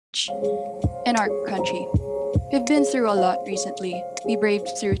in our country. We've been through a lot recently. We braved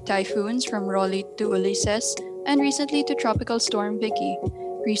through typhoons from Raleigh to Ulysses, and recently to Tropical Storm Vicky.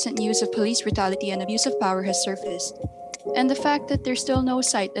 Recent news of police brutality and abuse of power has surfaced. And the fact that there's still no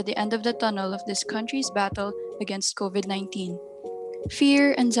sight at the end of the tunnel of this country's battle against COVID 19.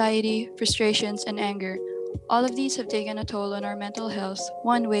 Fear, anxiety, frustrations, and anger, all of these have taken a toll on our mental health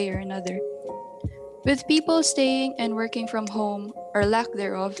one way or another. With people staying and working from home, or lack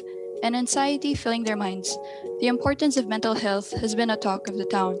thereof, and anxiety filling their minds, the importance of mental health has been a talk of the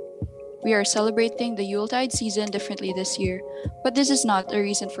town. We are celebrating the Yuletide season differently this year, but this is not a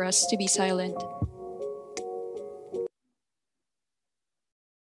reason for us to be silent.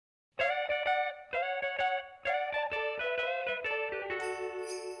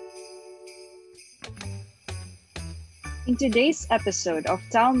 In today's episode of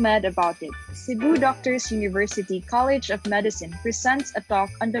Tell Med About It, Cebu Doctors University College of Medicine presents a talk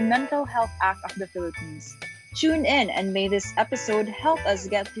on the Mental Health Act of the Philippines. Tune in and may this episode help us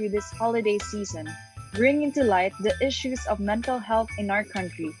get through this holiday season, bringing to light the issues of mental health in our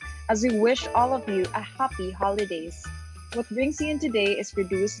country as we wish all of you a happy holidays. What Brings You In Today is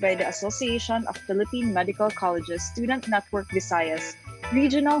produced by the Association of Philippine Medical Colleges Student Network Visayas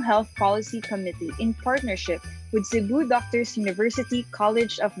Regional Health Policy Committee in partnership with Cebu Doctors University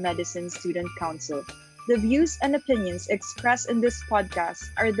College of Medicine Student Council. The views and opinions expressed in this podcast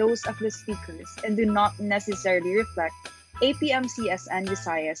are those of the speakers and do not necessarily reflect APMCSN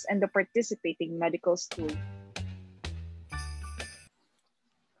Visayas and the participating medical school.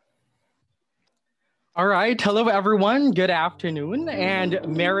 All right. Hello, everyone. Good afternoon and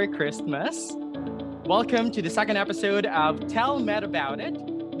Merry Christmas. Welcome to the second episode of Tell Med About It.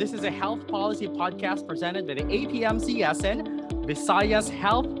 This is a health policy podcast presented by the APMCSN Visayas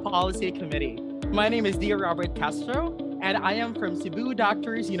Health Policy Committee. My name is Dia Robert Castro, and I am from Cebu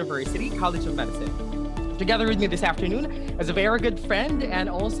Doctors University College of Medicine. Together with me this afternoon is a very good friend and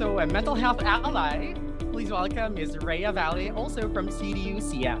also a mental health ally. Please welcome Ms. Rhea Valle, also from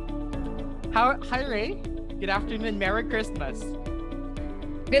CDU-CM. Hi, Ray. Good afternoon. Merry Christmas.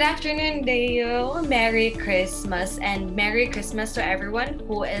 Good afternoon, Deo. Merry Christmas, and Merry Christmas to everyone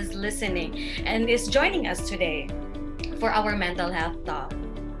who is listening and is joining us today for our mental health talk.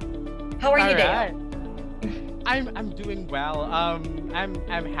 How are you, Deo? I'm doing well.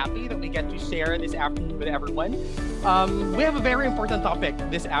 I'm happy that we get to share this afternoon with everyone. We have a very important topic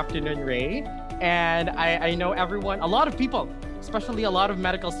this afternoon, Ray, and I know everyone, a lot of people, especially a lot of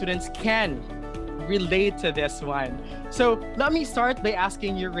medical students, can relate to this one. So let me start by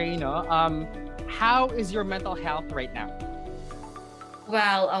asking you, Reina, how is your mental health right now?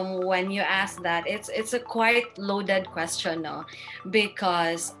 Well, when you ask that, it's a quite loaded question, no?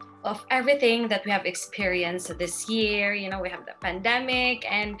 Because of everything that we have experienced this year. We have the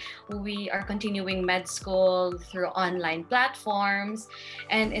pandemic and we are continuing med school through online platforms,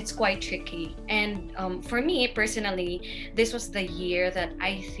 and it's quite tricky. And for me personally, this was the year that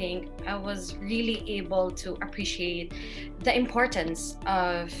I think I was really able to appreciate the importance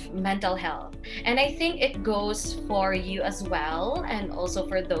of mental health. And I think it goes for you as well, and also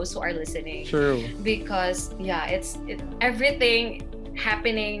for those who are listening. True. Because everything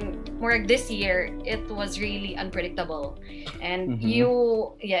happening more like this year, it was really unpredictable, and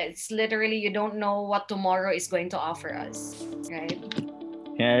it's literally, you don't know what tomorrow is going to offer us, right?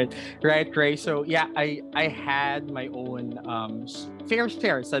 Yeah, right, Ray. So yeah, I had my own fair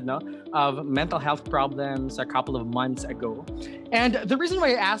share, of mental health problems a couple of months ago, and the reason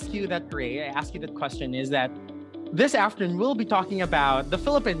why I ask you that, Ray, I ask you that question is that this afternoon we'll be talking about the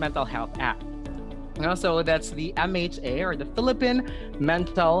Philippine Mental Health Act. So that's the MHA, or the Philippine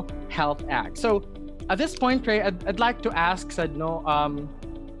Mental Health Act. So at this point, Ray, I'd like to ask,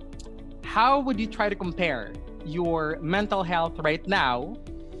 how would you try to compare your mental health right now,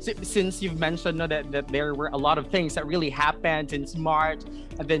 since you've mentioned that there were a lot of things that really happened since March,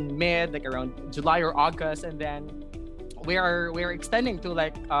 and then like around July or August, and then we're extending to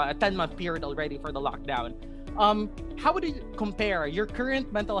like a 10-month period already for the lockdown. How would you compare your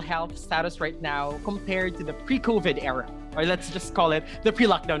current mental health status right now compared to the pre-COVID era? Or let's just call it the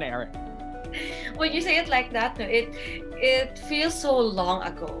pre-lockdown era. When you say it like that, no, it feels so long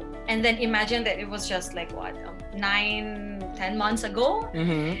ago. And then imagine that it was just like 9-10 months ago.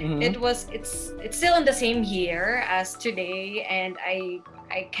 It's still in the same year as today, and I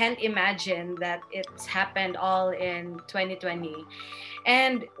can't imagine that it's happened all in 2020.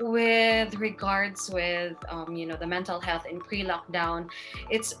 And with regards with the mental health in pre-lockdown,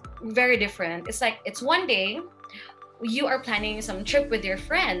 it's very different. It's like it's one day you are planning some trip with your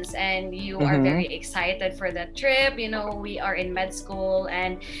friends and you are Mm-hmm. very excited for that trip. We are in med school,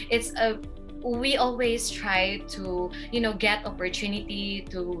 and it's a we always try to get opportunity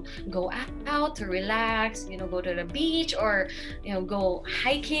to go out to relax, go to the beach, or go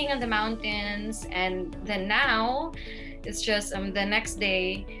hiking on the mountains. And then now it's just the next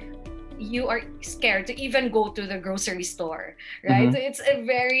day you are scared to even go to the grocery store, right? Mm-hmm. So it's a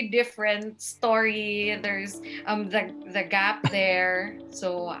very different story. There's the gap there.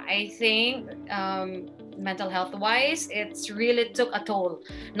 So I think mental health wise, it's really took a toll,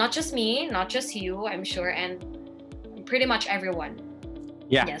 not just me, not just you, I'm sure, and pretty much everyone.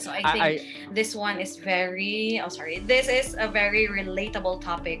 Yeah. Yeah, so I think I this one is this is a very relatable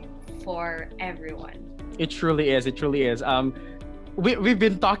topic for everyone. It truly is. It truly is. We've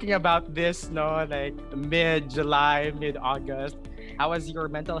been talking about this, no, like mid-July, mid-August. How has your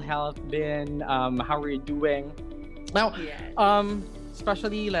mental health been? How are you doing? Now, Yeah.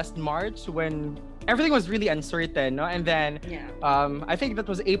 especially last March when everything was really uncertain, no? And then Yeah. I think that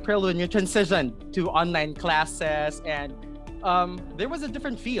was April when you transitioned to online classes, and there was a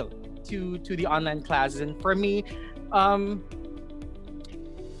different feel to the online classes. And for me, um,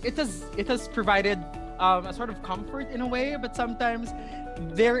 it has provided a sort of comfort in a way, but sometimes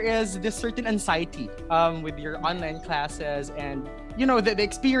there is this certain anxiety with your online classes, and the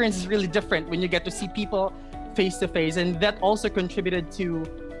experience is really different when you get to see people face to face, and that also contributed to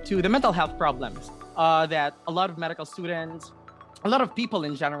the mental health problems that a lot of medical students, a lot of people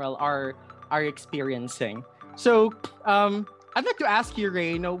in general are experiencing. So I'd like to ask you,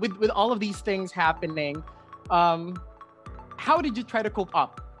 Ray, with all of these things happening, um, how did you try to cope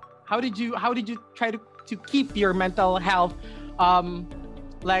up? How did you try to keep your mental health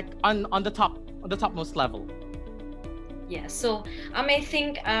like on the topmost level? Yeah, so I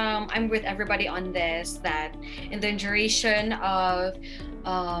think I'm with everybody on this, that in the duration of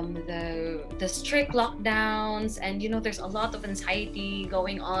the strict lockdowns, and there's a lot of anxiety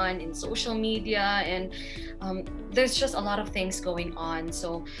going on in social media, and there's just a lot of things going on.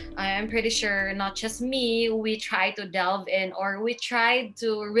 So I'm pretty sure not just me, we try to delve in, or we try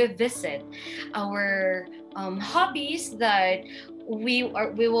to revisit our hobbies that we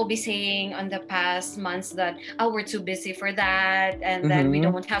will be saying on the past months that, oh, we're too busy for that, and then we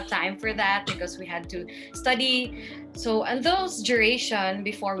Mm-hmm. don't have time for that because we had to study. So, and those duration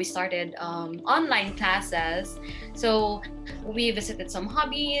before we started online classes, so we visited some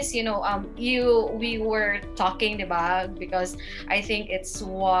hobbies. We were talking about, because I think it's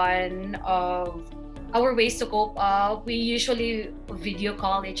one of our ways to cope up. We usually video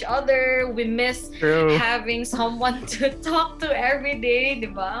call each other. We miss True. having someone to talk to every day, di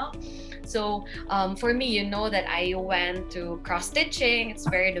ba? So for me, that I went to cross stitching. It's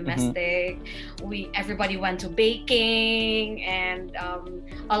very Mm-hmm. domestic. Everybody went to baking, and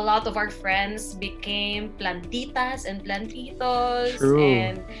a lot of our friends became plantitas and plantitos, True.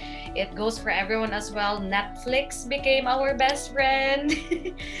 and it goes for everyone as well. Netflix became our best friend.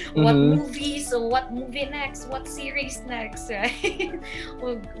 What Mm-hmm. movie? So what movie next? What series next? Right?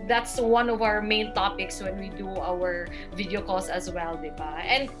 Well, that's one of our main topics when we do our video calls as well, diba?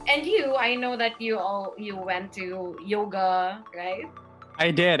 And I know that you went to yoga, right? I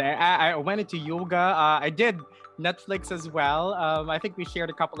did. I went into yoga. I did Netflix as well. I think we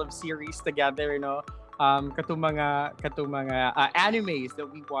shared a couple of series together. Katung mga animes that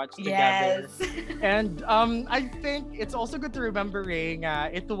we watched together. Yes. And I think it's also good to remembering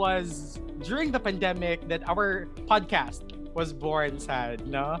it was during the pandemic that our podcast was born, sad,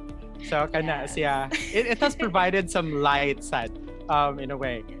 no? So Yes. yeah, it has provided some light, sad, in a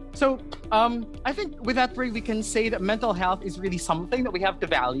way. So I think with that, Ray, we can say that mental health is really something that we have to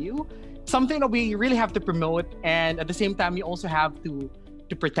value, something that we really have to promote, and at the same time, we also have to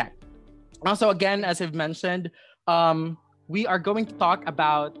protect. Also, again, as I've mentioned, we are going to talk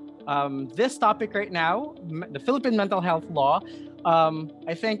about this topic right now, the Philippine mental health law.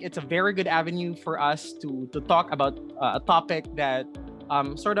 I think it's a very good avenue for us to talk about a topic that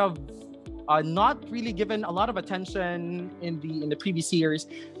sort of not really given a lot of attention in the previous years.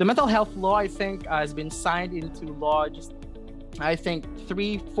 The mental health law, I think, has been signed into law just, I think,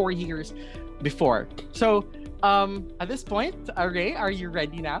 3-4 years before. So at this point, Ray, are you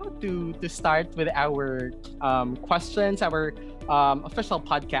ready now to start with our questions, our official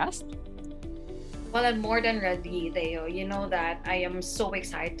podcast? Well, I'm more than ready, Theo. You know that I am so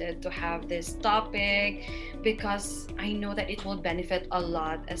excited to have this topic because I know that it will benefit a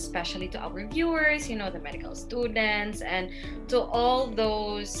lot, especially to our viewers, the medical students, and to all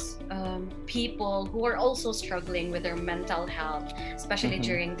those people who are also struggling with their mental health, especially Mhm.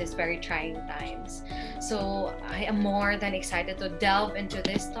 during these very trying times. So I am more than excited to delve into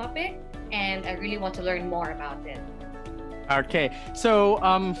this topic, and I really want to learn more about it. Okay, so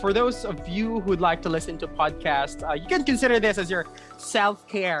for those of you who'd like to listen to podcasts, you can consider this as your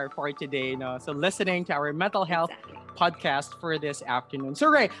self-care for today. So listening to our mental health Exactly. podcast for this afternoon. So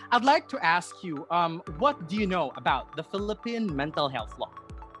Ray, I'd like to ask you, what do you know about the Philippine mental health law?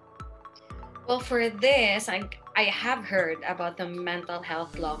 Well, for this, I have heard about the mental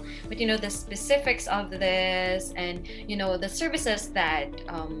health law, but the specifics of this and the services that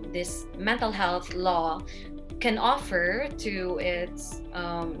this mental health law can offer to its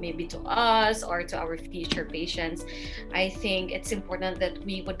maybe to us or to our future patients. I think it's important that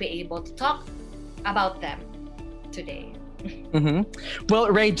we would be able to talk about them today. Mm-hmm. Well,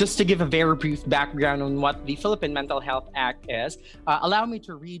 Ray, just to give a very brief background on what the Philippine Mental Health Act is, allow me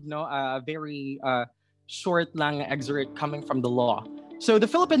to read a very short lang excerpt coming from the law. So, the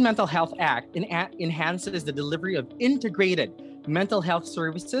Philippine Mental Health Act enhances the delivery of integrated mental health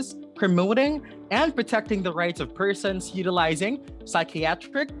services, promoting and protecting the rights of persons utilizing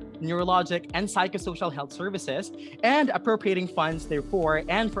psychiatric, neurologic, and psychosocial health services, and appropriating funds therefore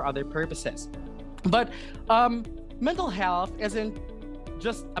and for other purposes. But mental health isn't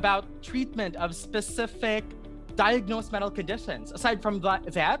just about treatment of specific diagnosed mental conditions. Aside from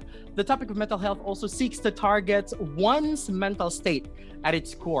that, the topic of mental health also seeks to target one's mental state at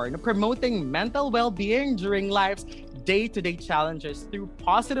its core, promoting mental well-being during life's day-to-day challenges through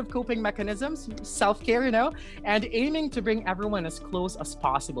positive coping mechanisms, self-care, and aiming to bring everyone as close as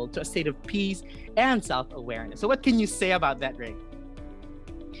possible to a state of peace and self-awareness. So what can you say about that, Ray?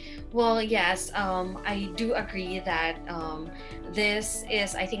 Well, yes, I do agree that this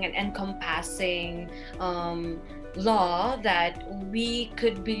is, I think, an encompassing law that we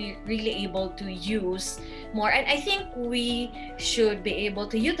could be really able to use more. And I think we should be able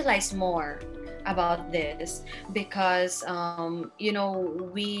to utilize more about this because,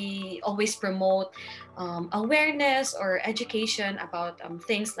 we always promote awareness or education about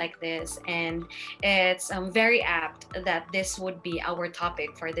things like this. And it's very apt that this would be our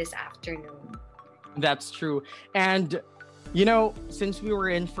topic for this afternoon. That's true. And since we were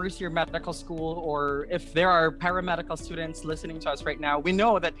in first year medical school, or if there are paramedical students listening to us right now, we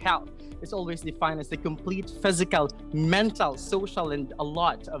know that health is always defined as the complete physical, mental, social, and a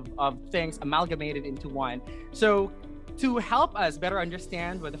lot of things amalgamated into one. So to help us better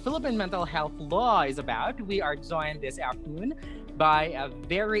understand what the Philippine mental health law is about, we are joined this afternoon by a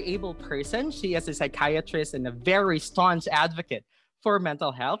very able person. She is a psychiatrist and a very staunch advocate for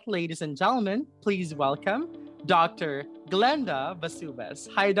mental health. Ladies and gentlemen, please welcome Dr. Glenda Basubas.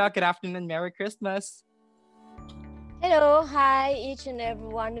 Hi, Doc. Good afternoon. Merry Christmas. Hello, hi each and every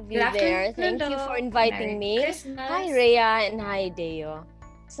one of you Good there. afternoon, Thank you Doc. for inviting Merry me. Christmas. Hi, Rhea, and hi, Deo.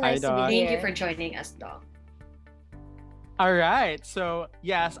 It's Hi, nice to Doc. be Thank here. you for joining us, Doc. All right. So,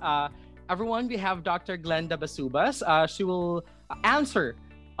 yes, everyone, we have Dr. Glenda Basubas. She will answer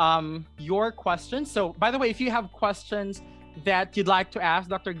your questions. So, by the way, if you have questions that you'd like to ask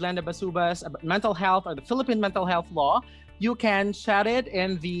Dr. Glenda Basubas about mental health or the Philippine mental health law, you can chat it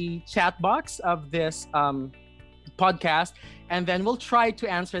in the chat box of this podcast, and then we'll try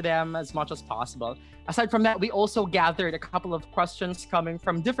to answer them as much as possible. Aside from that, we also gathered a couple of questions coming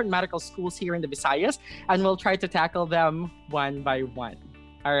from different medical schools here in the Visayas, and we'll try to tackle them one by one.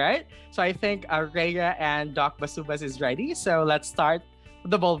 All right? So I think Rhea and Doc Basubas is ready. So let's start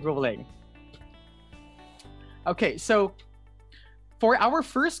the ball rolling. Okay, so for our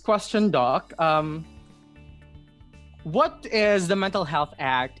first question, Doc, what is the Mental Health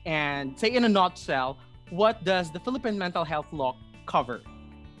Act? And say in a nutshell, what does the Philippine Mental Health Law cover?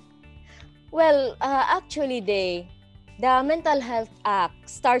 Well, actually, the Mental Health Act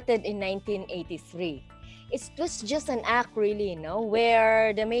started in 1983. It was just an act, really,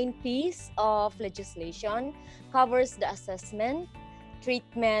 where the main piece of legislation covers the assessment,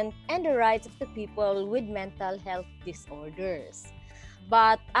 treatment, and the rights of the people with mental health disorders.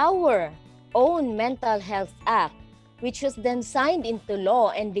 But our own Mental Health Act, which was then signed into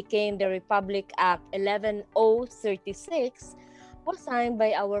law and became the Republic Act 11036, was signed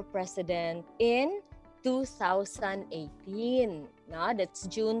by our president in 2018. That's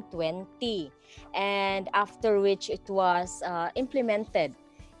June 20. And after which it was implemented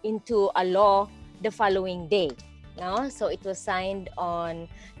into a law the following day. So it was signed on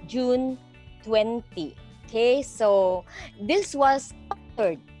June 2020. Okay, so this was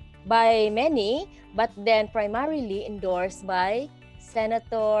authored by many, but then primarily endorsed by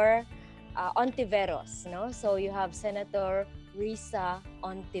Senator Ontiveros. No? So you have Senator Risa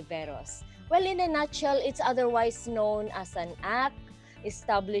Ontiveros. Well, in a nutshell, it's otherwise known as an act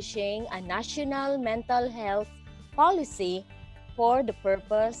establishing a national mental health policy for the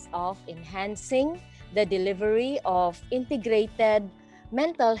purpose of enhancing the delivery of integrated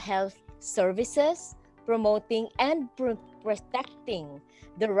mental health services, promoting and protecting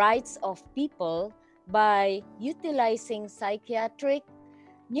the rights of people by utilizing psychiatric,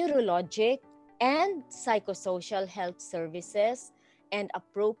 neurologic, and psychosocial health services and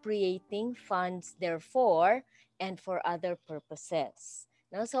appropriating funds therefore and for other purposes.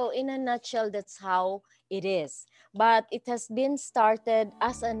 Now, so in a nutshell, that's how it is. But it has been started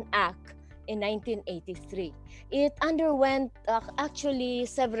as an act in 1983. It underwent actually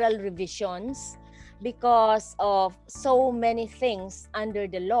several revisions because of so many things under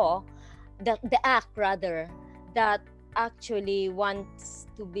the law, the act rather, that actually wants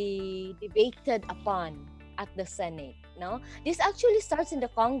to be debated upon at the Senate. No? This actually starts in the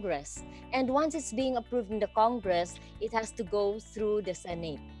Congress, and once it's being approved in the Congress, it has to go through the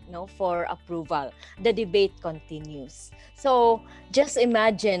Senate, no, for approval. The debate continues. So just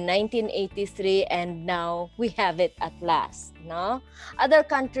imagine 1983 and now we have it at last. No? Other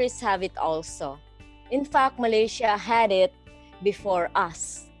countries have it also. In fact, Malaysia had it before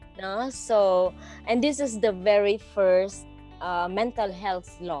us. No? So, and this is the very first mental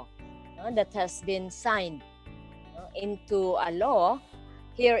health law, no, that has been signed into a law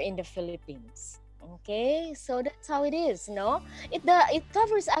here in the Philippines. Okay, so that's how it is. No, it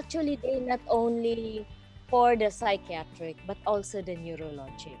covers actually not only for the psychiatric but also the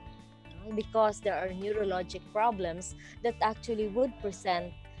neurologic, because there are neurologic problems that actually would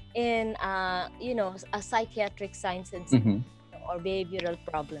present in a psychiatric signs and symptoms or behavioral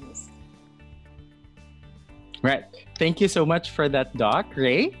problems. Right. Thank you so much for that, Doc.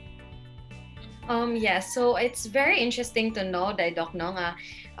 Ray? Yes, so it's very interesting to know that Doc no nga,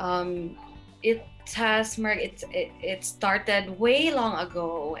 it started way long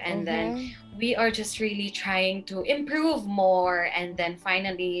ago, and then we are just really trying to improve more, and then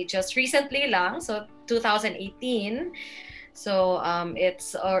finally just recently lang, so 2018. So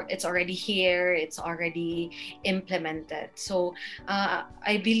it's already here, it's already implemented. So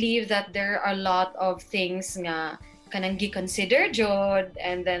I believe that there are a lot of things nga kanang gi-consider jud,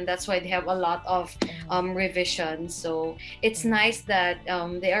 and then that's why they have a lot of revisions. So it's nice that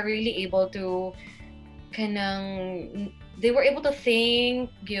they are really able to they were able to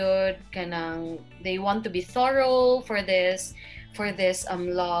think good, they want to be thorough for this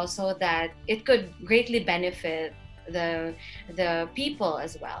law, so that it could greatly benefit the people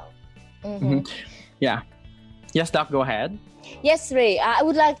as well. Yeah. Yes, Doc, go ahead. Yes, Ray. I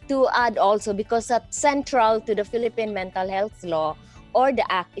would like to add also, because central to the Philippine Mental Health Law or the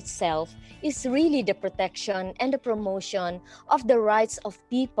Act itself is really the protection and the promotion of the rights of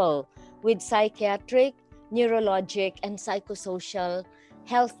people with psychiatric, neurologic, and psychosocial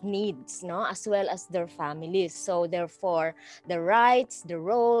health needs, no, as well as their families. So therefore, the rights, the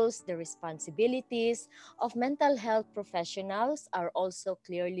roles, the responsibilities of mental health professionals are also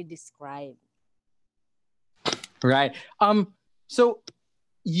clearly described. Right. So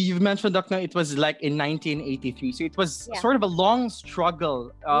you've mentioned, Doc, it was like in 1983. So it was sort of a long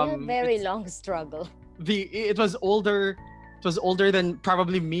struggle. Very long struggle. It was older than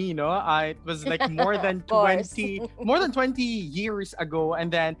probably me, no? It was like more than 20 years ago,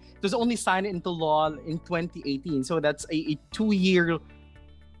 and then it was only signed into law in 2018. So that's a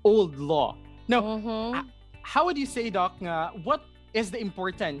 2-year-old law. Now, how would you say, Doc, what is the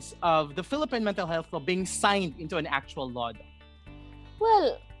importance of the Philippine Mental Health Law being signed into an actual law?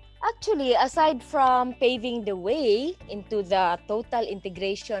 Well, actually, aside from paving the way into the total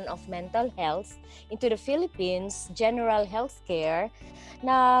integration of mental health into the Philippines general health care,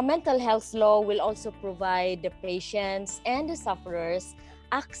 na mental health law will also provide the patients and the sufferers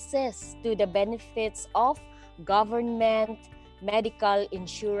access to the benefits of government medical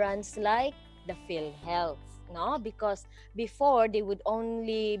insurance like the PhilHealth. No, because before they would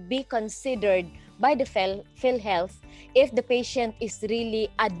only be considered by the PhilHealth if the patient is really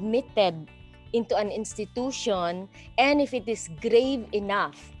admitted into an institution and if it is grave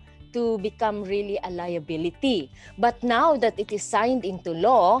enough to become really a liability. But now that it is signed into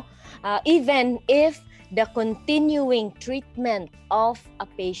law, even if the continuing treatment of a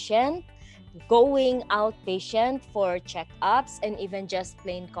patient, going outpatient for checkups and even just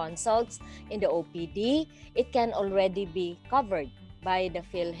plain consults in the OPD, it can already be covered by the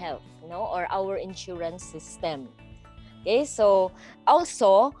PhilHealth, or our insurance system. Okay, so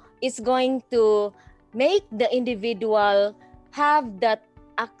also it's going to make the individual have that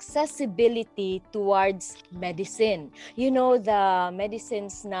accessibility towards medicine. The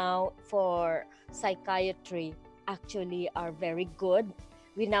medicines now for psychiatry actually are very good.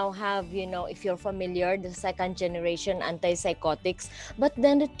 We now have, if you're familiar, the second generation antipsychotics. But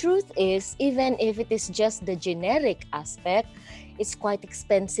then the truth is, even if it is just the generic aspect, it's quite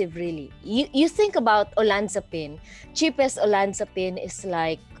expensive, really. You think about olanzapine. Cheapest olanzapine is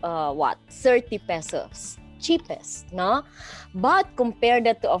like, 30 pesos. Cheapest, no? But compare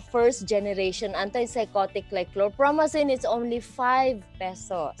that to a first generation antipsychotic like chlorpromazine, it's only 5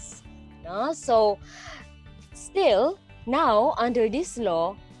 pesos. No? So, still, now, under this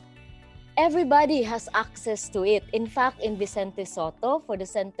law, everybody has access to it. In fact, in Vicente Soto, for the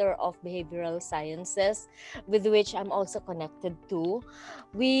Center of Behavioral Sciences, with which I'm also connected to,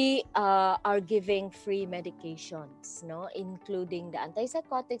 we are giving free medications, including the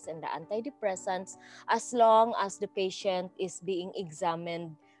antipsychotics and the antidepressants, as long as the patient is being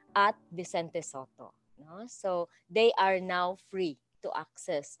examined at Vicente Soto. So they are now free to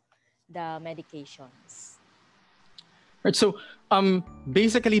access the medications. Right. So,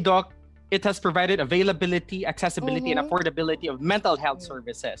 basically, Doc, it has provided availability, accessibility, and affordability of mental health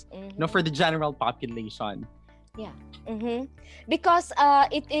services, for the general population. Yeah. Because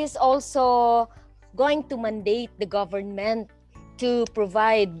it is also going to mandate the government to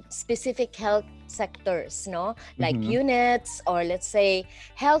provide specific health sectors, like units, or let's say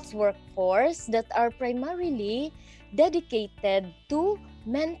health workforce that are primarily dedicated to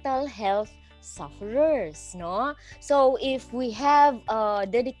mental health sufferers. So if we have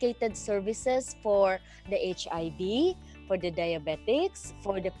dedicated services for the HIV, for the diabetics,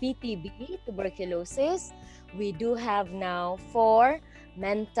 for the PTB, tuberculosis, we do have now for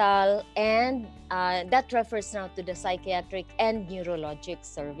mental, and that refers now to the psychiatric and neurologic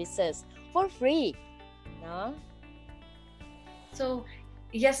services for free. So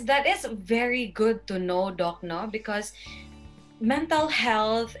yes, that is very good to know, Doc, because mental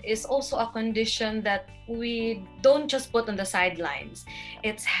health is also a condition that we don't just put on the sidelines.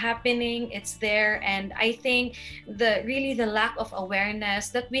 It's happening, it's there, and I think the lack of awareness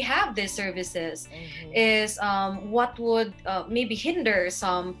that we have these services is what would maybe hinder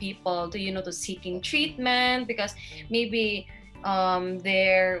some people to seeking treatment, because maybe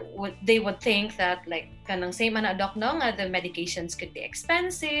they would think that, like kanang same ana doc nga, the medications could be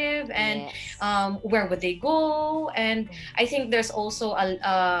expensive, and where would they go? And I think there's also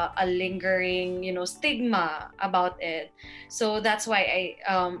a lingering stigma about it. So that's why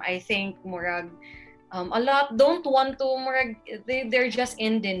I think murag a lot don't want to they're just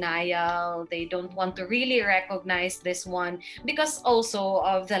in denial. They don't want to really recognize this one because also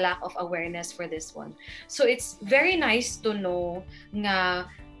of the lack of awareness for this one. So it's very nice to know nga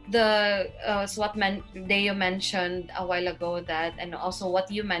the what Deo mentioned a while ago, that, and also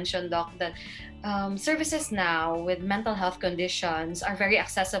what you mentioned, Doc, that services now with mental health conditions are very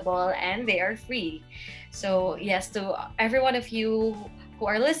accessible and they are free. So yes, to every one of you who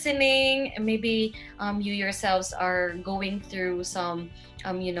are listening, maybe you yourselves are going through some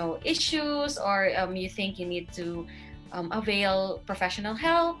issues, or you think you need to avail professional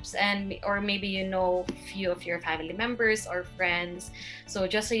helps, and or maybe few of your family members or friends. So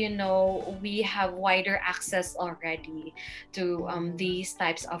just so you know, we have wider access already to these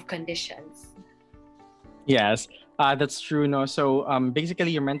types of conditions. Yes, that's true. No, so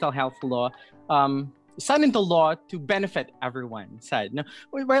basically, your mental health law signed into law to benefit everyone. Said no.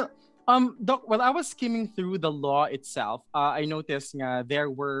 Well, Doc, while I was skimming through the law itself, I noticed nga there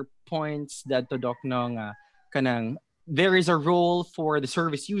were points that the Doc kanang there is a role for the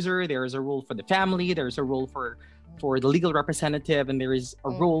service user, there is a role for the family, there is a role for the legal representative, and there is a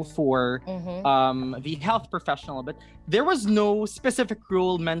role for the health professional. But there was no specific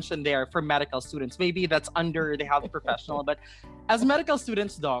rule mentioned there for medical students. Maybe that's under the health professional. But as medical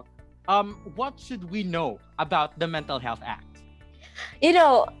students, Doc, what should we know about the Mental Health Act?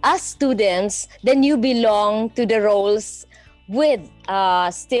 As students, then you belong to the roles with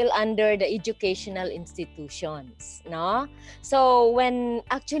still under the educational institutions, no? So when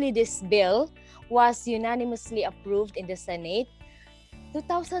actually this bill was unanimously approved in the Senate,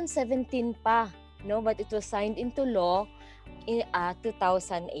 2017 pa, no? But it was signed into law in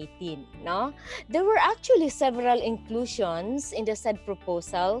 2018, no? There were actually several inclusions in the said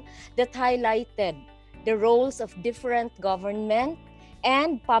proposal that highlighted the roles of different government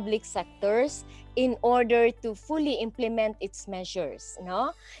and public sectors in order to fully implement its measures,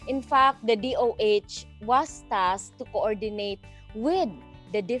 no? In fact, the DOH was tasked to coordinate with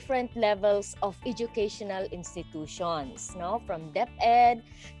the different levels of educational institutions, no, from DepEd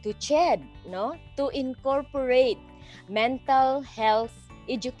to CHED, no, to incorporate mental health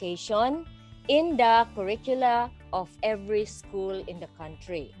education in the curricula of every school in the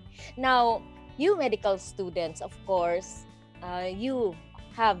country. Now, you medical students, of course, you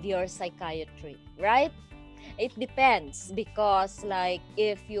have your psychiatry, right? It depends because like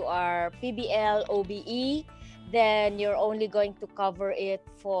if you are PBL, OBE, then you're only going to cover it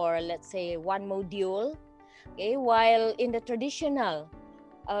for, let's say, one module. Okay, while in the traditional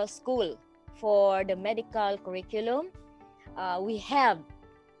school for the medical curriculum, we have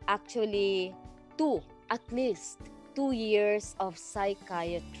actually at least 2 years of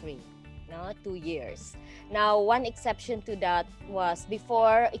psychiatry. No, 2 years. Now, one exception to that was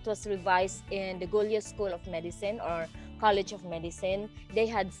before it was revised in the Golia School of Medicine or College of Medicine, they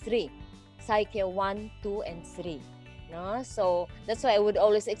had 3, Psyche 1, 2, and 3. No? So that's why I would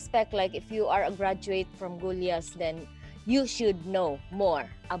always expect, like, if you are a graduate from Golias, then you should know more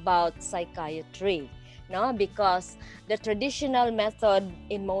about psychiatry. No? Because the traditional method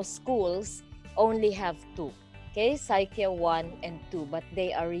in most schools only have 2. Okay, Psyche 1 and 2, but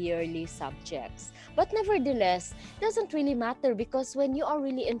they are yearly subjects. But nevertheless, doesn't really matter because when you are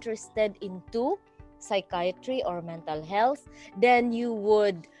really interested into psychiatry or mental health, then you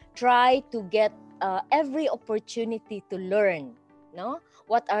would try to get every opportunity to learn. No?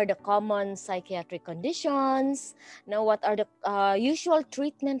 What are the common psychiatric conditions? No? What are the usual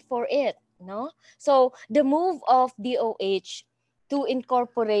treatment for it? No? So the move of DOH to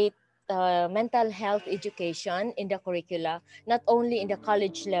incorporate mental health education in the curricula, not only in the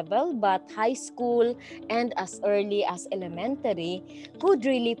college level, but high school and as early as elementary, could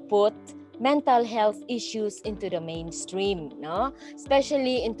really put mental health issues into the mainstream, no?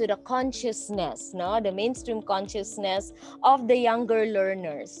 Especially into the consciousness, no? The mainstream consciousness of the younger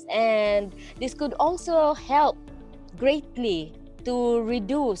learners. And this could also help greatly to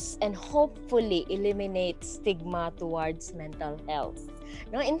reduce and hopefully eliminate stigma towards mental health.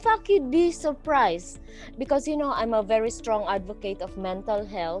 No, in fact, you'd be surprised because, you know, I'm a very strong advocate of mental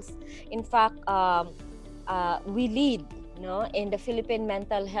health. In fact, we lead, no, in the Philippine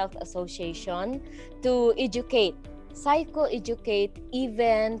Mental Health Association to educate, psycho-educate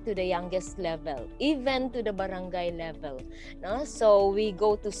even to the youngest level, even to the barangay level. No? So we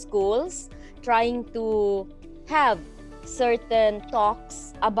go to schools trying to have certain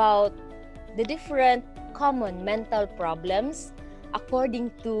talks about the different common mental problems according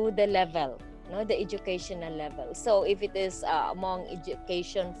to the level, no, the educational level. So if it is among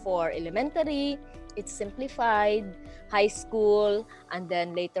education for elementary, it's simplified, high school, and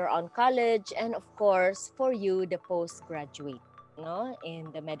then later on college, and of course for you, the postgraduate, no,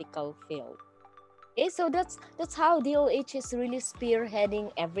 in the medical field. Okay, so that's how DOH is really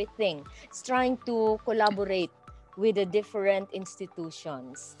spearheading everything. It's trying to collaborate with the different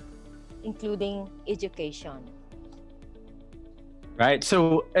institutions, including education. Right.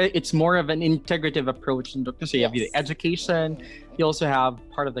 So it's more of an integrative approach. So you have the education, you also have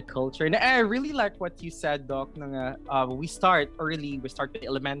part of the culture. And I really like what you said, Doc. We start early, we start with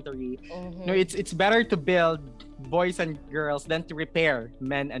elementary. Mm-hmm. No, it's better to build boys and girls than to repair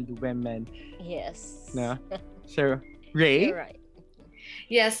men and women. Yes. No? So, Ray? You're right.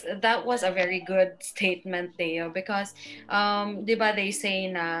 Yes, that was a very good statement, Theo, because diba they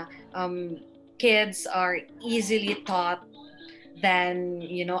say na kids are easily taught than,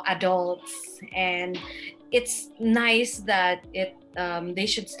 you know, adults, and it's nice that they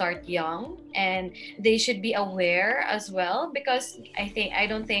should start young and they should be aware as well, because I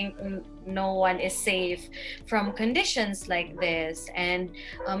don't think no one is safe from conditions like this, and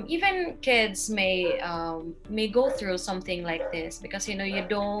even kids may go through something like this, because you know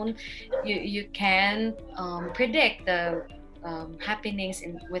you can predict the happenings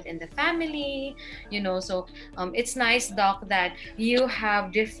within the family, you know. So it's nice, Doc, that you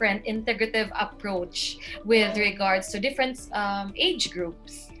have different integrative approach with regards to different age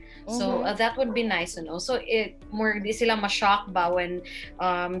groups. So that would be nice to know. So it more di sila ma-shock ba when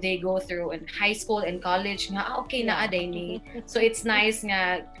they go through in high school and college nga okay na aday ni. So it's nice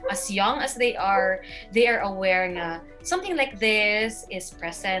nga as young as they are aware nga something like this is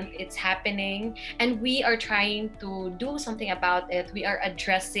present, it's happening, and we are trying to do something about it. We are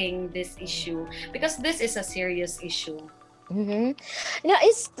addressing this issue because this is a serious issue. Now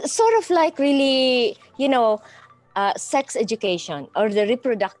it's sort of like really, you know, sex education or the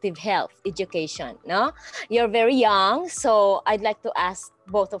reproductive health education. No, you're very young, so I'd like to ask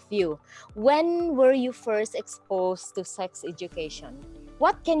both of you, when were you first exposed to sex education?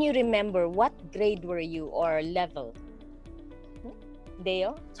 What can you remember? What grade were you or level?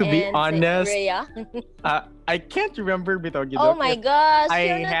 Deo To be and honest, Rhea. I can't remember Bitog, Oh my if gosh, I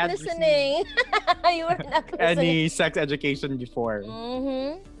you're not had received listening. You were not listening. any sex education before.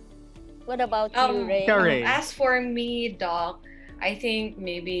 Mm-hmm. What about you, Ray? Ray. As for me, Doc, I think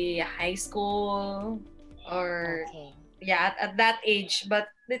maybe high school or Okay. yeah, at that age. But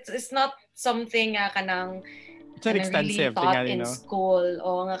it's not something kanang It's an really extensive thing, taught in school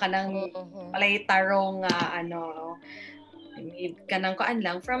o nga kanang Mm-hmm. palay tarong kanang kuan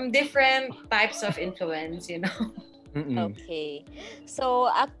lang from different types of influence. Mm-mm. Okay. So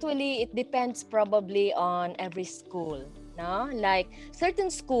actually, it depends probably on every school. No? Like certain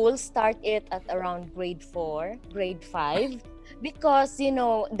schools start it at around grade 4, grade 5, because,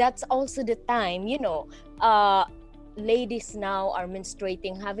 that's also the time, ladies now are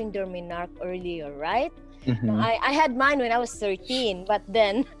menstruating, having their menarche earlier, right? No, Mhm. I had mine when I was 13, but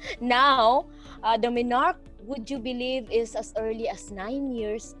then now the menarche, would you believe, is as early as 9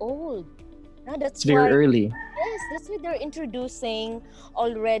 years old. No, It's that's very why. early. Yes, that's why they're introducing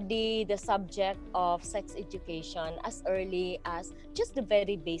already the subject of sex education as early as just the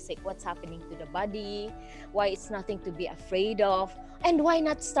very basic, what's happening to the body, why it's nothing to be afraid of, and why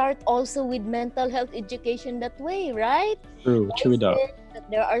not start also with mental health education that way, right? True, Why true is dog. it that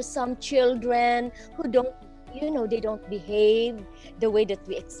there are some children who don't, they don't behave the way that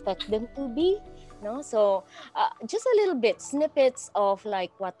we expect them to be? No, so just a little bit snippets of like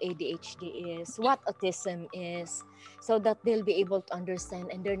what ADHD is, what autism is, so that they'll be able to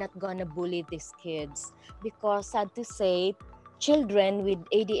understand and they're not gonna bully these kids. Because sad to say, children with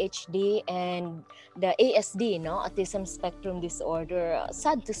ADHD and the ASD, autism spectrum disorder,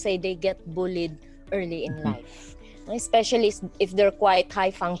 sad to say they get bullied early in Mhm. life. Especially if they're quite high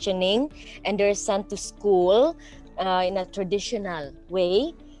functioning and they're sent to school in a traditional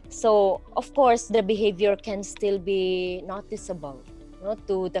way. So, of course, the behavior can still be noticeable,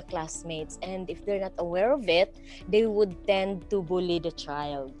 to the classmates. And if they're not aware of it, they would tend to bully the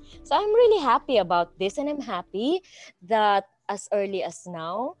child. So, I'm really happy about this. And I'm happy that as early as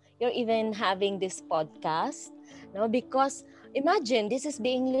now, you're even having this podcast, because imagine this is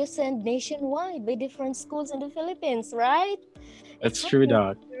being listened nationwide by different schools in the Philippines, right? It's That's true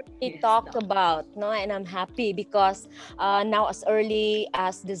something dog. we Yes, talked Doc. about, and I'm happy because now as early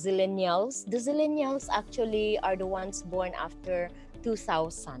as the zillennials actually are the ones born after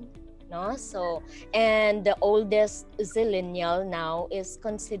 2000, no? So, and the oldest zillennial now is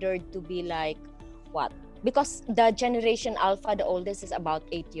considered to be like what? Because the generation Alpha, the oldest is about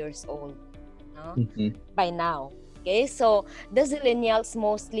 8 years old, no? Mhm. By now. Okay, so the zillennials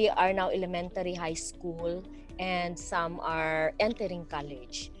mostly are now elementary, high school, and some are entering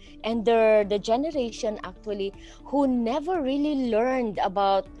college. And they're the generation actually who never really learned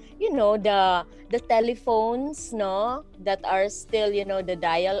about, the telephones, no, that are still, the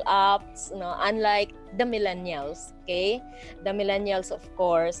dial ups, no, unlike the millennials. Okay, the millennials, of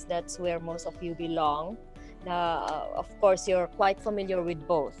course, that's where most of you belong. Of course, you're quite familiar with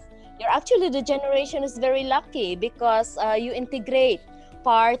both. You're actually the generation is very lucky because you integrate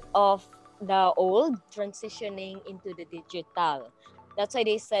part of the old transitioning into the digital. That's why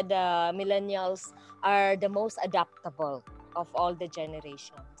they said millennials are the most adaptable of all the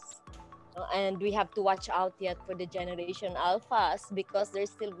generations. And we have to watch out yet for the generation alphas because they're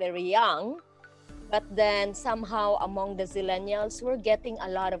still very young. But then somehow among the zillennials, we're getting a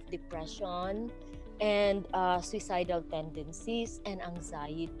lot of depression and suicidal tendencies and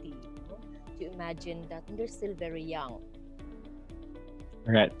anxiety. To imagine that they're still very young.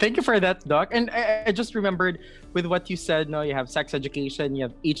 All right. Thank you for that, Doc. And I just remembered with what you said, no, you have sex education, you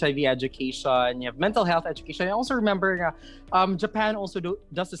have HIV education, you have mental health education. I also remember Japan also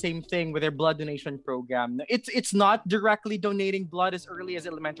does the same thing with their blood donation program. It's not directly donating blood as early as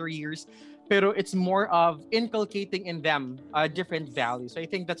elementary years, pero it's more of inculcating in them different values. So I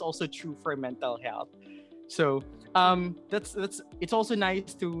think that's also true for mental health. So that's it's also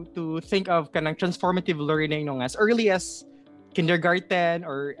nice to think of kanang transformative learning nung as early as kindergarten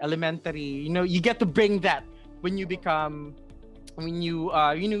or elementary. You get to bring that when you become when you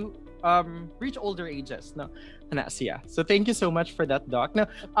reach older ages. No, siya. So thank you so much for that, Doc. Now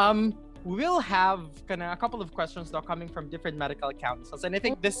we'll have a couple of questions, Doc, coming from different medical councils, and I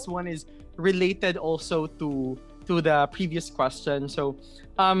think this one is related also to the previous question. So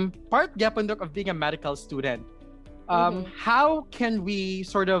part gyapon, Doc, of being a medical student, how can we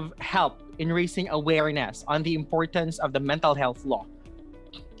sort of help in raising awareness on the importance of the mental health law?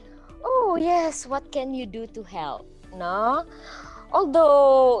 Oh, yes. What can you do to help? No?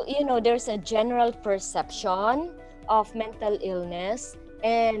 Although, there's a general perception of mental illness,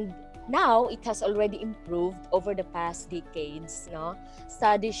 and Now it has already improved over the past decades. No,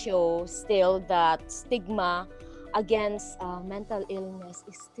 studies show still that stigma against mental illness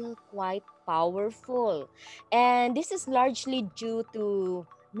is still quite powerful, and this is largely due to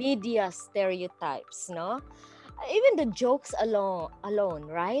media stereotypes. No, even the jokes alone,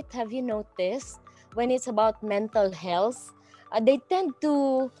 right? Have you noticed when it's about mental health, they tend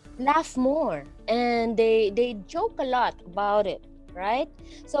to laugh more and they joke a lot about it, right?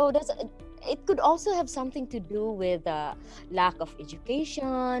 So that's it could also have something to do with lack of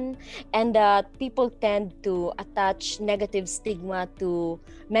education, and that people tend to attach negative stigma to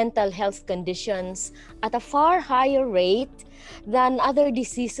mental health conditions at a far higher rate than other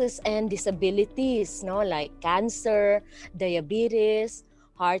diseases and disabilities, no, like cancer, diabetes,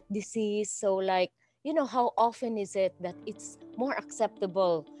 heart disease. So like, how often is it that it's more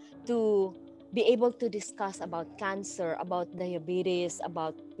acceptable to be able to discuss about cancer, about diabetes,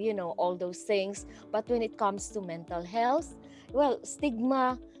 about, all those things. But when it comes to mental health, well,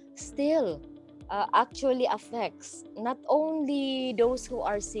 stigma still actually affects not only those who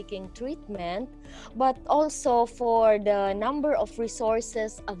are seeking treatment, but also for the number of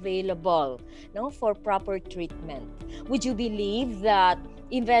resources available, no, for proper treatment. Would you believe that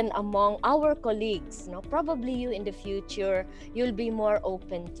even among our colleagues, no, probably you in the future, you'll be more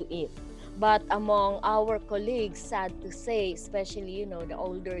open to it. But among our colleagues, sad to say, especially, the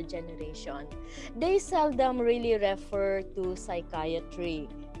older generation, they seldom really refer to psychiatry,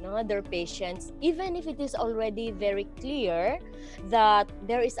 no, their patients, even if it is already very clear that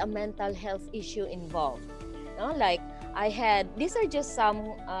there is a mental health issue involved. No, like these are just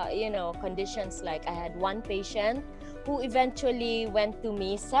some, conditions. Like I had one patient who eventually went to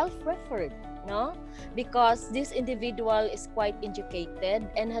me self-referred, no, because this individual is quite educated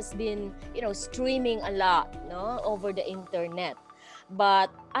and has been, streaming a lot, no, over the internet. But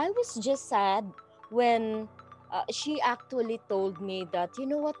I was just sad when she actually told me that, you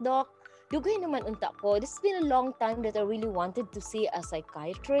know what, doc, dugay naman unta ko. This has been a long time that I really wanted to see a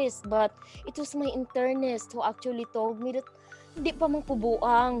psychiatrist, but it was my internist who actually told me that hindi pa man ko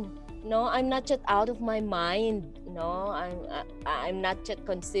buang. No, I'm not yet out of my mind. No, I'm not yet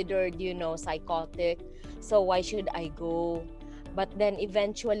considered, psychotic. So why should I go? But then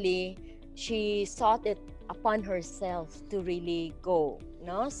eventually, she sought it upon herself to really go.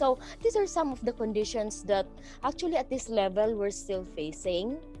 No, so these are some of the conditions that actually at this level we're still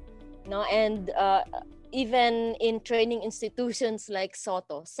facing. No, and even in training institutions like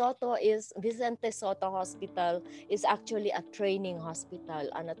Vicente Soto Hospital is actually a training hospital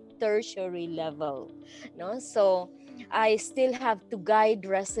on a tertiary level. No, so I still have to guide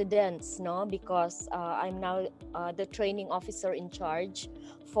residents, no, because I'm now the training officer in charge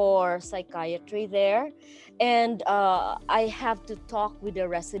for psychiatry there, and I have to talk with the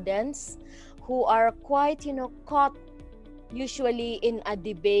residents who are quite, caught usually in a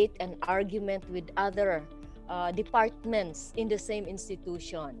debate and argument with other departments in the same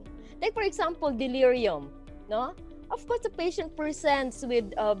institution. Like for example, delirium, no? Of course, the patient presents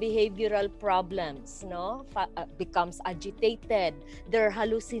with behavioral problems, no? Becomes agitated, they're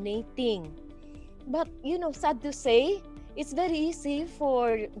hallucinating. But, sad to say, it's very easy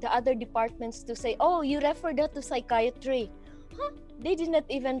for the other departments to say, oh, you refer that to psychiatry. Huh? They did not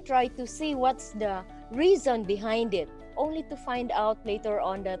even try to see what's the reason behind it, only to find out later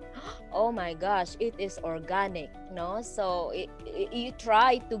on that, oh my gosh, it is organic, no? So you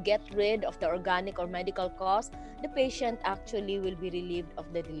try to get rid of the organic or medical cause, the patient actually will be relieved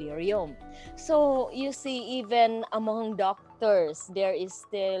of the delirium. So you see, even among doctors, there is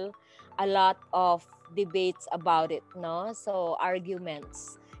still a lot of debates about it, no? So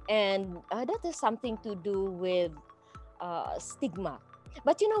arguments. And that has something to do with stigma.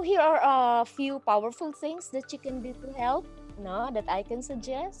 But here are a few powerful things that you can do to help, no, that I can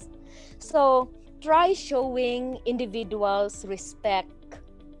suggest. So try showing individuals respect,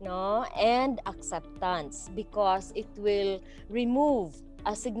 no, and acceptance, because it will remove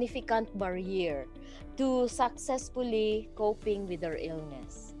a significant barrier to successfully coping with their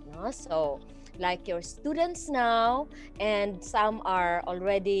illness. No? So like your students now, and some are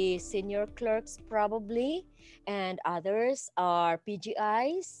already senior clerks probably, and others are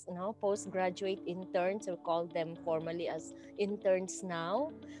PGIs, postgraduate interns, or call them formally as interns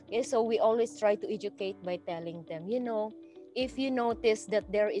now. Okay, so we always try to educate by telling them, if you notice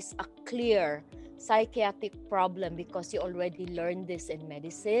that there is a clear psychiatric problem because you already learned this in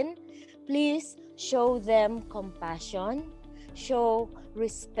medicine, please show them compassion, show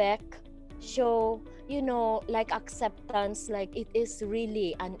respect, show, like acceptance, like it is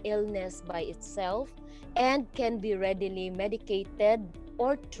really an illness by itself and can be readily medicated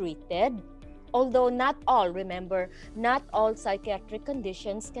or treated. Although not all, remember, not all psychiatric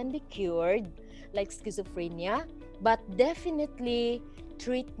conditions can be cured, like schizophrenia, but definitely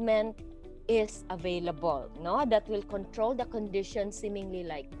treatment is available, no? That will control the condition seemingly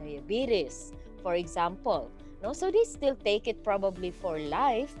like diabetes, for example. No? So they still take it probably for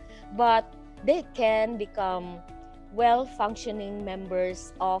life, but they can become well-functioning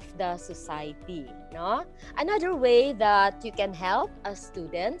members of the society. No? Another way that you can help as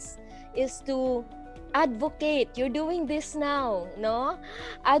students is to advocate. You're doing this now, no?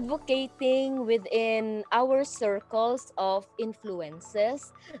 Advocating within our circles of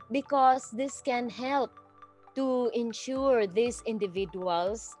influences, because this can help to ensure these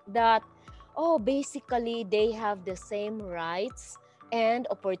individuals that, oh, basically they have the same rights and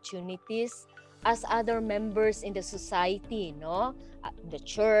opportunities as other members in the society, no? The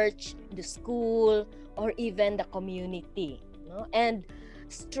church, the school, or even the community, no? And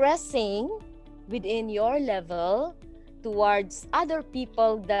stressing within your level towards other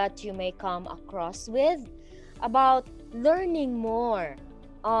people that you may come across with about learning more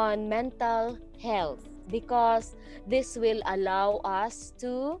on mental health, because this will allow us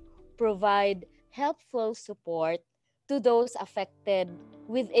to provide helpful support to those affected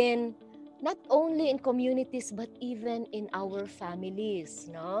within, not only in communities but even in our families,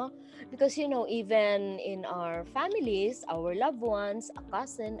 no? Because even in our families, our loved ones, a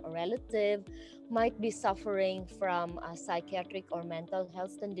cousin, a relative might be suffering from a psychiatric or mental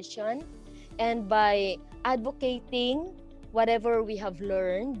health condition, and by advocating whatever we have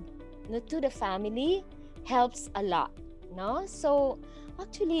learned, to the family helps a lot, no? So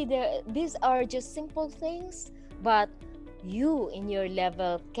actually these are just simple things, but you in your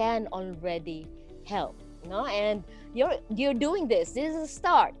level can already help, no? And you're doing this is a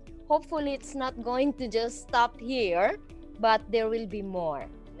start. Hopefully it's not going to just stop here, but there will be more,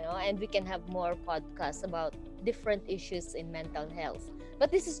 and we can have more podcasts about different issues in mental health.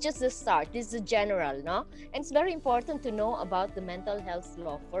 But this is just the start. This is general, no? And it's very important to know about the mental health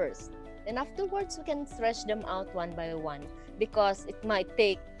law first, then afterwards we can thresh them out one by one, because it might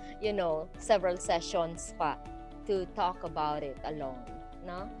take several sessions pa to talk about it alone,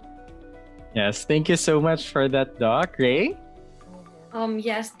 no? Yes, thank you so much for that, Doc. Ray?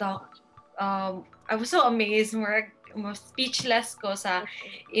 Yes, Doc. I was so amazed. Mo speechless ko sa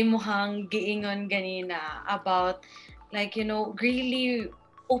imuhang giingon ganina about, like, really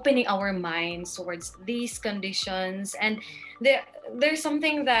opening our minds towards these conditions. And there's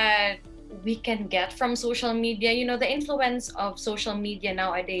something that we can get from social media. The influence of social media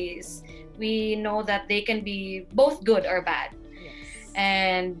nowadays, we know that they can be both good or bad. Yes.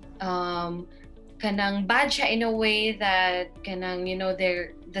 And kanang bad siya in a way that kanang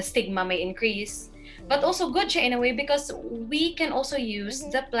the stigma may increase, but also good siya in a way because we can also use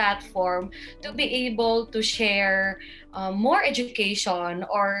the platform to be able to share more education,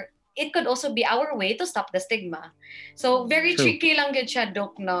 or it could also be our way to stop the stigma. So very True. tricky lang gud siya,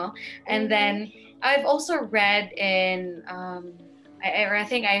 Dok, no? And then I've also read in I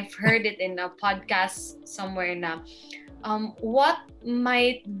think I've heard it in a podcast somewhere na what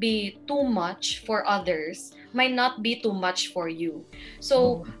might be too much for others might not be too much for you.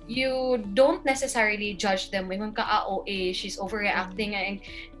 So you don't necessarily judge them. When ka, OA, she's overreacting, and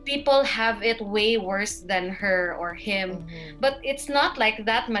people have it way worse than her or him. But it's not like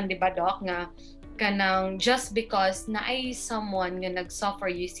that man, di ba, Doc? Nga kanang just because naay someone nga nag-suffer,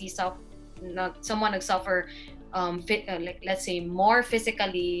 you see someone nag-suffer like, let's say, more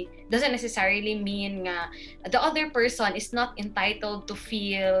physically, doesn't necessarily mean nga the other person is not entitled to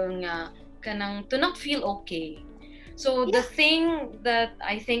feel nga kanang to not feel okay. So the thing that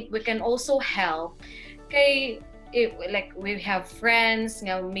I think we can also help kay like we have friends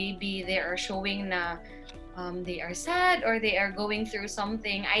nga maybe they are showing na they are sad or they are going through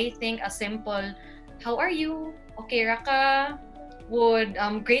something. I think a simple "How are you? Okay ra ka?" would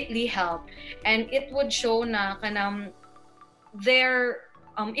greatly help, and it would show na kanang their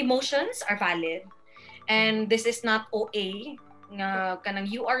emotions are valid, and this is not OA nga kanang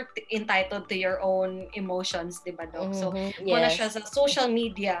you are entitled to your own emotions, di ba, Doc? So muna siya sa social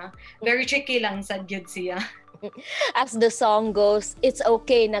media, very tricky lang sad gyud siya. As the song goes, it's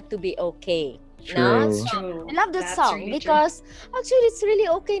okay not to be okay. True. No? True. I love that That's song really because actually it's really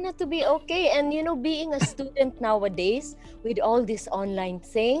okay not to be okay. And being a student nowadays with all this online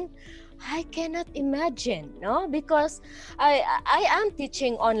thing, I cannot imagine, no? Because I am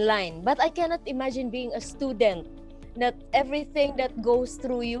teaching online, but I cannot imagine being a student that everything that goes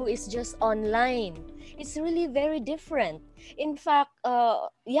through you is just online. It's really very different. In fact,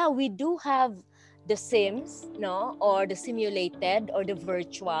 we do have the sims, no, or the simulated or the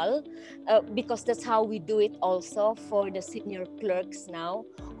virtual, because that's how we do it also for the senior clerks now,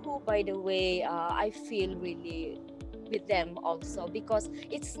 who, by the way, I feel really with them also, because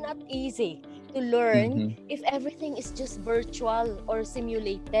it's not easy to learn if everything is just virtual or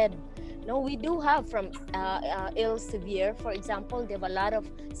simulated. No, we do have from ill severe, for example, they have a lot of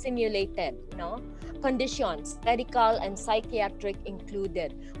simulated, no, conditions, medical and psychiatric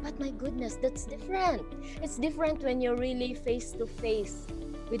included. But my goodness, that's different. It's different when you're really face to face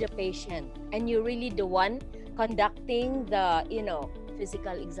with a patient and you're really the one conducting the,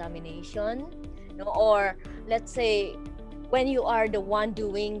 physical examination, or let's say when you are the one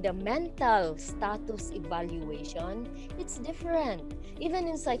doing the mental status evaluation. It's different. Even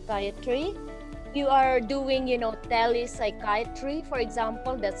in psychiatry, you are doing, telepsychiatry, for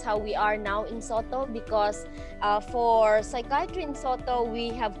example. That's how we are now in Soto, because for psychiatry in Soto, we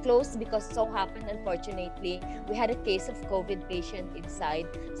have closed because so happened, unfortunately, we had a case of COVID patient inside.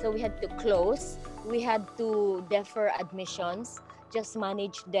 So we had to close. We had to defer admissions, just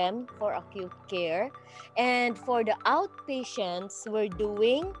manage them for acute care. And for the outpatients, we're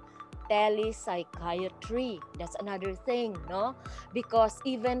doing telepsychiatry. That's another thing, no? Because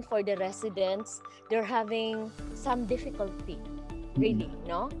even for the residents, they're having some difficulty, really,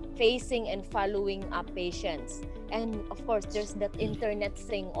 no? Facing and following up patients. And of course, there's that internet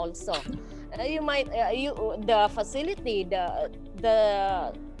thing also. The facility,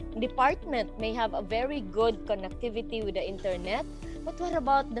 the department may have a very good connectivity with the internet, but what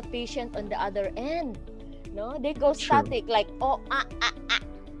about the patient on the other end? No, they go static, like,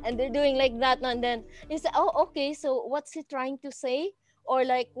 and they're doing like that, and then you say, oh, okay, so what's he trying to say? Or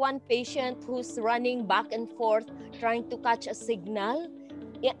like one patient who's running back and forth trying to catch a signal.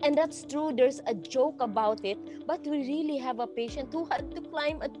 Yeah, and that's true, there's a joke about it, but we really have a patient who had to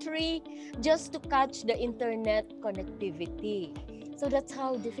climb a tree just to catch the internet connectivity. So that's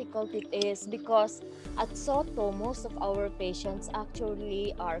how difficult it is, because at Soto, most of our patients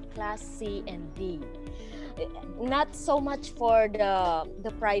actually are class C and D. Not so much for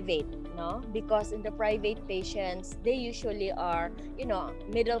the private, no, because in the private patients, they usually are,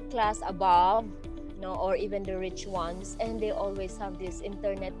 middle class above, or even the rich ones, and they always have this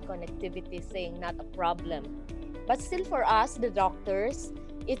internet connectivity thing, not a problem. But still, for us, the doctors,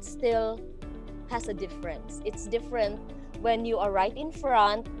 it still has a difference. It's different when you are right in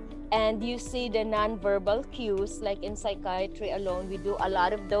front and you see the non-verbal cues. Like in psychiatry alone, we do a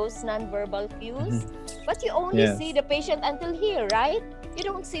lot of those non-verbal cues, but you only see the patient until here, right? You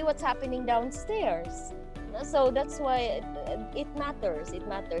don't see what's happening downstairs. So that's why it matters. It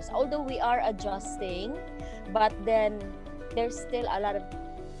matters. Although we are adjusting, but then there's still a lot of,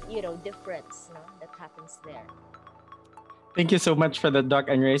 difference, that happens there. Thank you so much for the Doc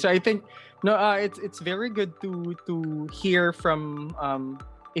and Ray. So I think it's very good to hear from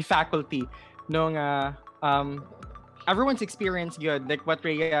a faculty. Everyone's experience good. Like what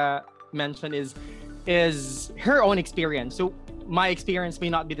Rhea mentioned is her own experience. So my experience may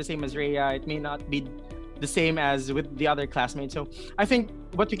not be the same as Rhea. It may not be the same as with the other classmates. So I think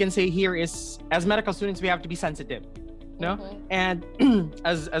what we can say here is, as medical students, we have to be sensitive. And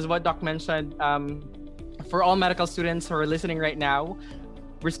as what Doc mentioned, for all medical students who are listening right now,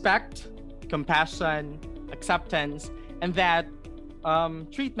 respect, compassion, acceptance, and that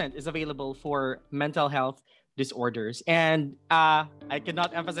treatment is available for mental health disorders. And I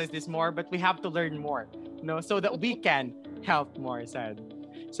cannot emphasize this more, but we have to learn more, so that we can help more, said.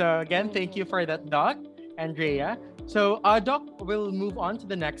 So again, thank you for that, Doc, Andrea. So Doc, we'll move on to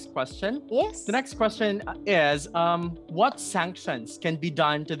the next question. Yes. The next question is, what sanctions can be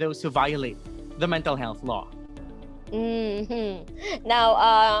done to those who violate the mental health law?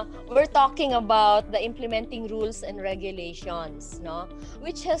 Now, we're talking about the implementing rules and regulations,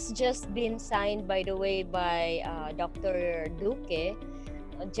 which has just been signed, by the way, by Dr. Duque,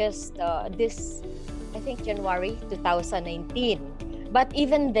 just this, I think, January 2019. But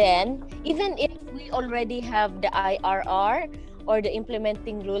even then, even if we already have the IRR or the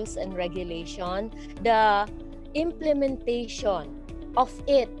implementing rules and regulation, the implementation of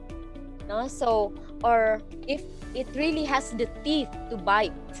it, or if it really has the teeth to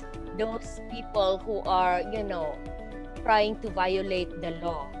bite those people who are, trying to violate the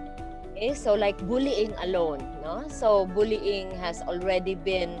law. Okay, so like bullying alone, so bullying has already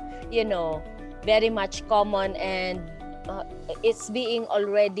been, very much common, and it's being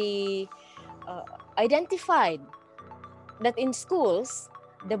already identified that in schools,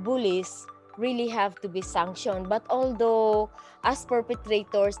 the bullies really have to be sanctioned. But although as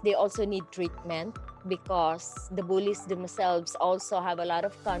perpetrators, they also need treatment because the bullies themselves also have a lot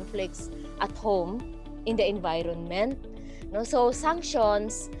of conflicts at home in the environment. No? So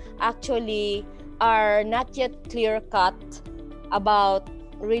sanctions actually are not yet clear cut about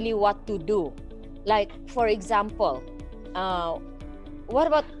really what to do. Like, for example, what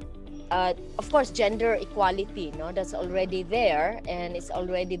about of course, gender equality, no, that's already there and it's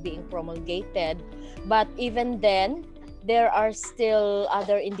already being promulgated. But even then, there are still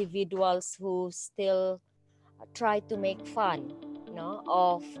other individuals who still try to make fun, no,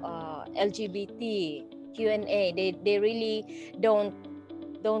 of LGBT Q&A. They really don't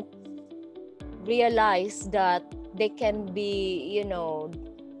realize that they can be,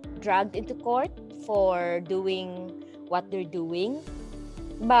 dragged into court for doing what they're doing.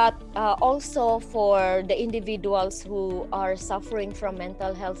 But also for the individuals who are suffering from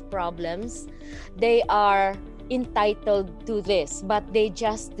mental health problems, they are entitled to this, but they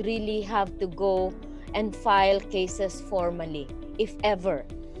just really have to go and file cases formally, if ever.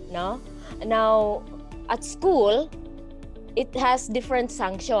 No? Now, at school, it has different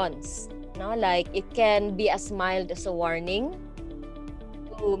sanctions. No? Like, it can be as mild as a warning.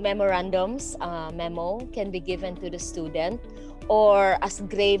 Memorandums, memo can be given to the student, or as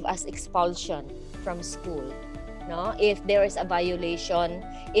grave as expulsion from school, no? If there is a violation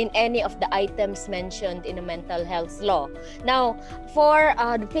in any of the items mentioned in the mental health law. Now, for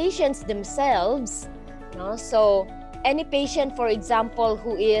the patients themselves, no? So any patient, for example,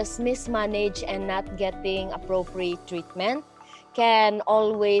 who is mismanaged and not getting appropriate treatment can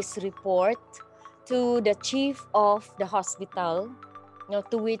always report to the chief of the hospital,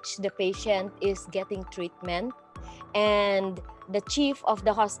 to which the patient is getting treatment, and the chief of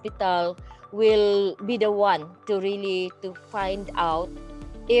the hospital will be the one to find out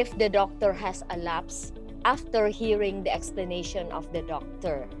if the doctor has a lapse after hearing the explanation of the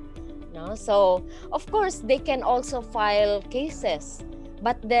doctor. No? So, of course, they can also file cases,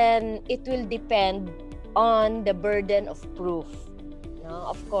 but then it will depend on the burden of proof. No?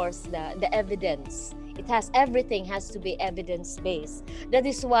 Of course, the evidence. Everything has to be evidence-based. That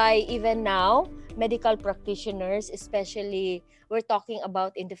is why even now, medical practitioners, especially we're talking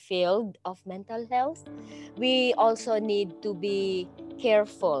about in the field of mental health, we also need to be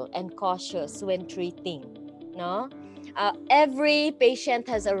careful and cautious when treating. No, every patient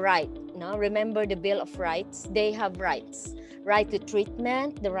has a right. No, remember the Bill of Rights. They have rights: right to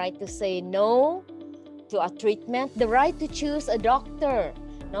treatment, the right to say no to a treatment, the right to choose a doctor.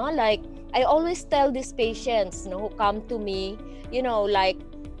 No, like I always tell these patients, who come to me, like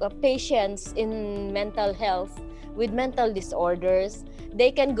patients in mental health with mental disorders,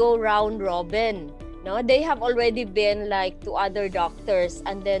 they can go round robin. No, they have already been like to other doctors,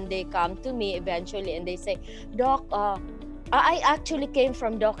 and then they come to me eventually and they say, Doc, I actually came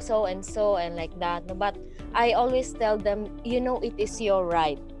from Doc so and so and like that. But I always tell them, it is your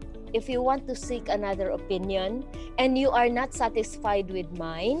right. If you want to seek another opinion and you are not satisfied with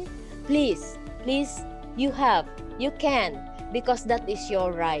mine, please, you can, because that is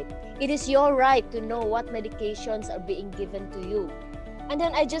your right. It is your right to know what medications are being given to you. And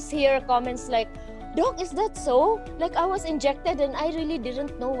then I just hear comments like, Doc, is that so? Like I was injected and I really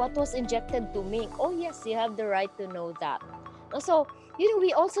didn't know what was injected to me. Oh yes, you have the right to know that. So,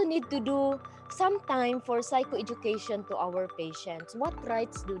 we also need to do some time for psychoeducation to our patients. What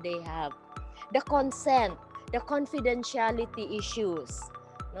rights do they have? The consent, the confidentiality issues.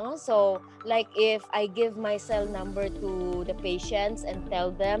 No? So, like if I give my cell number to the patients and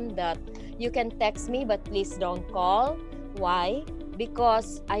tell them that you can text me, but please don't call. Why?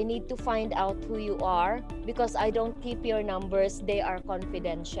 Because I need to find out who you are, because I don't keep your numbers, they are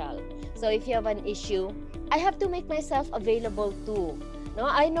confidential. So if you have an issue, I have to make myself available too. No,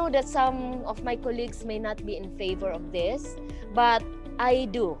 I know that some of my colleagues may not be in favor of this, but I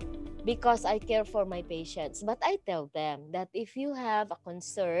do, because I care for my patients. But I tell them that if you have a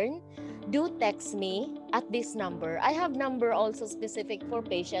concern, do text me at this number. I have number also specific for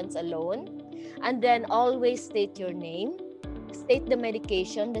patients alone. And then always state your name, state the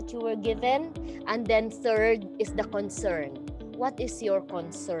medication that you were given, and then third is the concern. What is your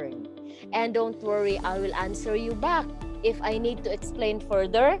concern? And don't worry, I will answer you back. If I need to explain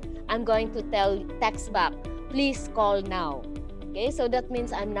further, I'm going to text back, please call now. Okay, so that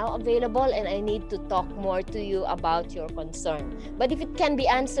means I'm now available and I need to talk more to you about your concern. But if it can be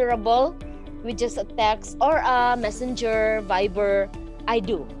answerable with just a text or a messenger, Viber, I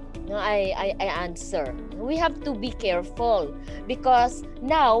do. No, I answer. We have to be careful, because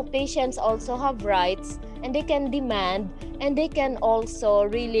now patients also have rights and they can demand, and they can also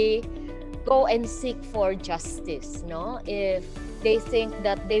really go and seek for justice, no? If they think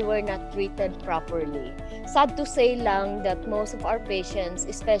that they were not treated properly. Sad to say lang that most of our patients,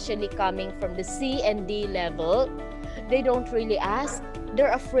 especially coming from the C and D level, they don't really ask.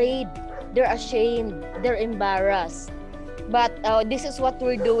 They're afraid, they're ashamed, they're embarrassed. But this is what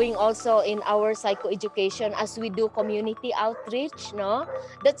we're doing also in our psychoeducation as we do community outreach, no?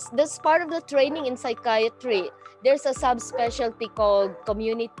 That's part of the training in psychiatry. There's a subspecialty called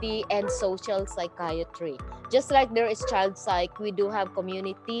community and social psychiatry. Just like there is child psych, we do have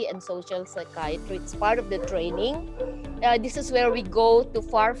community and social psychiatry. It's part of the training. This is where we go to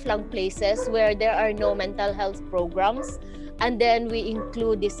far-flung places where there are no mental health programs, and then we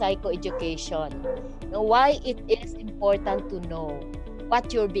include the psychoeducation. Now, why it is important to know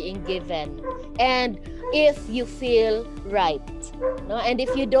what you're being given, and if you feel right, no? And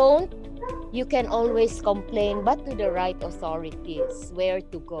if you don't, you can always complain, but to the right authorities where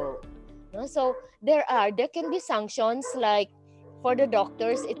to go, no? So there can be sanctions, like for the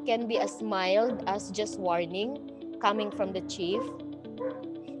doctors it can be as mild as just warning coming from the chief,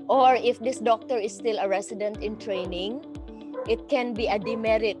 or if this doctor is still a resident in training, it can be a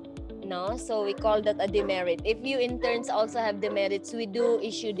demerit, no? So we call that a demerit. If you interns also have demerits, we do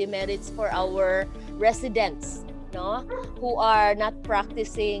issue demerits for our residents, no, who are not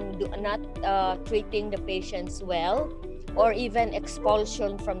practicing, not treating the patients well, or even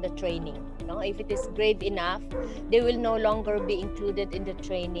expulsion from the training, no? If it is grave enough, they will no longer be included in the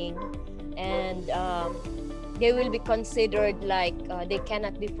training, and they will be considered like they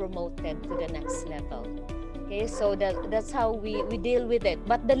cannot be promoted to the next level. Okay, so that's how we deal with it.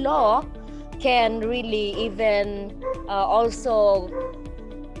 But the law can really even also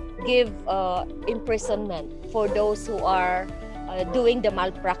give imprisonment for those who are doing the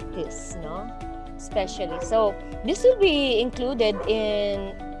malpractice, no? Especially. So this will be included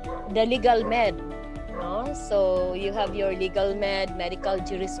in the legal med, no? So you have your legal med, medical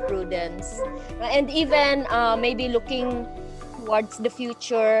jurisprudence, and even maybe looking towards the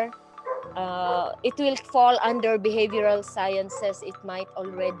future, it will fall under behavioral sciences. It might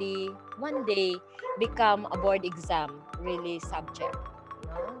already one day become a board exam really subject,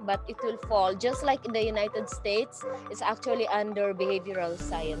 no? But it will fall, just like in the United States, it's actually under behavioral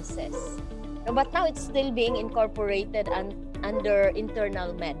sciences. No, but now it's still being incorporated under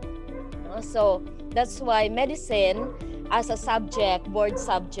internal med, no? So that's why medicine as a subject, board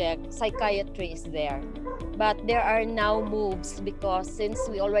subject, psychiatry is there. But there are now moves, because since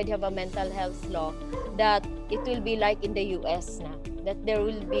we already have a mental health law, that it will be like in the US now, that there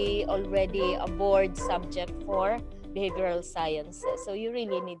will be already a board subject for behavioral sciences. So you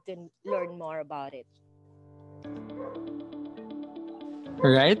really need to learn more about it.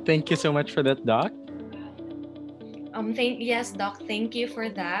 All right. Thank you so much for that, Doc. Yes, Doc, thank you for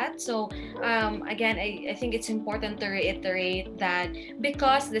that. So again, I think it's important to reiterate that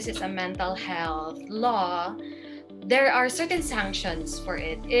because this is a mental health law, there are certain sanctions for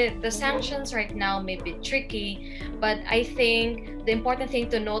it. The sanctions right now may be tricky, but I think the important thing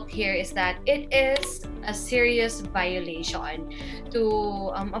to note here is that it is a serious violation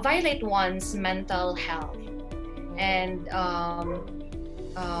to violate one's mental health. And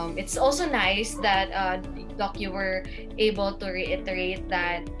it's also nice that Doc, you were able to reiterate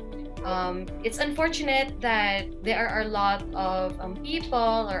that it's unfortunate that there are a lot of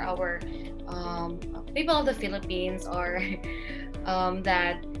people, or our people of the Philippines, or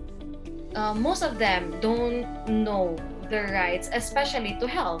that most of them don't know their rights, especially to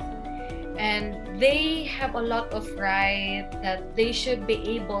health. And they have a lot of right that they should be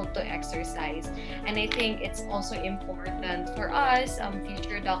able to exercise. And I think it's also important for us,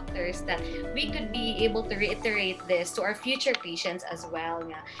 future doctors, that we could be able to reiterate this to our future patients as well.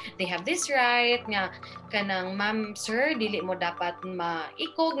 Nga, they have this right, nga, kanang ma'am, sir, dili mo dapat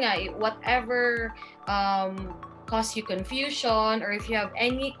maikog nga, whatever cause you confusion, or if you have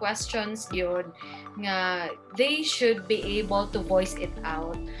any questions yun, nga, they should be able to voice it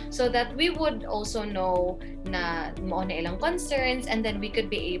out, so that we would also know na mo na ilang concerns, and then we could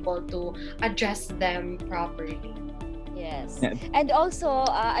be able to address them properly. Yes. Yeah. And also,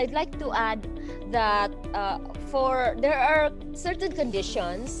 I'd like to add that there are certain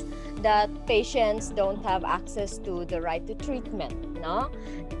conditions that patients don't have access to the right to treatment, no?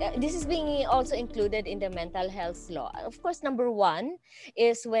 This is being also included in the mental health law. Of course, number one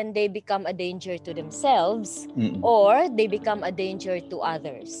is when they become a danger to themselves, or they become a danger to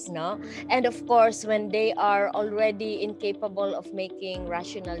others, no? And of course, when they are already incapable of making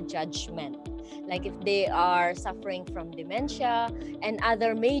rational judgment, like if they are suffering from dementia and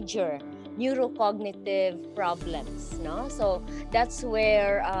other major neurocognitive problems, no? So that's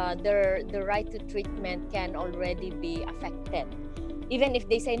where the right to treatment can already be affected. Even if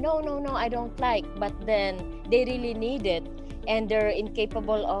they say, no, no, no, I don't like, but then they really need it and they're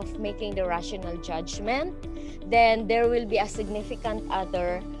incapable of making the rational judgment, then there will be a significant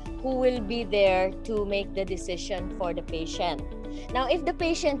other who will be there to make the decision for the patient. Now, if the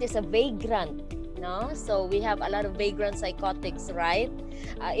patient is a vagrant, no, so we have a lot of vagrant psychotics, right?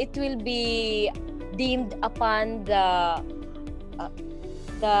 It will be deemed upon the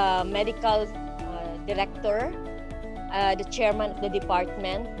medical director, the chairman of the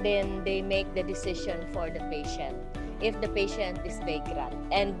department, then they make the decision for the patient if the patient is vagrant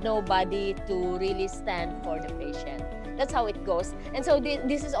and nobody to really stand for the patient. That's how it goes. And so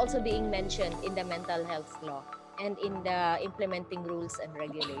this is also being mentioned in the mental health law and in the implementing rules and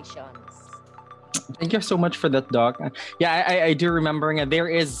regulations. Thank you so much for that, Doc. Yeah, I do remember there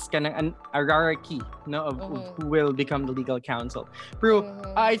is kind of a hierarchy, of who will become the legal counsel. Bro,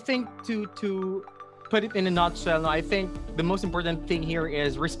 I think to put it in a nutshell, I think the most important thing here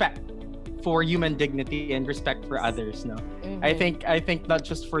is respect for human dignity and respect for others. No, I think not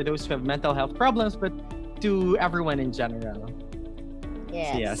just for those who have mental health problems, but to everyone in general.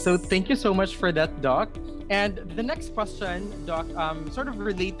 Yes. Yeah. So thank you so much for that, Doc. And the next question, Doc, sort of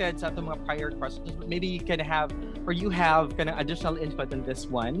related sa ating mga prior questions, but maybe you can have, or you have kind of additional input on this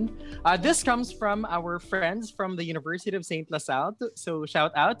one. This comes from our friends from the University of St. LaSalle. So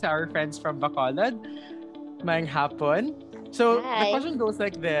shout out to our friends from Bacolod. Maayong hapon. So the Hi. question goes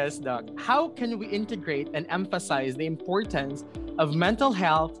like this, Doc. How can we integrate and emphasize the importance of mental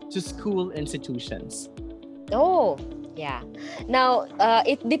health to school institutions? Oh, yeah. Now,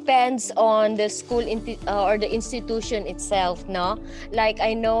 it depends on the school or the institution itself, no? Like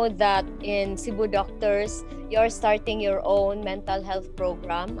I know that in Cebu Doctors, you're starting your own mental health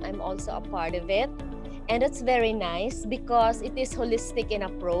program. I'm also a part of it. And it's very nice because it is holistic in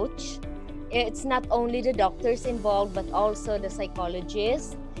approach. It's not only the doctors involved, but also the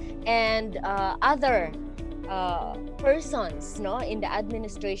psychologists and other persons, no, in the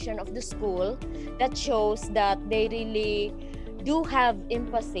administration of the school, that shows that they really do have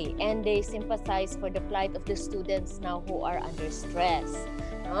empathy and they sympathize for the plight of the students now who are under stress.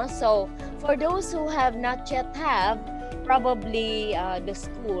 No? So for those who have not yet have, probably the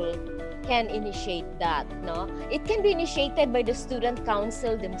school can initiate that. No, it can be initiated by the student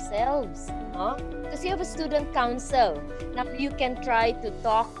council themselves. No, because you have a student council. Now you can try to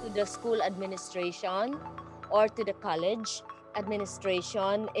talk to the school administration or to the college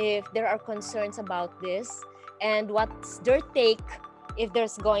administration if there are concerns about this and what's their take if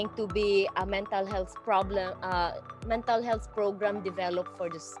there's going to be a mental health program developed for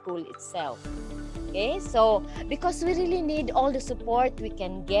the school itself. Okay, so because we really need all the support we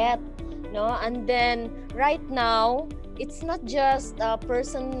can get, no, and then right now it's not just a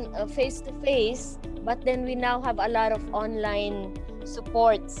person face to face, but then we now have a lot of online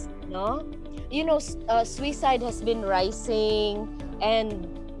supports, no. You know, suicide has been rising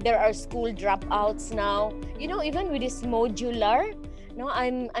and there are school dropouts now. You know, even with this modular, no,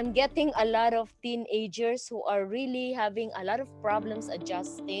 I'm getting a lot of teenagers who are really having a lot of problems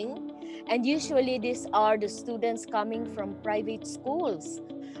adjusting. And usually these are the students coming from private schools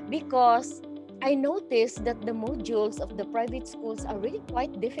because I noticed that the modules of the private schools are really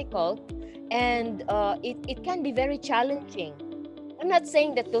quite difficult and it can be very challenging. I'm not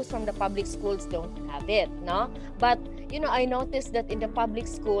saying that those from the public schools don't have it, no? But, you know, I noticed that in the public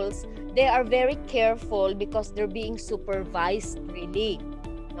schools, they are very careful because they're being supervised really,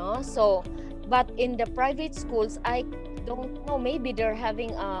 no? So, but in the private schools, I don't know, maybe they're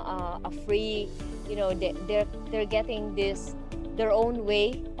having a free, you know, they're getting their own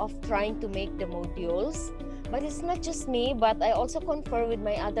way of trying to make the modules. But it's not just me, but I also confer with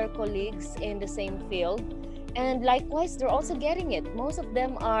my other colleagues in the same field. And likewise, they're also getting it. Most of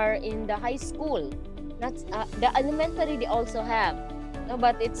them are in the high school. That's the elementary they also have. No,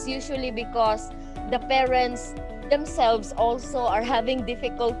 but it's usually because the parents themselves also are having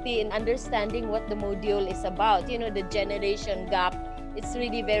difficulty in understanding what the module is about. You know, the generation gap, it's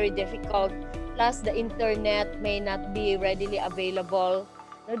really very difficult. Plus, the internet may not be readily available.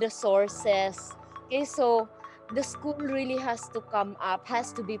 You know, the sources. Okay, so the school really has to come up,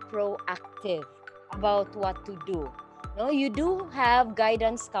 has to be proactive about what to do. No, you do have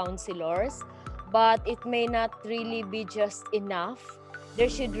guidance counselors, but it may not really be just enough. There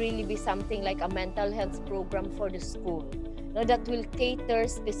should really be something like a mental health program for the school, no, that will cater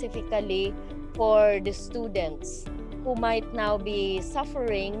specifically for the students who might now be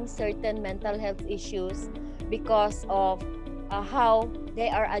suffering certain mental health issues because of how they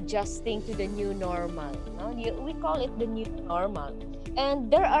are adjusting to the new normal. No? We call it the new normal.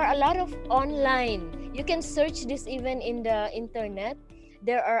 And there are a lot of online. You can search this even in the internet.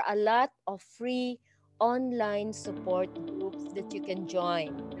 There are a lot of free online support groups that you can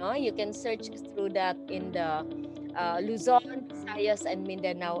join. No? You can search through that in the Luzon, Visayas, and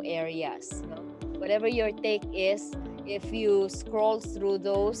Mindanao areas. No? Whatever your take is, if you scroll through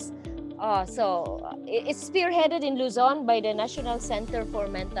those, it's spearheaded in Luzon by the National Center for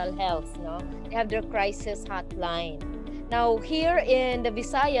Mental Health. No, they have their crisis hotline. Now here in the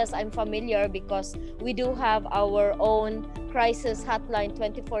Visayas, I'm familiar because we do have our own crisis hotline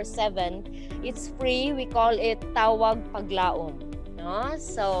 24/7. It's free. We call it Tawag Paglaom. No,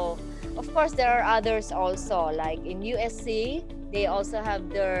 so of course there are others also, like in USC, they also have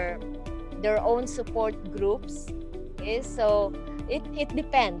their own support groups. Okay, so it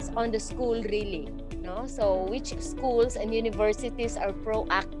depends on the school really. No? So which schools and universities are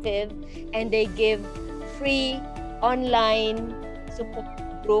proactive and they give free online support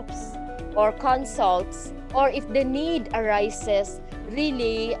groups or consults, or if the need arises,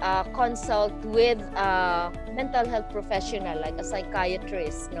 really consult with a mental health professional like a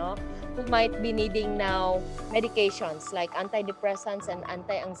psychiatrist, no, who might be needing now medications like antidepressants and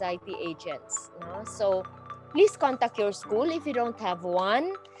anti-anxiety agents. No? So please contact your school. If you don't have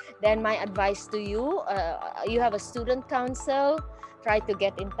one, then my advice to you, you have a student council, try to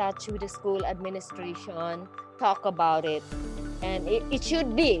get in touch with the school administration, talk about it. And it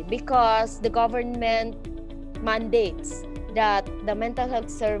should be, because the government mandates that the mental health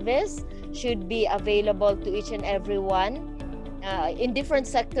service should be available to each and every one in different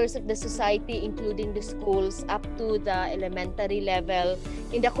sectors of the society, including the schools, up to the elementary level,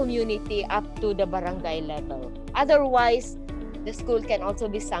 in the community, up to the barangay level. Otherwise, the school can also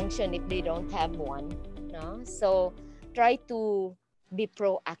be sanctioned if they don't have one. No? So try to be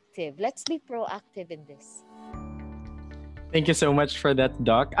proactive. Let's be proactive in this. Thank you so much for that,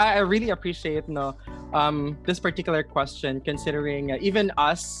 Doc. I really appreciate this particular question, considering even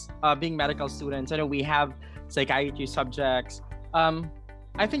us being medical students. I know we have psychiatry subjects.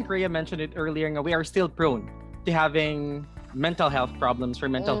 I think Rhea mentioned it earlier. We are still prone to having mental health problems or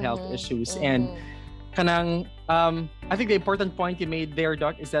mental health issues. And I think the important point you made there,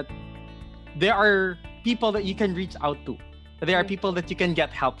 Doc, is that there are people that you can reach out to. There are people that you can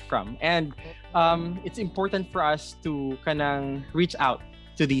get help from. And it's important for us to reach out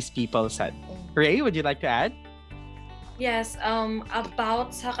to these people, said. Ray, would you like to add? Yes,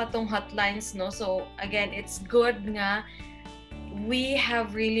 about sa katong hotlines, no? So again, it's good nga we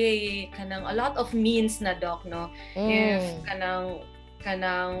have really a lot of means na, Doc, no? If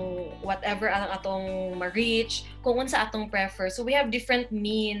kanang whatever ang atong ma-reach, kung unsa atong prefer. So we have different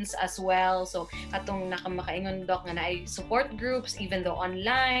means as well. So atong nakamakaingon, Doc, nga na ay support groups, even though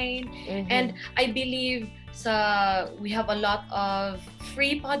online. And I believe we have a lot of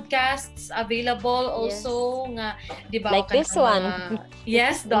free podcasts available also, nga, di ba? Like this one.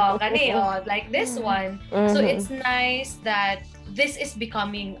 Yes, Doc. Like this one. So it's nice that this is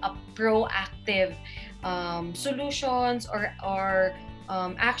becoming a proactive solutions or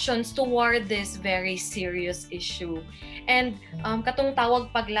actions toward this very serious issue. And katong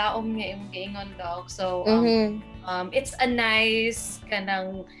tawag paglaom nga imong giingon, Doc. So it's a nice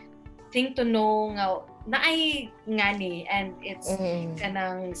thing to know nga naay ngani, and it's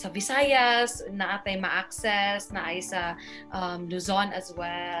kanang sa Visayas naatay ma-access, naay sa Luzon as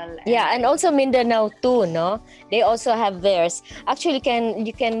well. Yeah, and also Mindanao too, no? They also have theirs. Actually,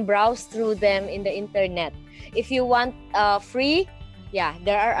 you can browse through them in the internet. If you want free, yeah,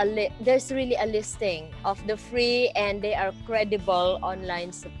 there's really a listing of the free, and they are credible online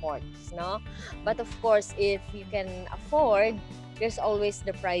supports, no? But of course, if you can afford, there's always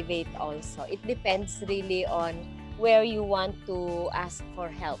the private also. It depends really on where you want to ask for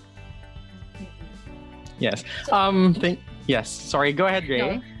help. Yes. Yes. Sorry. Go ahead, Ray.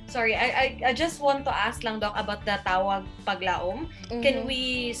 No, sorry. I just want to ask lang, Doc, about the tawag paglaom. Can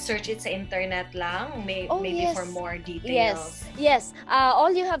we search it sa internet lang? Maybe yes. For more details. Yes.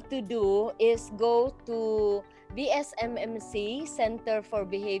 All you have to do is go to BSMMC, Center for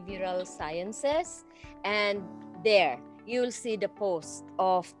Behavioral Sciences, and there you'll see the post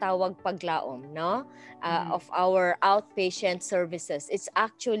of Tawag Paglaom, no? Of our outpatient services. It's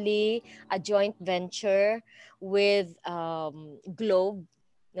actually a joint venture with Globe,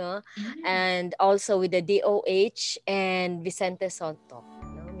 no? And also with the DOH and Vicente Soto,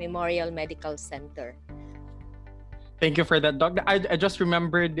 no? Memorial Medical Center. Thank you for that, Doc. I just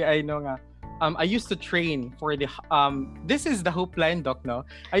remembered, I know nga, I used to train for the this is the Hope Line, Doc, no?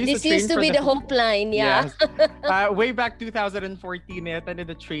 I This train used to for be the Hope Line, yeah. Yes. Way back 2014, I attended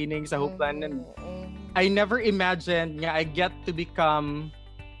the training sa Hope Line, and I never imagined I get to become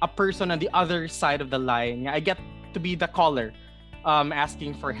a person on the other side of the line. I get to be the caller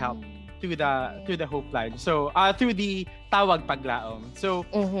asking for help through the Hope Line. So through the Tawag Paglaom. So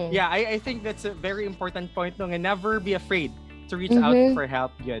yeah, I think that's a very important point, no? And never be afraid to reach out for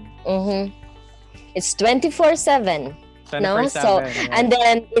help. Good. It's 24/7. No, so yeah. and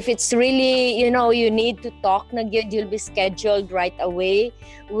then if it's really you need to talk na good, you'll be scheduled right away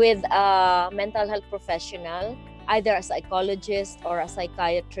with a mental health professional, either a psychologist or a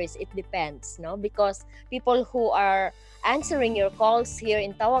psychiatrist. It depends, no, because people who are answering your calls here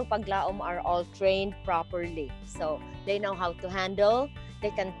in Tawag Paglaom are all trained properly, so they know how to handle,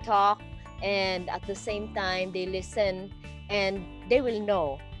 they can talk, and at the same time they listen, and they will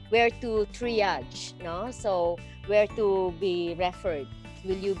know where to triage, no? So where to be referred.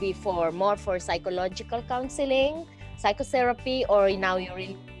 Will you be more for psychological counseling, psychotherapy, or now you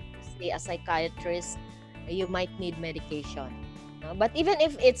really need to see a psychiatrist? You might need medication. No? But even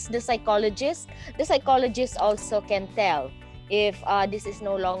if it's the psychologist also can tell if this is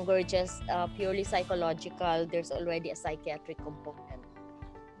no longer just purely psychological. There's already a psychiatric component.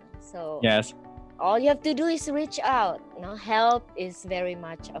 So yes, all you have to do is reach out. No, help is very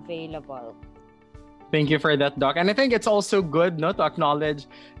much available. Thank you for that, Doc. And I think it's also good, no, to acknowledge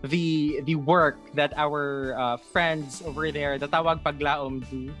the work that our friends over there, the Tawag Paglaom,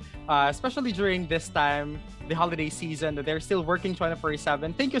 do, especially during this time, the holiday season, that they're still working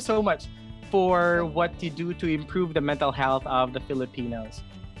 24/7. Thank you so much for what you do to improve the mental health of the Filipinos.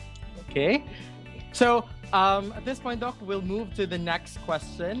 Okay, so at this point, Doc, we'll move to the next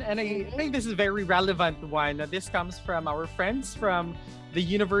question. And I think this is a very relevant one. This comes from our friends from the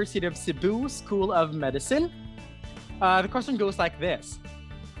University of Cebu School of Medicine. The question goes like this: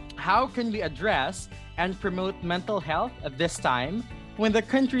 how can we address and promote mental health at this time when the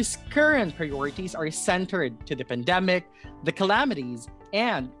country's current priorities are centered to the pandemic, the calamities,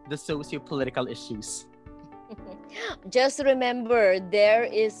 and the socio-political issues? Just remember, there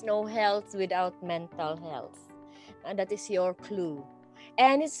is no health without mental health. And that is your clue.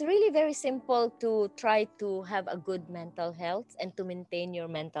 And it's really very simple to try to have a good mental health and to maintain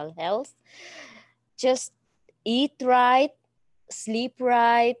your mental health. Just eat right, sleep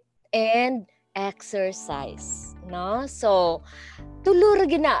right, and exercise. No? So, tulur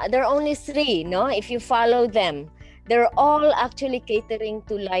gina. There are only 3, no? If you follow them, they're all actually catering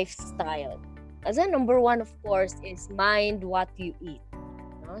to lifestyle. As a number 1, of course, is mind what you eat.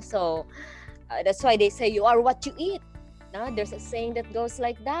 No? So, that's why they say you are what you eat. No? There's a saying that goes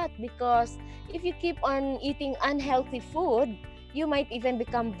like that, because if you keep on eating unhealthy food, you might even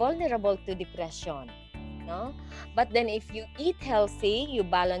become vulnerable to depression. No? But then if you eat healthy, you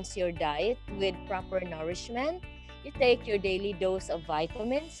balance your diet with proper nourishment, you take your daily dose of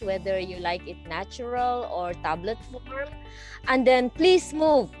vitamins, whether you like it natural or tablet form, and then please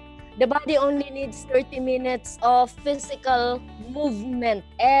move. The body only needs 30 minutes of physical movement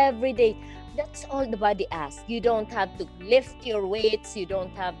every day. That's all the body asks. You don't have to lift your weights. You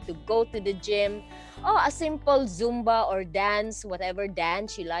don't have to go to the gym. A simple Zumba or dance, whatever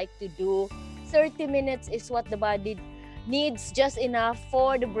dance you like to do. 30 minutes is what the body needs, just enough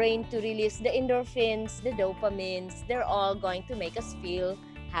for the brain to release the endorphins, the dopamines. They're all going to make us feel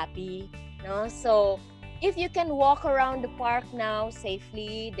happy. No? So if you can walk around the park now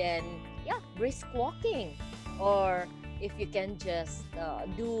safely, then yeah, brisk walking. Or if you can just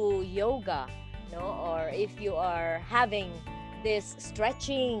do yoga, no? Or if you are having this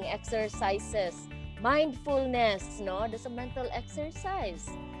stretching exercises, mindfulness, no? That's a mental exercise.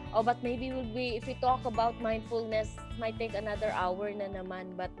 But maybe if we talk about mindfulness, it might take another hour na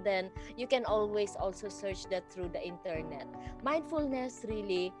naman. But then you can always also search that through the internet. Mindfulness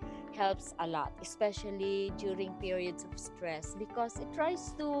really helps a lot, especially during periods of stress, because it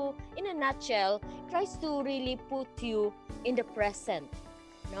tries to, in a nutshell, tries to really put you in the present,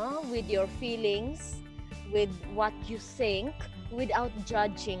 no? With your feelings, with what you think, without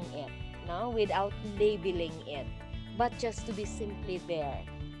judging it, no? Without labeling it, but just to be simply there.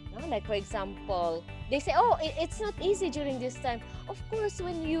 No? Like, for example, they say, it's not easy during this time. Of course,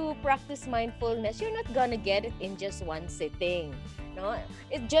 when you practice mindfulness, you're not gonna get it in just one sitting. No?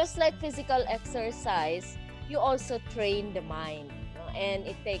 It's just like physical exercise. You also train the mind, no? And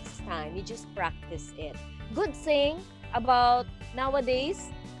it takes time. You just practice it. Good thing about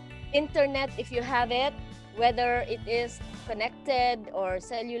nowadays, internet, if you have it, whether it is connected or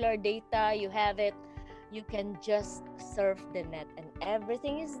cellular data, you have it, You can just surf the net and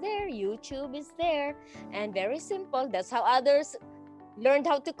everything is there. YouTube is there and very simple. That's how others learned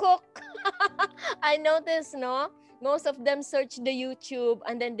how to cook. I noticed, no? Most of them search the YouTube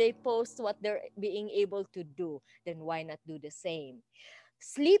and then they post what they're being able to do. Then why not do the same?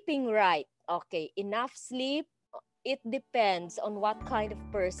 Sleeping right. Okay, enough sleep. It depends on what kind of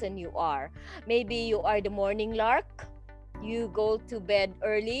person you are. Maybe you are the morning lark. You go to bed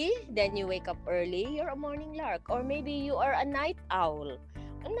early, then you wake up early. You're a morning lark. Or maybe you are a night owl.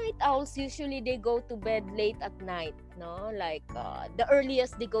 Night owls usually they go to bed late at night, no? Like the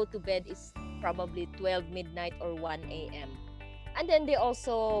earliest they go to bed is probably 12 midnight or 1 a.m. And then they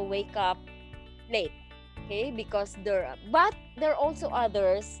also wake up late, okay? Because but there are also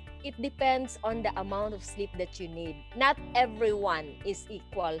others. It depends on the amount of sleep that you need. Not everyone is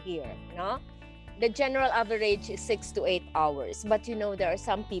equal here, no? The general average is 6 to 8 hours. But there are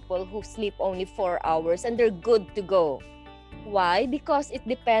some people who sleep only 4 hours and they're good to go. Why? Because it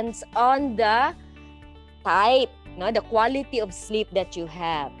depends on the type, no? The quality of sleep that you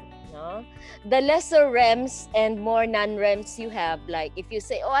have. No? The lesser REMs and more non-REMs you have, like if you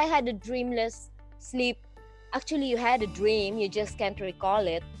say, oh, I had a dreamless sleep. Actually, you had a dream, you just can't recall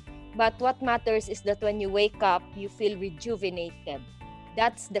it. But what matters is that when you wake up, you feel rejuvenated.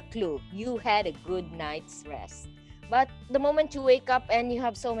 That's the clue. You had a good night's rest. But the moment you wake up and you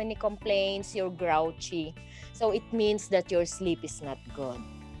have so many complaints, you're grouchy. So it means that your sleep is not good.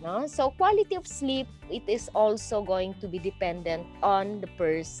 No? So quality of sleep, it is also going to be dependent on the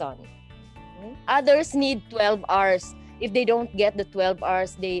person. Others need 12 hours. If they don't get the 12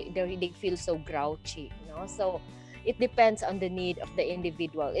 hours, they feel so grouchy. So it depends on the need of the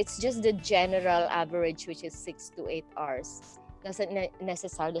individual. It's just the general average, which is 6 to 8 hours. Doesn't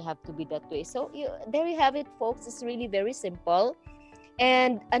necessarily have to be that way. So there you have it, folks. It's really very simple.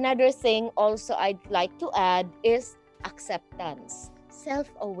 And another thing also I'd like to add is acceptance,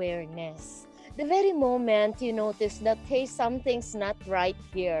 self-awareness. The very moment you notice that, hey, something's not right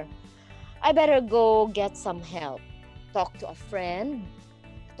here, I better go get some help. Talk to a friend,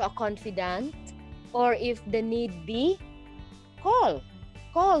 to a confidant, or if the need be, call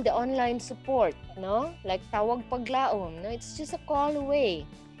the online support, no? Like tawag paglaom, no? It's just a call away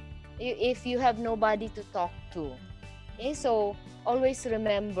if you have nobody to talk to. Okay, so always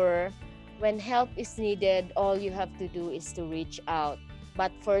remember, when help is needed, all you have to do is to reach out.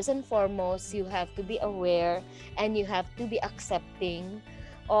 But first and foremost, you have to be aware and you have to be accepting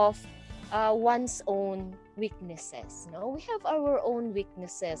of one's own weaknesses. No, we have our own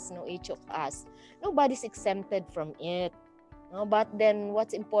weaknesses, no, each of us. Nobody's exempted from it. No, but then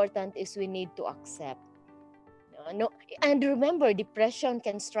what's important is we need to accept. No, and remember, depression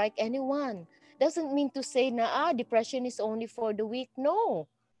can strike anyone. Doesn't mean to say na depression is only for the weak. No.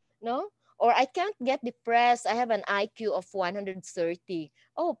 Or I can't get depressed. I have an IQ of 130.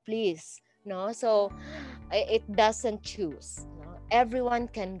 Oh, please. No. So it doesn't choose. No? Everyone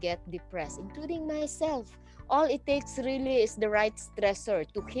can get depressed, including myself. All it takes really is the right stressor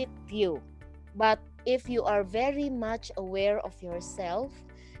to hit you. But if you are very much aware of yourself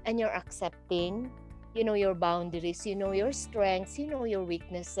and you're accepting, you know your boundaries, you know your strengths, you know your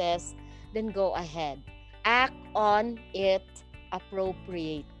weaknesses, then go ahead. Act on it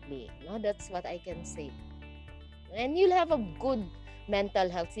appropriately. No, that's what I can say. And you'll have a good mental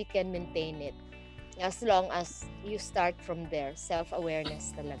health. You can maintain it as long as you start from there.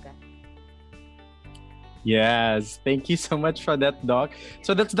 Self-awareness talaga. Yes, thank you so much for that, Doc.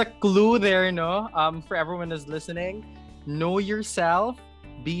 So that's the clue there, no? For everyone who's listening, know yourself,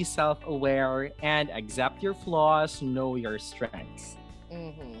 be self-aware, and accept your flaws, know your strengths.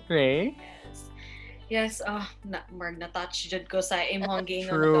 Right? Yes, Marg, na-touch jud ko sa imong giingon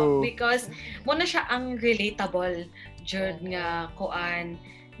True. na to. Because muna siya ang relatable jud nga kuan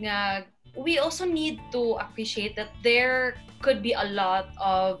nga we also need to appreciate that there could be a lot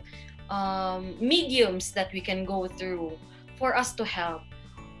of mediums that we can go through for us to help.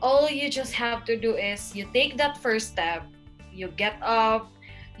 All you just have to do is you take that first step, you get up,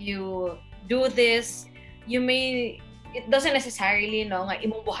 you do this. It doesn't necessarily nga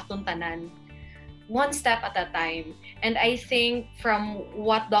imong buhaton tanan. One step at a time. And I think from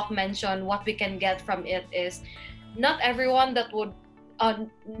what Doc mentioned, what we can get from it is not everything that would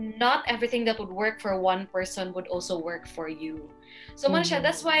work for one person would also work for you. So man siya,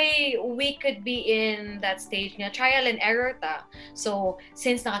 that's why we could be in that stage nga trial and error ta. So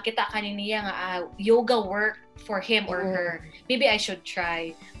since nakakita niya nga yoga work for him or her, maybe I should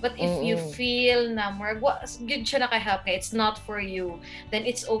try. But if you feel na more good siya naka-help nga, it's not for you, then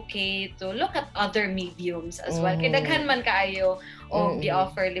it's okay to look at other mediums as well. Kaya daghan man kaayo o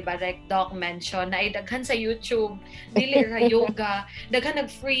gi-offer, diba? Like Doc mentioned, na daghan sa YouTube, dili ra yoga, daghan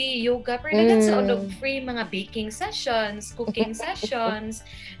nag-free yoga, pero daghan sa free mga baking sessions, cooking sessions,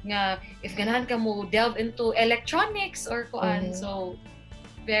 nga if ganahan ka mo delve into electronics or kuan, so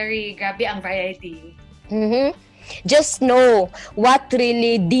very grabe ang variety. Just know what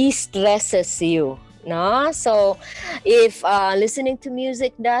really de-stresses you. No? So, if listening to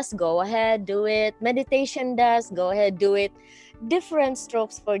music does, go ahead, do it. Meditation does, go ahead, do it. Different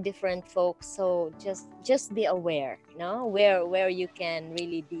strokes for different folks. So, just be aware, no? Where you can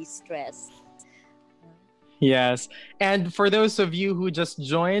really de-stress. Yes. And for those of you who just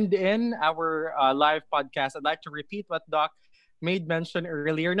joined in our live podcast, I'd like to repeat what Doc made mention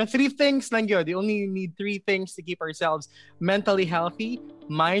earlier. No, 3 things lang yun. You only need 3 things to keep ourselves mentally healthy.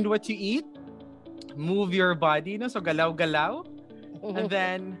 Mind what you eat. Move your body. No? So galaw-galaw. And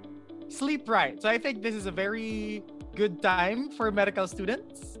then sleep right. So I think this is a very good time for medical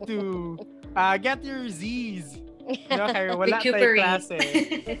students to get your Z's. No, kaya wala tayong klase.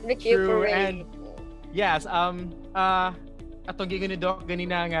 True. And yes, atong gigon ni Doc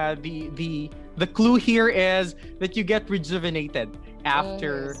ganina nga the clue here is that you get rejuvenated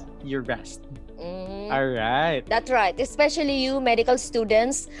after your rest. All right. That's right. Especially you medical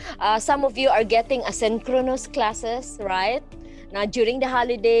students, some of you are getting asynchronous classes, right? Now during the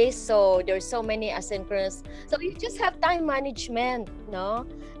holidays, so there's so many asynchronous. So you just have time management, no?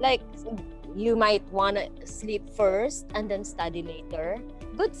 Like you might want to sleep first and then study later.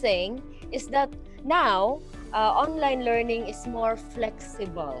 Good thing is that now online learning is more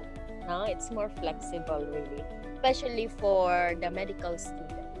flexible. No, it's more flexible really, especially for the medical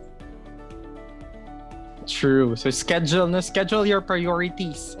students. True. So schedule your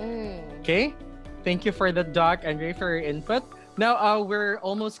priorities. Okay. Thank you for that, Doc, and Ray, for your input. Now we're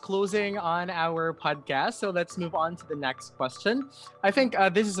almost closing on our podcast, so let's move on to the next question. I think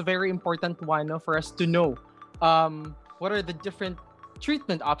this is a very important one for us to know. What are the different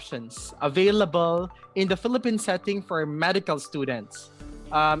treatment options available in the Philippine setting for medical students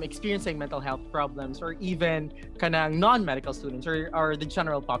experiencing mental health problems, or even kanang non-medical students or the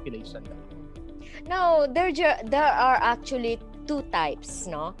general population? Now, there are actually 2 types,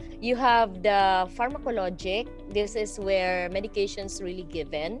 no? You have the pharmacologic, this is where medications really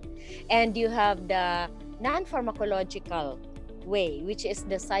given, and you have the non-pharmacological way, which is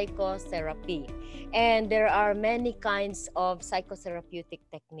the psychotherapy. And there are many kinds of psychotherapeutic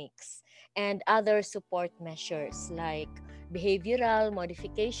techniques and other support measures like behavioral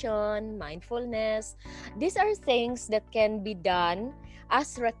modification, mindfulness. These are things that can be done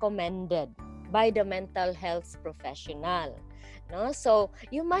as recommended by the mental health professional. No? So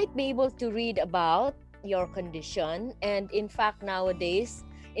you might be able to read about your condition, and in fact nowadays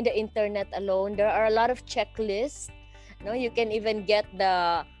in the internet alone there are a lot of checklists. No, you can even get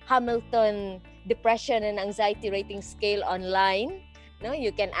the Hamilton depression and anxiety rating scale online. No,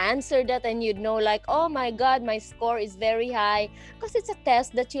 you can answer that and you'd know like, oh my God, my score is very high, because it's a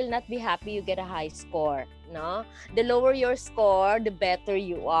test that you'll not be happy you get a high score. No, the lower your score, the better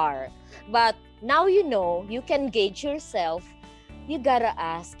you are. But now you know, you can gauge yourself. You gotta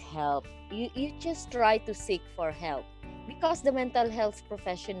ask help. You just try to seek for help, because the mental health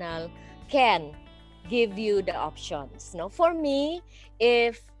professional can give you the options. No, for me,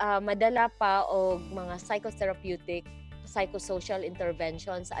 if madala pa og mga psychotherapeutic, psychosocial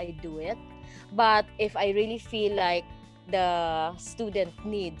interventions, I do it. But if I really feel like the student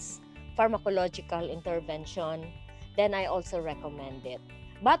needs pharmacological intervention, then I also recommend it.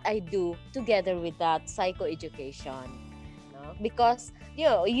 But I do together with that psychoeducation, no? Because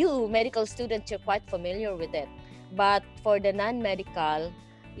you medical students, you're quite familiar with it. But for the non-medical,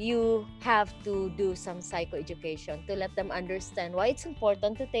 you have to do some psychoeducation to let them understand why it's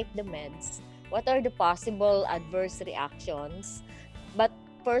important to take the meds, what are the possible adverse reactions. But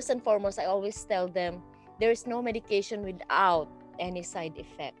first and foremost, I always tell them there is no medication without any side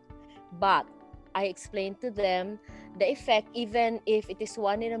effect. But I explain to them the effect, even if it is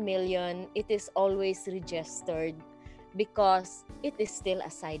 1 in a million, it is always registered because it is still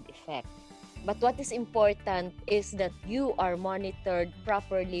a side effect. But what is important is that you are monitored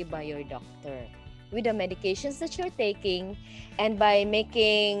properly by your doctor with the medications that you're taking, and by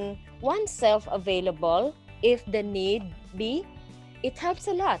making oneself available if the need be, it helps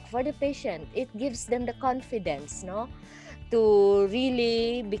a lot for the patient. It gives them the confidence, no, to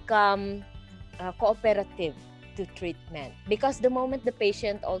really become cooperative to treatment. Because the moment the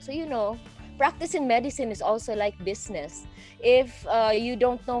patient also, practice in medicine is also like business. If you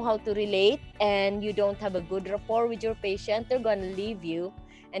don't know how to relate and you don't have a good rapport with your patient, they're going to leave you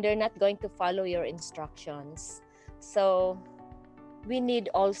and they're not going to follow your instructions. So we need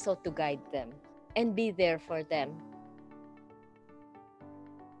also to guide them and be there for them.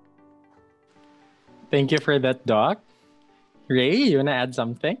 Thank you for that, Doc. Ray, you want to add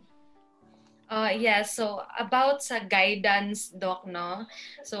something? Yeah, so about sa guidance, Doc, no?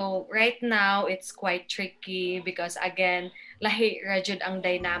 So right now, it's quite tricky because again, lahi rajud ang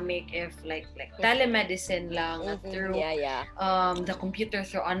dynamic if like telemedicine lang through Yeah. the computer,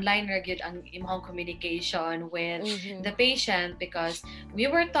 through online rajud ang imong communication with Mhm. the patient, because we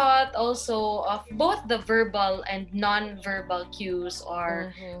were taught also of both the verbal and non-verbal cues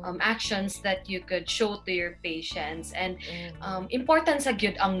or actions that you could show to your patients, and important sa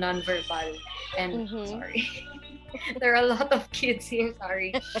gyud ang non-verbal. And sorry, there are a lot of kids here,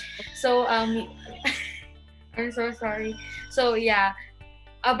 sorry. So I'm so sorry. So yeah,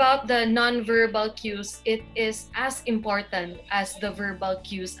 about the non-verbal cues, it is as important as the verbal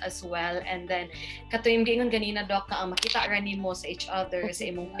cues as well. And then katuyong gingon ganina, Doc, na ang makita ra nimo sa each other sa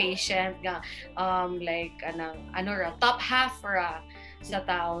imong patient nga like ano ra top half ra sa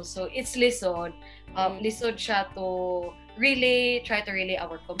tao. So it's lisod. Lisod siya to really try to relay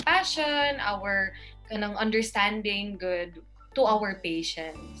our compassion, our kanang understanding good to our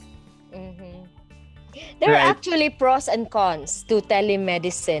patients. There are actually pros and cons to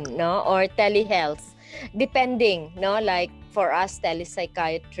telemedicine, no, or telehealth, depending, no, like for us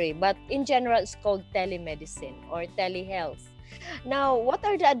telepsychiatry, but in general it's called telemedicine or telehealth. Now, what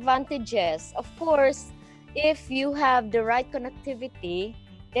are the advantages? Of course, if you have the right connectivity,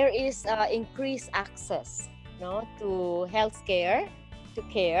 there is increased access, no, to healthcare, to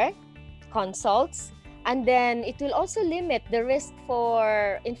care, consults, and then it will also limit the risk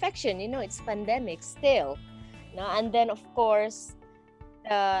for infection. It's pandemic still, no? And then of course,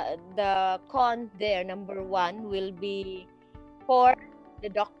 the con there, number one, will be for the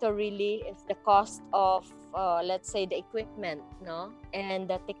doctor really is the cost of let's say the equipment, no, and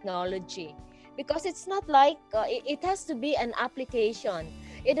the technology, because it's not like it has to be an application.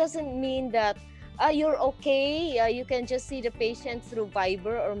 It doesn't mean that you're okay, you can just see the patient through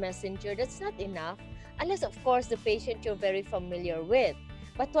Viber or Messenger. That's not enough, unless of course the patient you're very familiar with.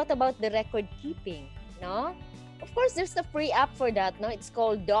 But what about the record keeping, no? Of course, there's a free app for that, no? It's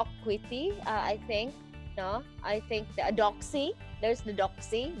called DocQuity, I think, no? I think the Doxy, there's the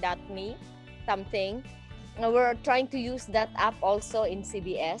Doxy.me something. We're trying to use that app also in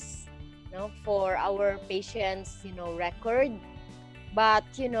CBS, no, for our patients, record. But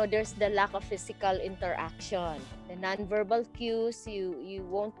there's the lack of physical interaction, the nonverbal cues, you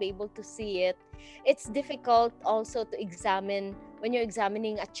won't be able to see it. It's difficult also to examine when you're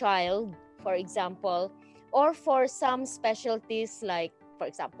examining a child, for example, or for some specialties, like for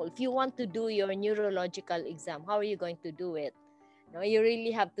example, if you want to do your neurological exam, how are you going to do it? No, you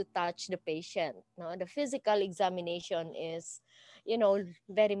really have to touch the patient. No, the physical examination is,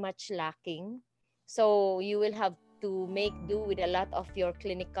 very much lacking. So you will have to make do with a lot of your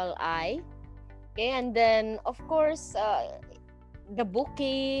clinical eye. Okay, and then of course, the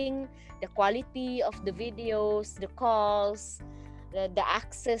booking, the quality of the videos, the calls, the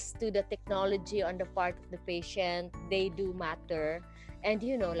access to the technology on the part of the patient, they do matter. And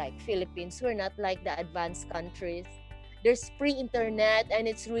like Philippines, we're not like the advanced countries. There's free internet and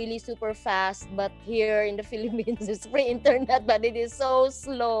it's really super fast, but here in the Philippines, there's free internet, but it is so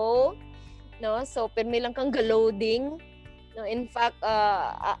slow. No, so pirmi lang kang loading. No, in fact,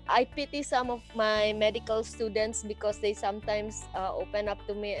 I pity some of my medical students because they sometimes open up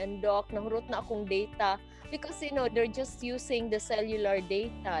to me and, Doc, nahurot na akong data, because they're just using the cellular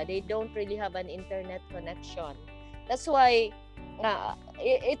data. They don't really have an internet connection. That's why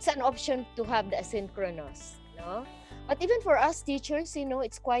it's an option to have the asynchronous, no? But even for us teachers,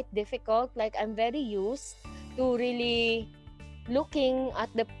 it's quite difficult. Like, I'm very used to really looking at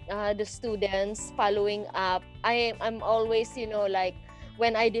the students, following up. I'm always, like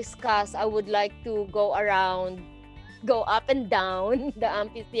when I discuss, I would like to go up and down the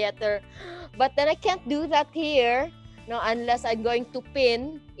amphitheater, but then I can't do that here, no, unless I'm going to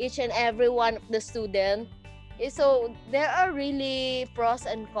pin each and every one of the student. So there are really pros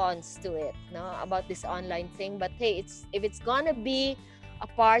and cons to it, no, about this online thing. But hey, if it's gonna be a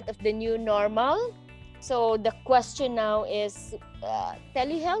part of the new normal. So the question now is,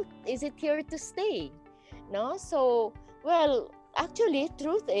 telehealth, is it here to stay? No? So, well, actually,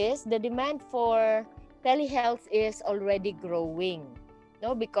 truth is the demand for telehealth is already growing.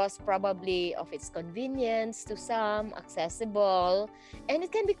 No, because probably of its convenience to some, accessible, and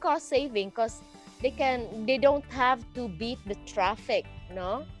it can be cost saving because they don't have to beat the traffic,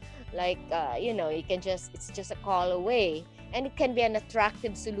 no? Like you can it's just a call away, and it can be an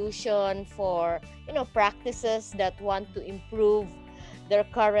attractive solution for practices that want to improve their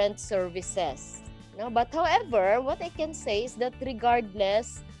current services. No, but however, what I can say is that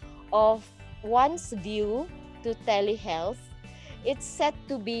regardless of one's view to telehealth, it's set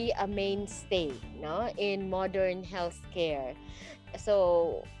to be a mainstay, no, in modern healthcare.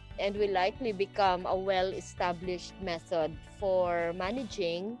 So, and will likely become a well-established method for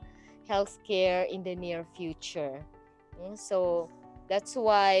managing healthcare in the near future. So that's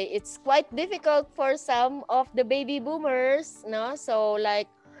why it's quite difficult for some of the baby boomers, no? So like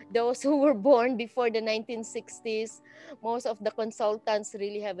those who were born before the 1960s, most of the consultants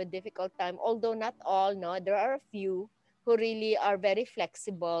really have a difficult time, although not all, no? There are a few who really are very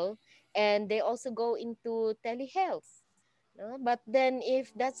flexible, and they also go into telehealth. No? But then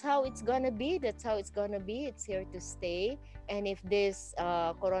if that's how it's gonna be, that's how it's gonna be. It's here to stay. And if this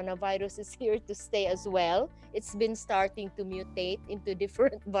coronavirus is here to stay as well, it's been starting to mutate into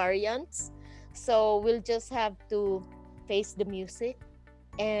different variants. So we'll just have to face the music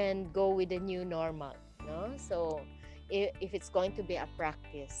and go with the new normal. No? So if it's going to be a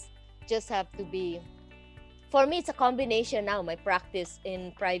practice, just have to be, for me, it's a combination now. My practice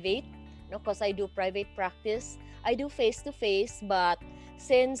in private, because I do private practice. I do face-to-face, but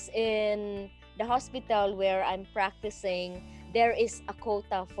since in the hospital where I'm practicing, there is a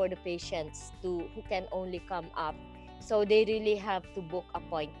quota for the patients who can only come up. So they really have to book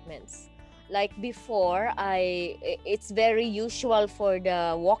appointments. Like before, it's very usual for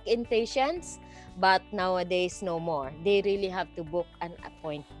the walk-in patients, but nowadays no more. They really have to book an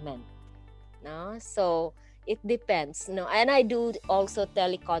appointment. No? So it depends. No? And I do also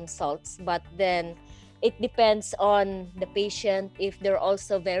teleconsults, but then it depends on the patient if they're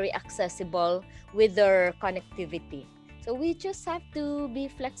also very accessible with their connectivity. So we just have to be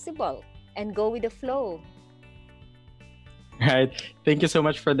flexible and go with the flow. Right. Thank you so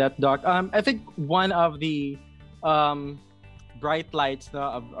much for that, Doc. I think one of the bright lights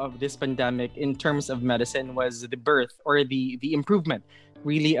of this pandemic in terms of medicine was the birth or the improvement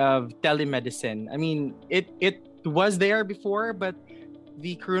really of telemedicine. I mean, it was there before, but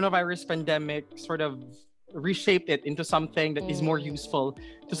the coronavirus pandemic sort of reshaped it into something that is more useful,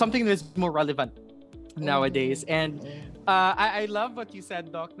 to something that is more relevant nowadays. And I love what you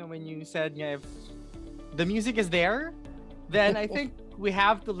said, Doc, when you said if the music is there, then I think we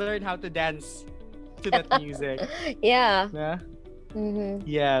have to learn how to dance to that music. Yeah.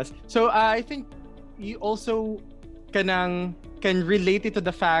 Yes. So I think you also can relate it to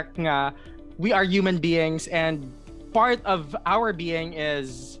the fact nga we are human beings, and part of our being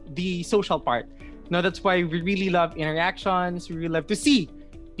is the social part. No, that's why we really love interactions. We really love to see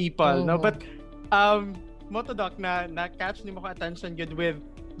people. No, but Motodoc na catch ni mo ko attention good with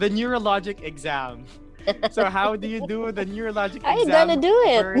the neurologic exam. So how do you do the neurologic exam? I'm gonna do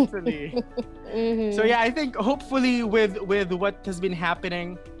it virtually? So yeah, I think hopefully with what has been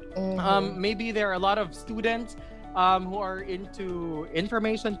happening, maybe there are a lot of students who are into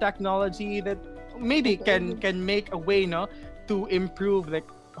information technology that maybe can make a way to improve. Like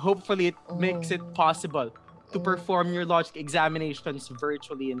hopefully it makes it possible to perform your logic examinations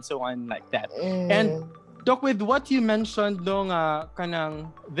virtually and so on like that. And Doc, with what you mentioned,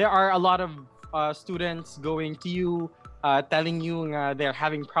 kanang there are a lot of students going to you, telling you they're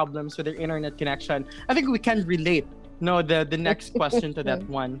having problems with their internet connection. I think we can relate the next question to that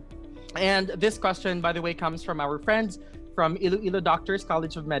one. And this question, by the way, comes from our friends from Iloilo Doctors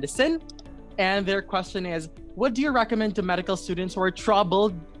College of Medicine. And their question is, what do you recommend to medical students who are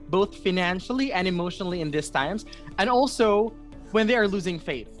troubled both financially and emotionally in these times? And also, when they are losing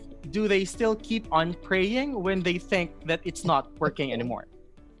faith, do they still keep on praying when they think that it's not working anymore?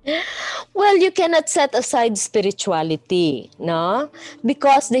 Well, you cannot set aside spirituality, no?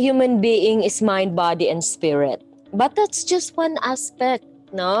 Because the human being is mind, body, and spirit. But that's just one aspect,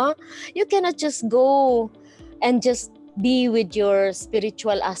 no? You cannot just go and just be with your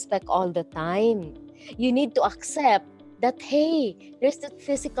spiritual aspect all the time. You need to accept that, hey, there's that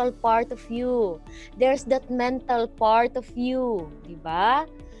physical part of you. There's that mental part of you, diba?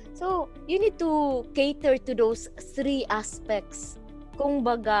 So, you need to cater to those three aspects. Kung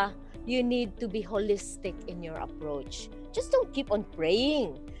baga, you need to be holistic in your approach. Just don't keep on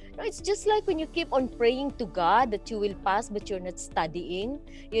praying. No, it's just like when you keep on praying to God that you will pass but you're not studying.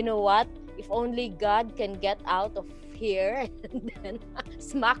 You know what? If only God can get out of here and then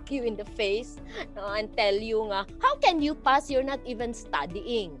smack you in the face, no, and tell you nga, how can you pass? You're not even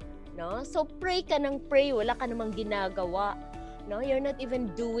studying. No? So pray ka ng pray, wala ka namang ginagawa. No? You're not even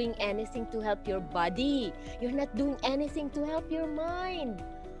doing anything to help your body. You're not doing anything to help your mind.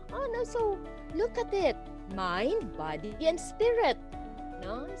 Oh no, so look at it. Mind, body, and spirit.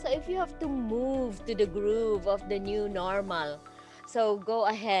 No? So if you have to move to the groove of the new normal, so go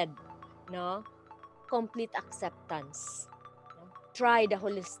ahead. No? Complete acceptance. No? Try the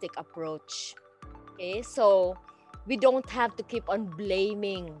holistic approach. Okay? So we don't have to keep on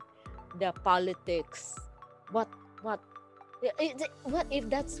blaming the politics. What if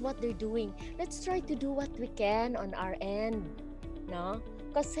that's what they're doing? Let's try to do what we can on our end. No?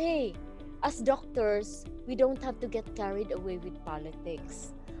 Because hey, as doctors, we don't have to get carried away with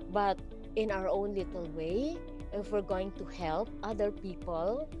politics. But in our own little way, if we're going to help other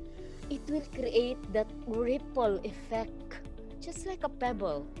people, it will create that ripple effect. Just like a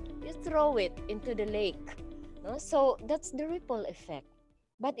pebble. You throw it into the lake. No? So that's the ripple effect.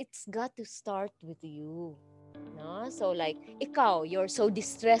 But it's got to start with you. No? So like, ikaw, you're so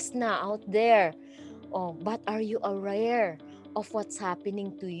distressed na out there. Oh, but are you aware of what's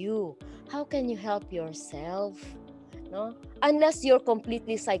happening to you? How can you help yourself? No? Unless you're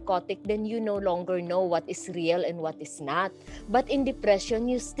completely psychotic, then you no longer know what is real and what is not. But in depression,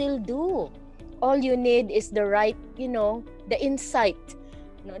 you still do. All you need is the right, the insight,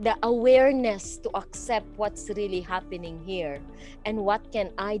 the awareness to accept what's really happening here and what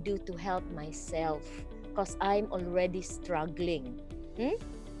can I do to help myself because I'm already struggling.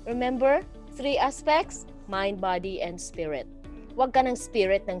 Remember, 3 aspects, mind, body, and spirit. Huwag ka ng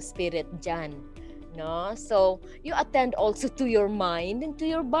spirit dyan. No? So, you attend also to your mind and to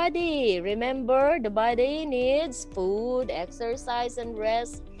your body. Remember, the body needs food, exercise, and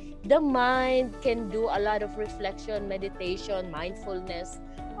rest. The mind can do a lot of reflection, meditation, mindfulness.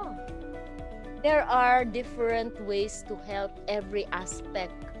 There are different ways to help every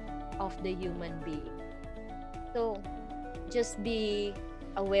aspect of the human being. So, just be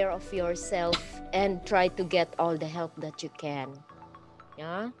aware of yourself and try to get all the help that you can.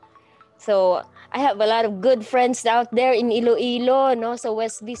 Yeah? So, I have a lot of good friends out there in Iloilo, no? So,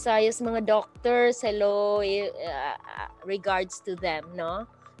 West Visayas, mga doctors, hello, regards to them, no?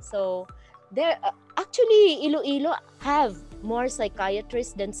 So, there, actually, Iloilo have more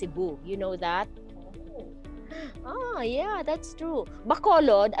psychiatrists than Cebu. You know that? Yeah, that's true.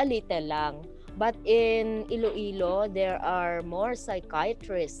 Bacolod, a little lang. But in Iloilo, there are more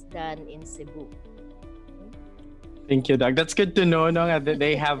psychiatrists than in Cebu. Thank you, Doc. That's good to know, no, that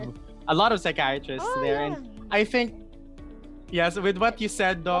they have a lot of psychiatrists there. Yeah. And I think, yes, with what you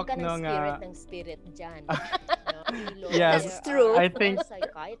said, Doc, Huwag ka no, ng spirit dyan. Yes, That's true. I think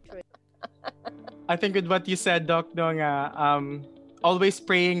with what you said, Doc, no, always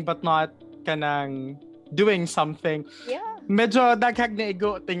praying but not kanang doing something. Yeah. Medyo daghag na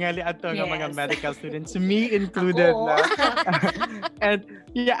igo tingali ato nga mga medical students, me included na. And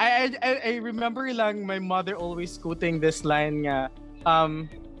yeah, I remember lang my mother always quoting this line nga,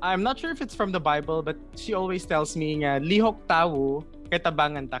 I'm not sure if it's from the Bible, but she always tells me nga, lihok tawo kay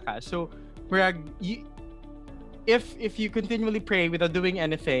tabangan ta ka. So, if you continually pray without doing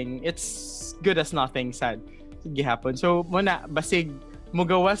anything, it's good as nothing, sad gihapon. So, muna basig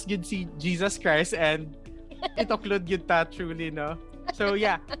mugawas gid si Jesus Christ and itoklod yun ta truly, no? So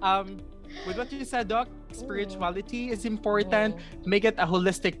yeah, with what you said, Doc, spirituality is important. Make it a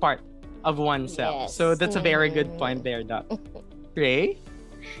holistic part of oneself. Yes. So that's a very good point there, Doc. Ray?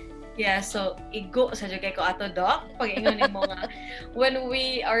 Yeah, so igo sa jugay ko ato, Doc. Pag-ingon mo nga, when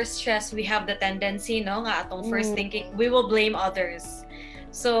we are stressed, we have the tendency, no, nga atong first thinking, we will blame others.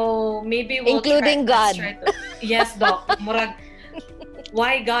 So maybe we'll including God. Yes, Doc. Murag,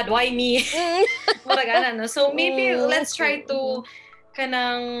 why God? Why me? No? So maybe let's try to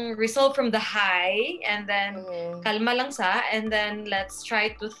kanang resolve from the high and then kalma lang sa, and then let's try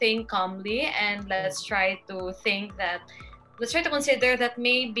to think calmly and let's try to consider that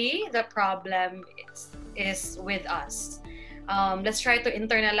maybe the problem is with us. Let's try to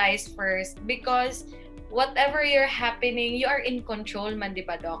internalize first, because whatever you're happening, you are in control man, di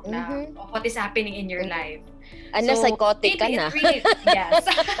ba, Doc, na of what is happening in your life. Unless psychotic ka na. Really, yes.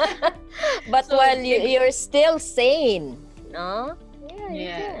 But So, while you're still sane, no? Yeah,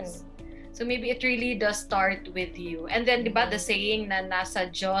 yes. So maybe it really does start with you. And then, di ba, the saying na nasa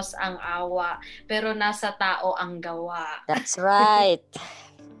Diyos ang awa, pero nasa tao ang gawa. That's right.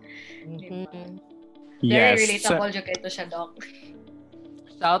 Diba? Yes. Very relatable jud ito siya, Doc.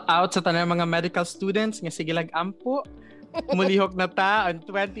 Shout out sa tanang mga medical students nga sige lang ampo. Mulihok na ta on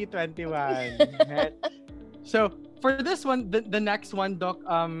 2021. Right? So, for this one, the next one, Doc,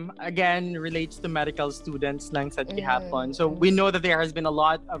 again relates to medical students lang sa gihapon. So we know that there has been a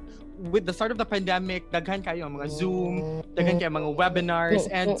lot of, with the start of the pandemic, daghan kayo ang mga Zoom, daghan kayo ang mga webinars,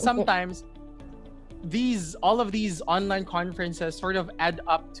 and sometimes all of these online conferences sort of add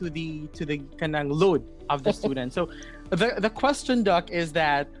up to the kanang load of the student. So the question, Doc, is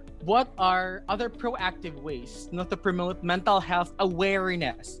that what are other proactive ways not to promote mental health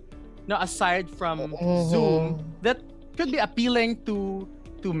awareness, aside from Zoom, that could be appealing to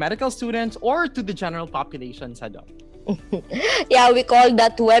medical students or to the general population, sa Doc? Yeah, we call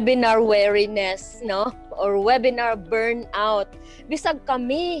that webinar weariness, no? Or webinar burnout. Bisag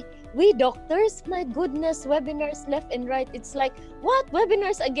kami, we doctors, my goodness, webinars left and right. It's like, what?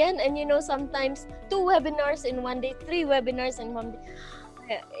 Webinars again? And sometimes 2 webinars in one day, 3 webinars in one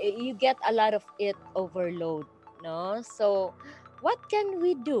day. You get a lot of it overload, no? So what can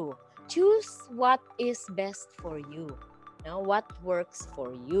we do? Choose what is best for you, what works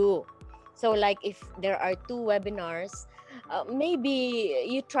for you. So like if there are 2 webinars, maybe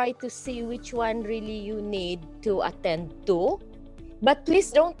you try to see which one really you need to attend to. But please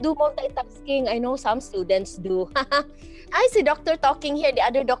don't do multitasking. I know some students do. I see doctor talking here, the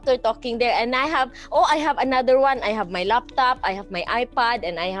other doctor talking there, and I have another one. I have my laptop, I have my iPad,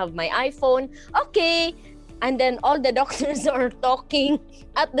 and I have my iPhone. Okay. And then all the doctors are talking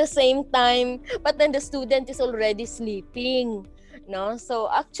at the same time, but then the student is already sleeping. No, so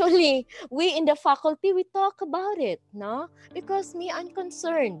actually, we in the faculty, we talk about it, no, because I'm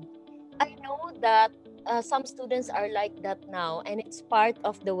concerned. I know that some students are like that now, and it's part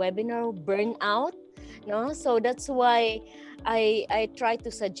of the webinar burnout, no. So that's why I try to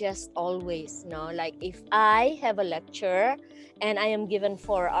suggest always, like if I have a lecture and I am given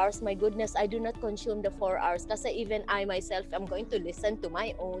 4 hours, my goodness, I do not consume the 4 hours, kasi even I myself am going to listen to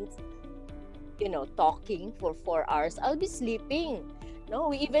my own talking for 4 hours. I'll be sleeping. No,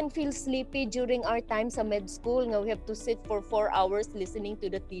 we even feel sleepy during our time sa med school. We have to sit for 4 hours listening to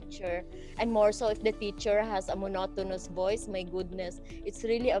the teacher. And more so if the teacher has a monotonous voice, my goodness, it's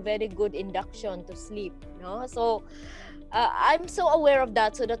really a very good induction to sleep. No? So I'm so aware of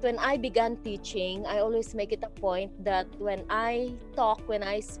that, so that when I began teaching, I always make it a point that when I talk, when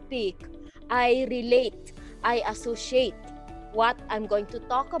I speak, I relate, I associate what I'm going to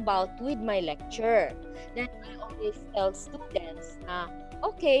talk about with my lecture. Then I always tell students,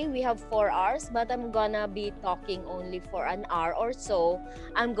 okay, we have 4 hours, but I'm gonna be talking only for an hour or so.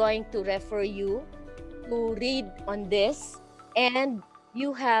 I'm going to refer you to read on this, and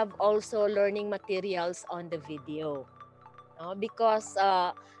you have also learning materials on the video. Because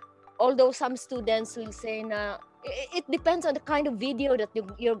although some students will say it depends on the kind of video that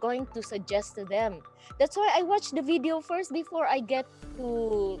you're going to suggest to them. That's why I watch the video first before I get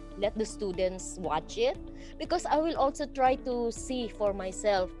to let the students watch it, because I will also try to see for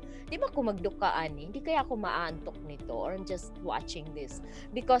myself, di ba kung magdukaan hindi kaya ako maantok nito, or I'm just watching this,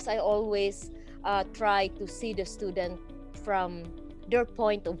 because I always try to see the student from their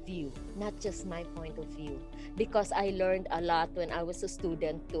point of view, not just my point of view, because I learned a lot when I was a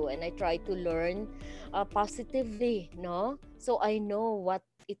student too, and I try to learn positively, no? So I know what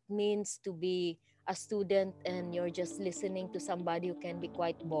it means to be a student and you're just listening to somebody who can be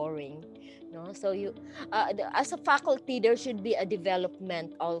quite boring, no? So you as a faculty, there should be a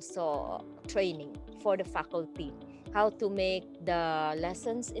development also training for the faculty, how to make the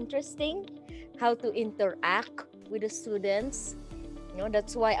lessons interesting, how to interact with the students.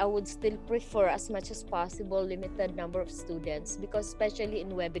 That's why I would still prefer, as much as possible, limited number of students, because especially in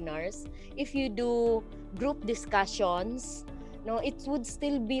webinars, if you do group discussions, it would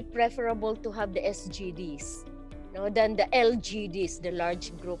still be preferable to have the SGDs, than the LGDs, the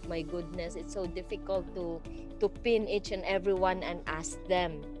large group. My goodness, it's so difficult to pin each and everyone and ask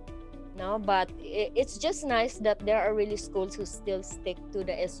them. But it's just nice that there are really schools who still stick to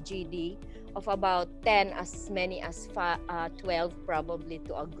the SGD of about 10, as many as 12 probably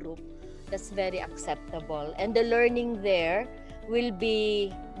to a group. That's very acceptable, and the learning there will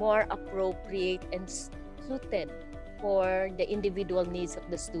be more appropriate and suited for the individual needs of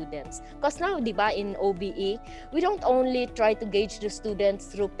the students. Because now, di ba, in OBE, we don't only try to gauge the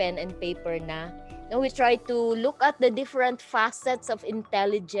students through pen and paper na. Now we try to look at the different facets of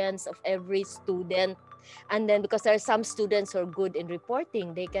intelligence of every student. And then, because there are some students who are good in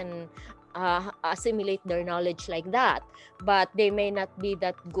reporting, they can assimilate their knowledge like that, but they may not be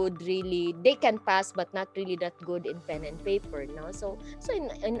that good really. They can pass, but not really that good in pen and paper. So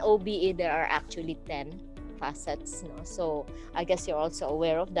in OBE, there are actually 10 facets. So I guess you're also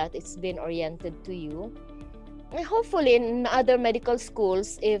aware of that. It's been oriented to you. Hopefully in other medical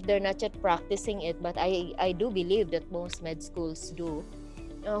schools, if they're not yet practicing it, but I do believe that most med schools do,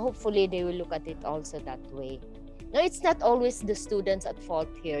 hopefully they will look at it also that way. Now, it's not always the students at fault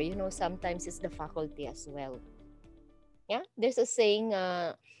here. Sometimes it's the faculty as well. Yeah, there's a saying,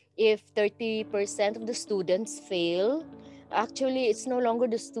 if 30% of the students fail, actually it's no longer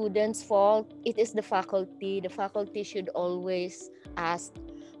the students' fault, it is the faculty. The faculty should always ask,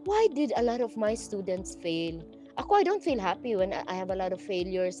 why did a lot of my students fail? I don't feel happy when I have a lot of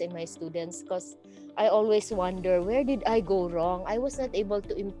failures in my students, because I always wonder, where did I go wrong? I was not able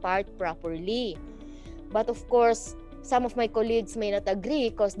to impart properly. But of course, some of my colleagues may not agree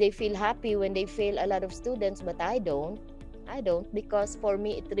because they feel happy when they fail a lot of students, but I don't. Because for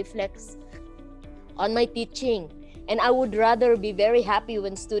me, it reflects on my teaching. And I would rather be very happy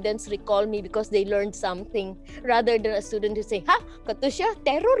when students recall me because they learned something, rather than a student who say, ha, kato siya,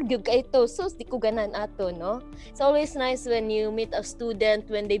 terror gyud ka ito, sus, di ko ganan ato, no? It's always nice when you meet a student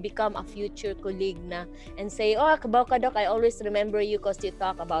when they become a future colleague na and say, oh, kabaw ka dok, I always remember you because you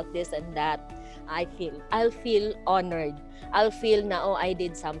talk about this and that. I'll feel honored. I'll feel na, oh, I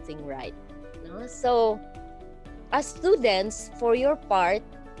did something right. No? So, as students, for your part,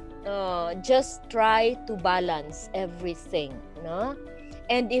 just try to balance everything, no?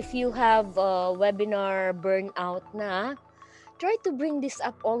 And if you have webinar burnout na, try to bring this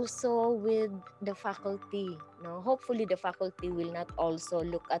up also with the faculty, no? Hopefully the faculty will not also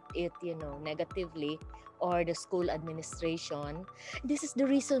look at it, negatively, or the school administration. This is the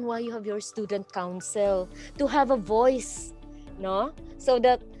reason why you have your student council, to have a voice, no? So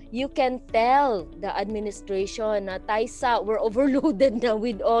that you can tell the administration na, Taisa, we're overloaded na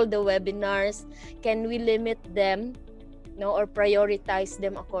with all the webinars. Can we limit them, no, or prioritize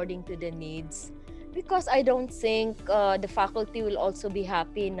them according to the needs? Because I don't think the faculty will also be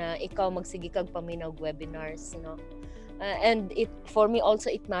happy na ikaw magsige kag paminaw webinars, no. And for me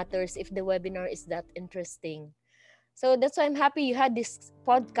also it matters if the webinar is that interesting. So that's why I'm happy you had this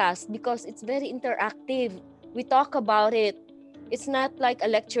podcast, because it's very interactive. We talk about it. It's not like a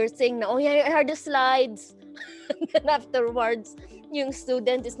lecture thing na, oh yeah, I heard the slides. And then afterwards, yung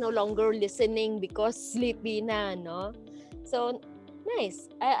student is no longer listening because sleepy na, no? So, nice.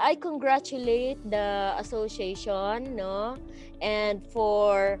 I congratulate the association, no? And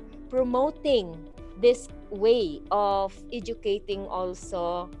for promoting this way of educating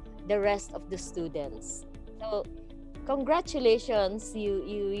also the rest of the students. So, congratulations,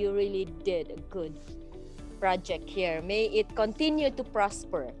 you really did a good project here. May it continue to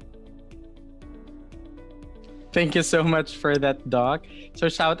prosper. Thank you so much for that, Doc. So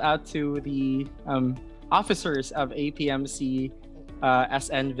shout out to the officers of APMC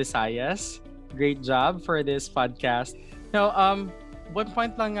SN Visayas. Great job for this podcast. Now, one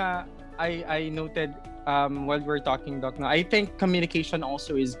point lang I noted while we're talking, Doc. I think communication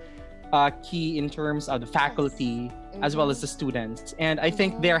also is key in terms of the faculty as well as the students. And I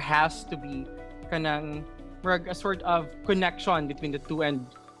think there has to be kanang a sort of connection between the two, and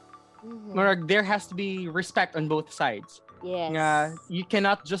there has to be respect on both sides. Yes. You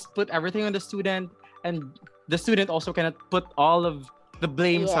cannot just put everything on the student, and the student also cannot put all of the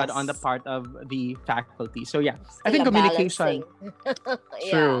blame side on the part of the faculty. So yeah, Still I think communication.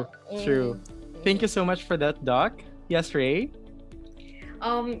 Yeah. True. Thank you so much for that, Doc. Yes, Ray?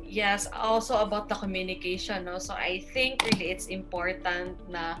 Yes, also about the communication, no? So I think really it's important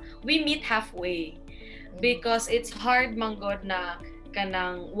na we meet halfway, because it's hard manggod na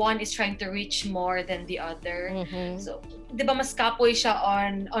kanang one is trying to reach more than the other. So, di ba mas kapoy siya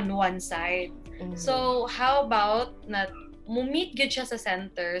on one side. So, how about na mu-meet gyud siya sa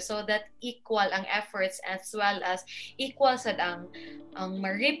center so that equal ang efforts as well as equal sad ang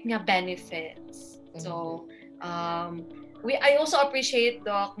ma-reap nga benefits. So, I also appreciate,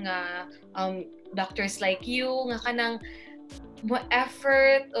 Doc, nga doctors like you nga kanang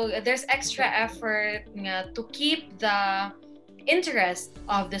effort, there's extra effort nga to keep the interest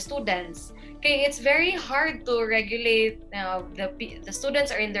of the students. Okay, it's very hard to regulate. The students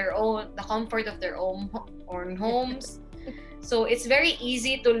are in the comfort of their own homes, so it's very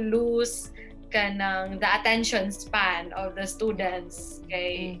easy to lose kanang the attention span of the students.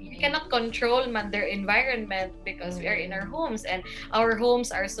 Okay, you cannot control their environment because we are in our homes, and our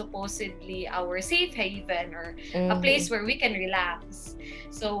homes are supposedly our safe haven or a place where we can relax.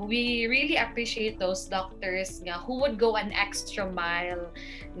 So we really appreciate those doctors nga who would go an extra mile,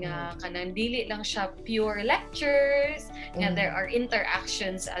 nga kanang dili lang siya pure lectures, nga there are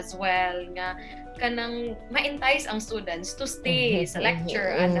interactions as well, nga kanang ma-entice ang students to stay sa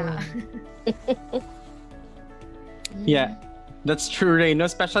lecture, ana. Yeah. That's true, Ray. No,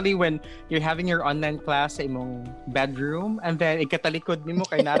 especially when you're having your online class sa imong bedroom and then ikatalikod nimo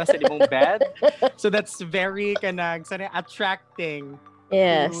kay nara sa imong bed. So that's very kanang sana attracting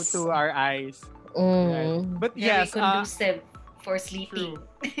Yes. to our eyes. Right. Mm. But Very yes, conducive for sleeping.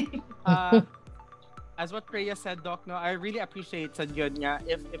 true. Uh as what Rhea said, Doc, no, I really appreciate sa yun nga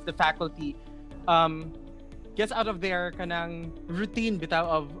if the faculty um gets out of their kanang routine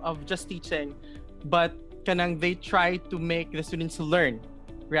bitaw of just teaching, but kanang they try to make the students learn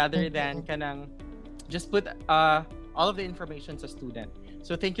rather than kanang just put all of the information sa student.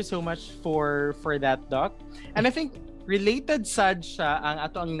 So thank you so much for that, Doc. And I think related sad siya ang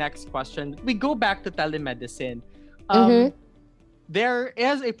ato ang next question. We go back to telemedicine. There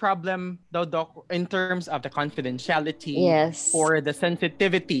is a problem though, Doc, in terms of the confidentiality Yes. or the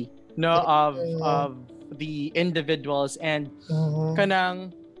sensitivity no of the individuals and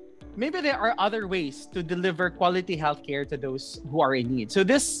kanang maybe there are other ways to deliver quality healthcare to those who are in need. So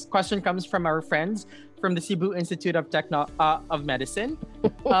this question comes from our friends from the Cebu Institute of of Medicine.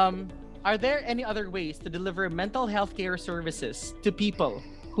 Are there any other ways to deliver mental health care services to people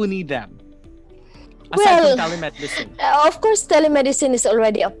who need them? Aside from telemedicine. Of course, telemedicine is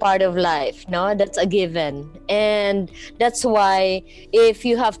already a part of life. No, that's a given. And that's why if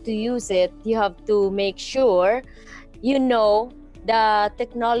you have to use it, you have to make sure you know the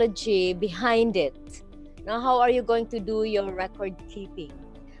technology behind it. Now, how are you going to do your record keeping?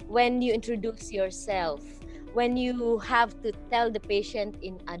 When you introduce yourself, when you have to tell the patient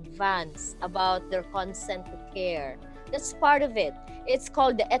in advance about their consent to care. That's part of it. It's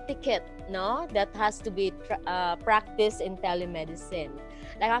called the etiquette, no? That has to be practiced in telemedicine.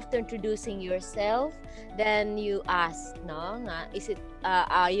 Like after introducing yourself, then you ask, no?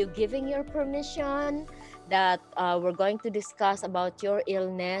 Are you giving your permission that we're going to discuss about your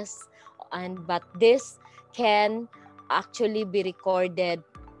illness, but this can actually be recorded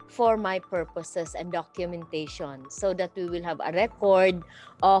for my purposes and documentation, so that we will have a record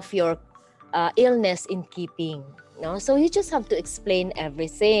of your illness in keeping. No? So you just have to explain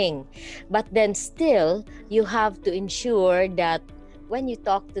everything. But then still, you have to ensure that when you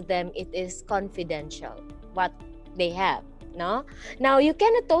talk to them, it is confidential, what they have. No? Now, you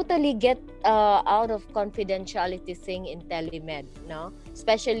cannot totally get out of confidentiality thing in telemed. No?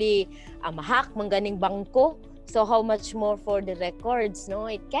 Especially, mahack, mangganing bangko. So how much more for the records? No,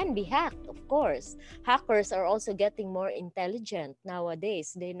 it can be hacked, of course. Hackers are also getting more intelligent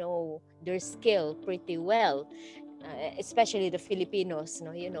nowadays. They know their skill pretty well, especially the Filipinos.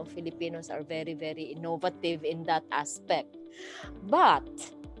 No, you know, Filipinos are very, very innovative in that aspect. But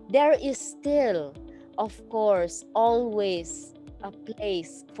there is still, of course, always a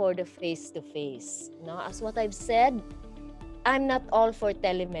place for the face-to-face. No, as what I've said, I'm not all for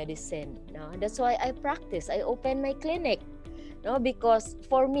telemedicine. No? That's why I practice. I open my clinic. No? Because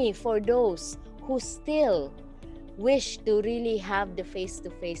for me, for those who still wish to really have the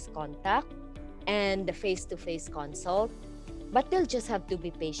face-to-face contact and the face-to-face consult, but they'll just have to be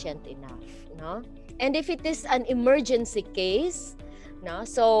patient enough. No? And if it is an emergency case, no?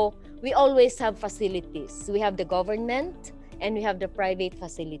 So we always have facilities. We have the government and we have the private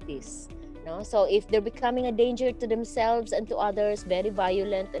facilities. No? So if they're becoming a danger to themselves and to others, very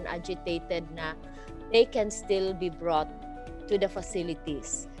violent and agitated na, they can still be brought to the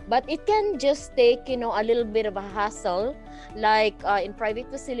facilities. But it can just take, you know, a little bit of a hassle. Like in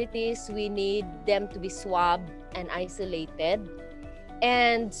private facilities, we need them to be swabbed and isolated.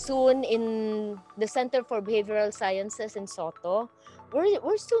 And soon in the Center for Behavioral Sciences in Soto,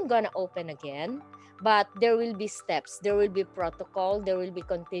 we're soon gonna open again. But there will be steps, there will be protocol, there will be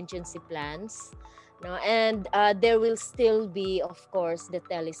contingency plans, no? And there will still be, of course, the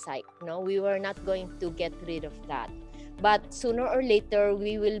telesite. No? We were not going to get rid of that. But sooner or later,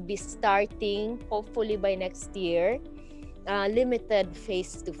 we will be starting, hopefully by next year, limited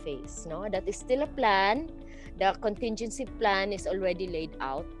face-to-face. No? That is still a plan. The contingency plan is already laid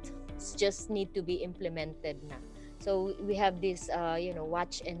out. It just need to be implemented now. So we have this,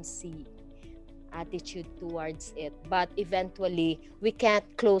 watch and see attitude towards it, but eventually we can't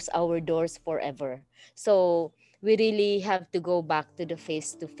close our doors forever, so we really have to go back to the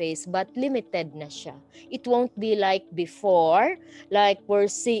face-to-face, but limited na siya. It won't be like before, like we're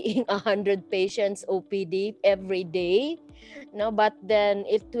seeing 100 patients OPD every day, no, but then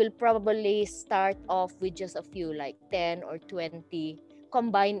it will probably start off with just a few, like 10 or 20,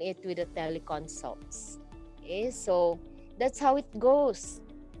 combine it with the teleconsults. Okay, so that's how it goes.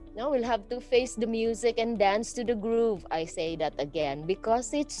 No, we'll have to face the music and dance to the groove. I say that again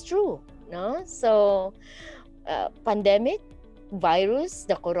because it's true. No, so pandemic, virus,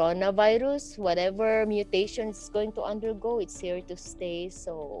 the coronavirus, whatever mutation it's going to undergo, it's here to stay.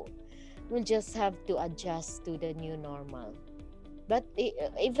 So we'll just have to adjust to the new normal. But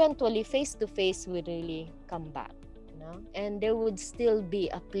eventually, face-to-face will really come back. And there would still be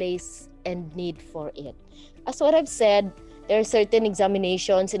a place and need for it. As what I've said, there are certain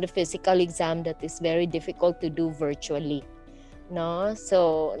examinations in the physical exam that is very difficult to do virtually. No?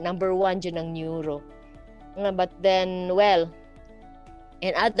 So, number one, dyan ang neuro. But then, well,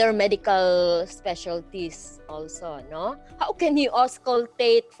 and other medical specialties also, no? How can you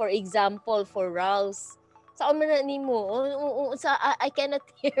auscultate, for example, for RALS? Saan man na nimo? I cannot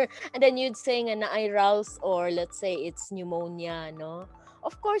hear. And then you'd say nga na ay RALS, or let's say it's pneumonia, no?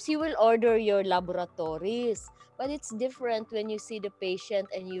 Of course, you will order your laboratories. But it's different when you see the patient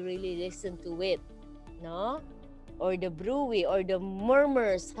and you really listen to it, no? Or the bruit or the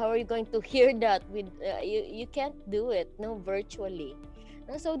murmurs. How are you going to hear that? With you can't do it, no, virtually.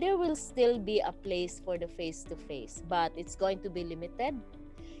 So there will still be a place for the face-to-face, but it's going to be limited,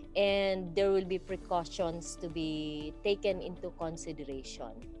 and there will be precautions to be taken into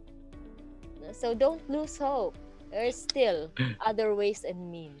consideration. So don't lose hope. There's still other ways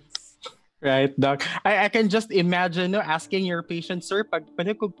and means. Right, Doc. I can just imagine asking your patient, sir, pag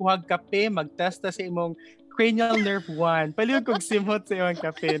palihog kape, magtesta sa imong cranial nerve 1. Palihog simot sa imong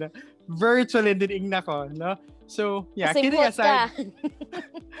kape. No? Virtually din ko, no? So, yeah, kidding aside.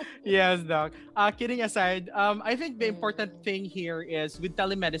 Yes, Doc. Kidding aside, I think the important thing here is with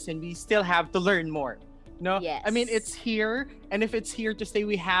telemedicine, we still have to learn more. No? Yes. I mean, it's here, and if it's here to stay,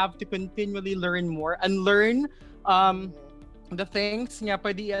 we have to continually learn more and learn the things nga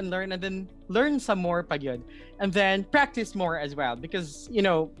pwede unlearn, and then learn some more pa yun. And then practice more as well, because,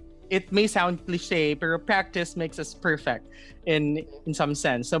 it may sound cliche, but practice makes us perfect in some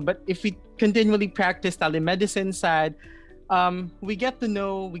sense. So, but if we continually practice telemedicine side, we get to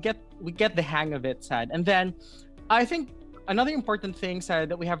know, we get the hang of it side. And then I think another important thing side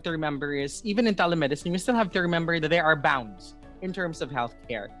that we have to remember is, even in telemedicine, we still have to remember that there are bounds in terms of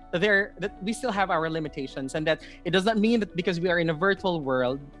healthcare. That we still have our limitations, and that it does not mean that because we are in a virtual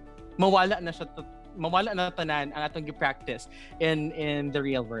world, mawala na tanan ang atong gi-practice in the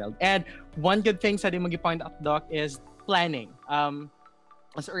real world. And one good thing sa di mo gi-point out, Doc, is planning.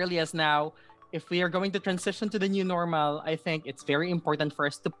 As early as now, if we are going to transition to the new normal, I think it's very important for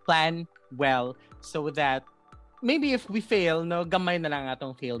us to plan well, so that maybe if we fail, no, gamay na lang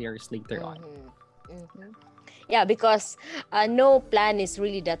atong failures later on. Yeah, because no plan is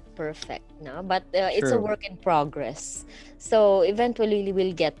really that perfect, no? But it's a work in progress. So eventually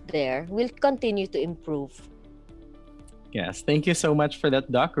we'll get there. We'll continue to improve. Yes, thank you so much for that,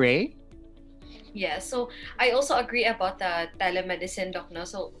 Doc. Ray? Yeah, so I also agree about the telemedicine, Doc. No?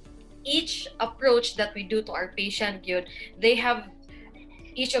 So each approach that we do to our patient, they have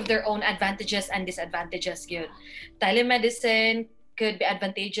each of their own advantages and disadvantages. Telemedicine could be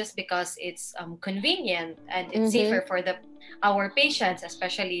advantageous because it's convenient and it's safer for our patients,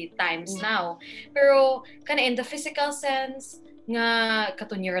 especially times now. Pero in the physical sense, nga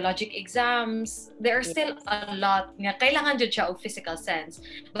kato neurologic exams, there are still a lot nga kailangan jud siya og physical sense.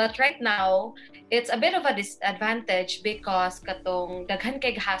 But right now, it's a bit of a disadvantage because katong daghan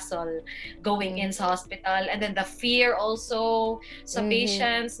kay hassle going in sa hospital, and then the fear also sa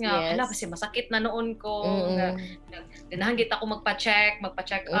patients nga hala kasi masakit na noon ko nga ganahan kita ko magpa-check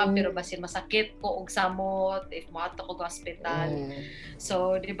up pero basin masakit ko og samot if moadto ko hospital.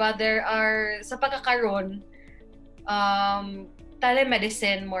 So di ba there are sa pagkakaron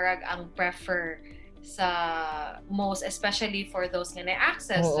telemedicine murag ang prefer sa most, especially for those nga na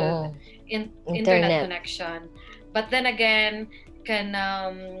access to internet connection. But then again,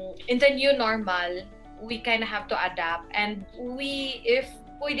 in the new normal, we kind of have to adapt, and if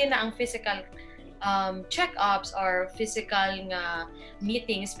pwede na ang physical check-ups or physical nga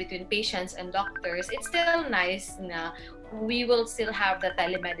meetings between patients and doctors, it's still nice na we will still have the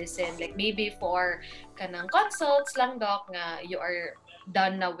telemedicine, like maybe for kanang consults lang, Doc, nga you are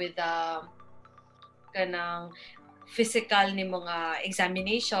done na with kanang physical ni mga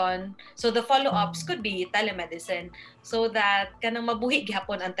examination, so the follow-ups could be telemedicine, so that kanang mabuhi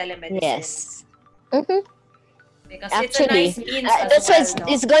gihapon ang telemedicine. Yes. Because actually, it's a nice means that's why no?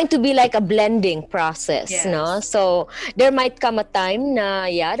 it's going to be like a blending process, no? So there might come a time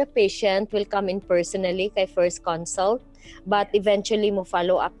na the patient will come in personally kay first consult, but eventually mo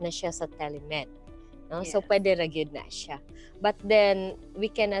follow up na siya sa telemed, no? So pwede ra gyud na siya. But then we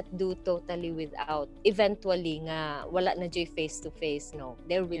cannot do totally without. Eventually nga wala na joy face to face, no?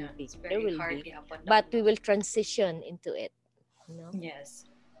 There will be. There will be. But we will transition into it, no? Yes.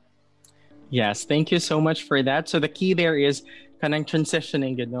 Yes, thank you so much for that. So the key there is kanang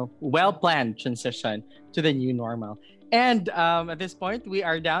transitioning, well-planned transition to the new normal. And at this point, we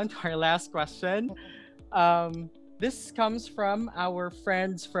are down to our last question. This comes from our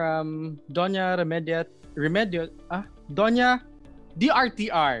friends from Doña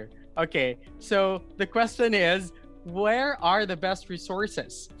DRTR. Okay, so the question is, where are the best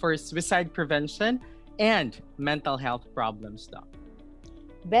resources for suicide prevention and mental health problems, Doc?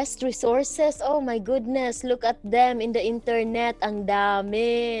 Best resources, oh my goodness, look at them in the internet, ang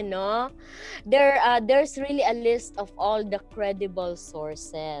dami, no? There's really a list of all the credible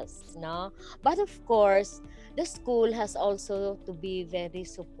sources, no? But of course, the school has also to be very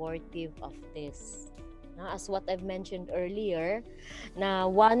supportive of this. No? As what I've mentioned earlier, na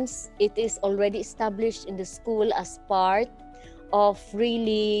once it is already established in the school as part of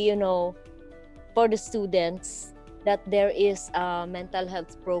really, for the students, that there is a mental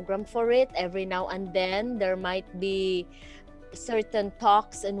health program for it. Every now and then, there might be certain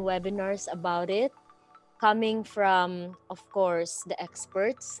talks and webinars about it coming from, of course, the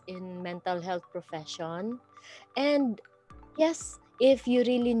experts in mental health profession. And yes, if you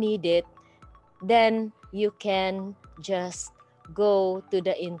really need it, then you can just go to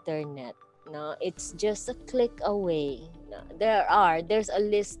the internet. No, it's just a click away. No, there's a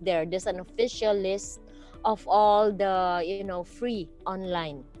list there. There's an official list of all the free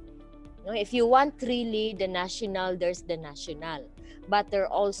online. If you want really the national, there's the national, but there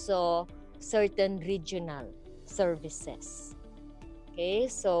are also certain regional services. Okay,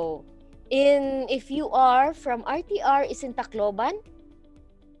 so if you are from RTR is in Tacloban,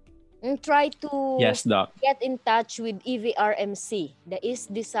 try to Yes, Doc. get in touch with EVRMC, the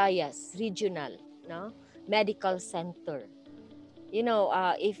East Visayas Regional Medical Center.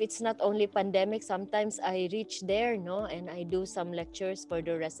 If it's not only pandemic, sometimes I reach there, and I do some lectures for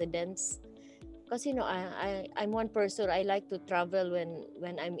the residents. Because, I'm one person, I like to travel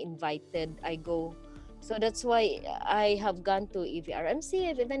when I'm invited, I go. So that's why I have gone to EVRMC,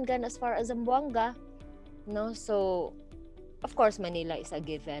 I've even gone as far as Zamboanga. So, of course, Manila is a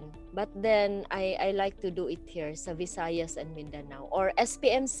given. But then, I like to do it here sa Visayas and Mindanao. Or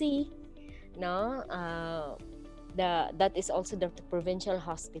SPMC, that is also the provincial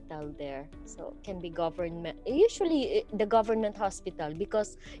hospital there, so can be government, usually the government hospital,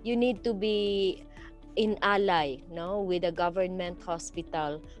 because you need to be in ally with a government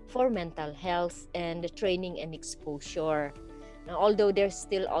hospital for mental health and the training and exposure. Now, although there's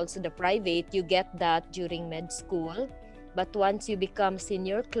still also the private, you get that during med school, but once you become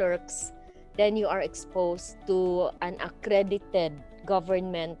senior clerks, then you are exposed to an accredited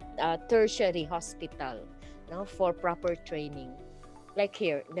government tertiary hospital for proper training. Like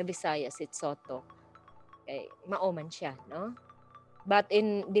here, the Visayas, it's Soto. Okay, maoman siya, But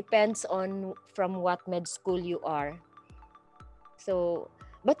depends on from what med school you are. So,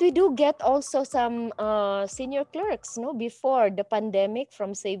 but we do get also some senior clerks, before the pandemic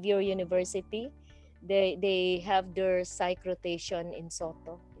from Xavier University. They have their psych rotation in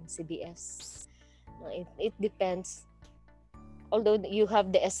Soto, in CBS. It depends. Although you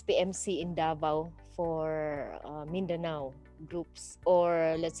have the SPMC in Davao for Mindanao groups,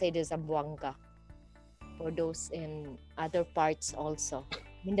 or let's say the Zamboanga for those in other parts also.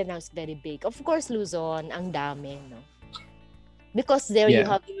 Mindanao is very big. Of course, Luzon, ang dami, because there you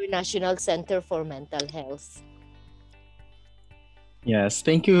have your National Center for Mental Health. Yes,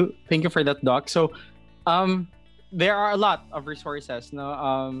 thank you for that, Doc. So, there are a lot of resources.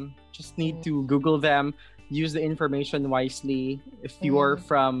 Just need to Google them, use the information wisely. If you are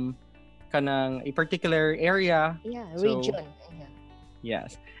from kanang a particular area, region.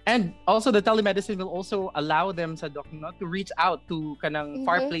 Yes, and also the telemedicine will also allow them sa doc to reach out to kanang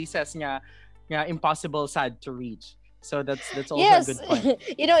far places nga impossible sad to reach. So that's also a good point.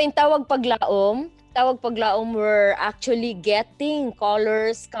 In Tawag Paglaom, we're actually getting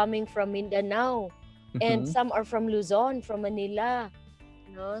callers coming from Mindanao, and some are from Luzon, from Manila.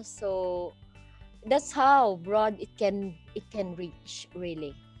 So that's how broad it can reach,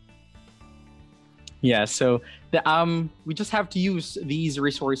 really. Yeah, so we just have to use these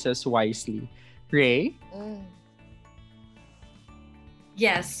resources wisely. Ray?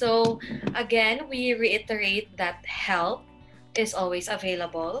 Yes, so again, we reiterate that help is always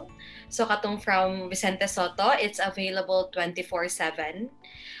available. So katong from Vicente Soto, it's available 24/7.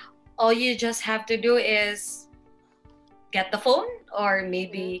 All you just have to do is get the phone or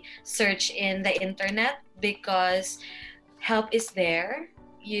maybe search in the internet, because help is there.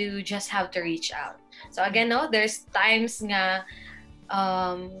 You just have to reach out. So again, there's times nga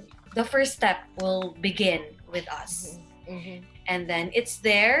the first step will begin with us. And then it's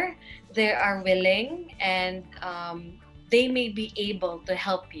there, they are willing, and they may be able to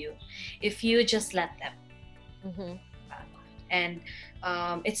help you if you just let them. And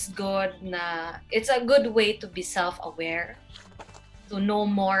it's a good way to be self-aware, to know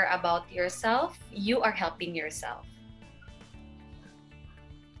more about yourself. You are helping yourself.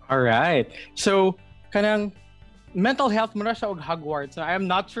 All right. So, kanang mental health muna siya og Hogwarts. I am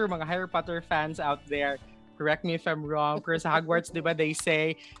not sure mga Harry Potter fans out there, correct me if I'm wrong, pero sa Hogwarts, di ba, they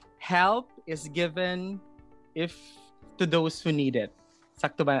say help is given if to those who need it.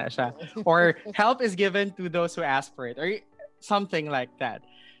 Sakto ba na siya? Or help is given to those who ask for it, or something like that.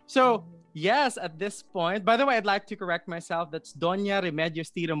 So, yes, at this point, by the way, I'd like to correct myself. That's Doña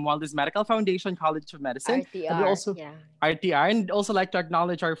Remedios Tira Mualdez Medical Foundation, College of Medicine. RTR, And we also, yeah. RTR. And also like to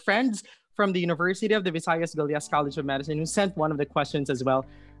acknowledge our friends from the University of the Visayas Galias College of Medicine who sent one of the questions as well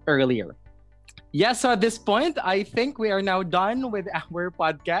earlier. Yes, so at this point, I think we are now done with our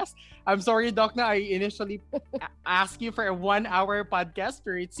podcast. I'm sorry, Doc, na I initially asked you for a 1-hour podcast,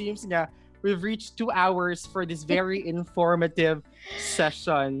 but it seems nga we've reached 2 hours for this very informative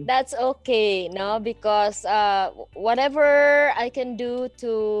session. That's okay, no? Because whatever I can do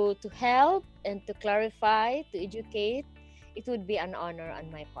to help and to clarify, to educate, it would be an honor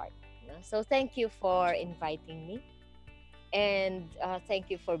on my part. No? So thank you for inviting me. And thank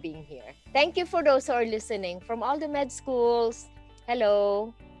you for being here. Thank you for those who are listening from all the med schools.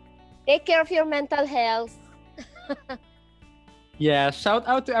 Hello. Take care of your mental health. Yeah, shout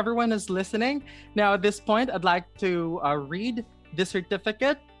out to everyone who's listening. Now, at this point, I'd like to read the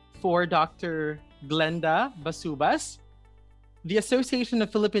certificate for Dr. Glenda Basubas. The Association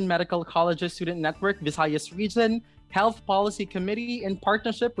of Philippine Medical Colleges Student Network, Visayas Region, Health Policy Committee, in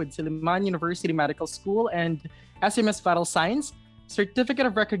partnership with Silliman University Medical School and SMS Vital Science, certificate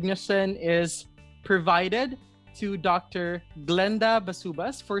of recognition is provided to Dr. Glenda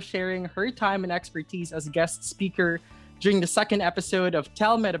Basubas for sharing her time and expertise as guest speaker during the second episode of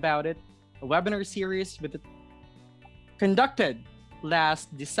Tell Med About It, a webinar series conducted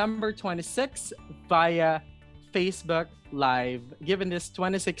last December 26 via Facebook Live, given this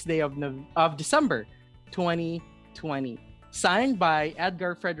 26th day of December 2020. Signed by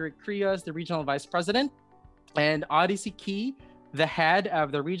Edgar Frederick Crios, the Regional Vice President, and Odyssey Key, the head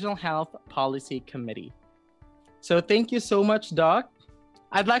of the Regional Health Policy Committee. So thank you so much, Doc.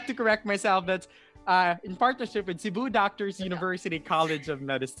 I'd like to correct myself. That's in partnership with Cebu Doctors University College of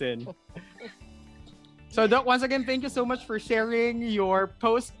Medicine. So Doc, once again, thank you so much for sharing your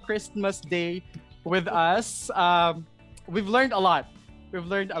post-Christmas day with us. We've learned a lot. We've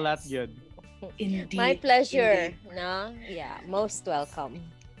learned a lot good. Indeed. My pleasure. Indeed. No? Yeah, most welcome.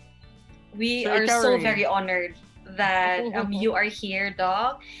 We So are so recovering. very honored that you are here,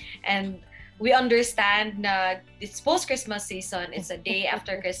 Doc. And we understand that it's post-Christmas season. It's a day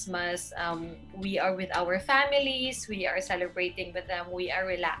after Christmas. We are with our families. We are celebrating with them. We are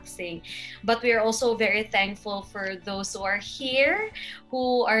relaxing. But we are also very thankful for those who are here,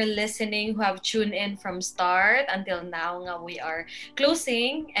 who are listening, who have tuned in from start until now. Nga we are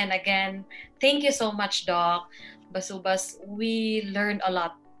closing. And again, thank you so much, Doc Basubas. We learned a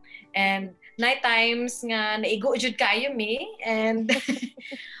lot. And night times nga naigo jud kayo me, and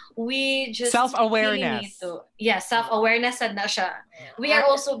we just Self-awareness. really need to, self-awareness sad na siya. We are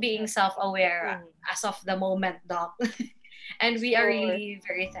also being self-aware as of the moment, Doc. And we are Sure. really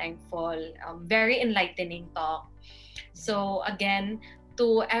very thankful. Very enlightening talk. So again,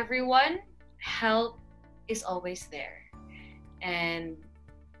 to everyone, help is always there. And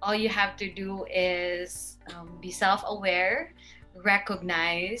all you have to do is be self-aware,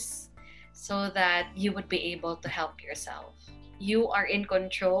 recognize, so that you would be able to help yourself. You are in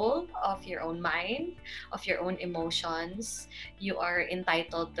control of your own mind, of your own emotions. You are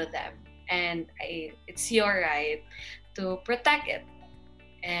entitled to them, and it's your right to protect it.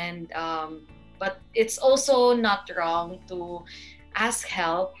 And but it's also not wrong to ask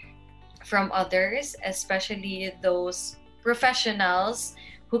help from others, especially those professionals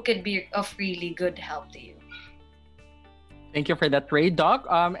who could be of really good help to you. Thank you for that, Ray. Doc,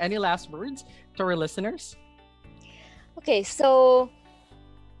 any last words to our listeners? Okay, so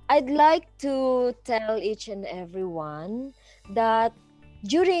I'd like to tell each and everyone that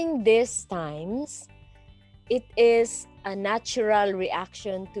during these times, it is a natural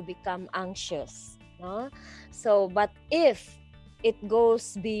reaction to become anxious. No? So, but if it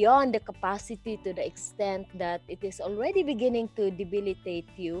goes beyond the capacity to the extent that it is already beginning to debilitate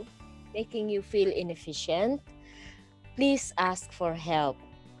you, making you feel inefficient, please ask for help.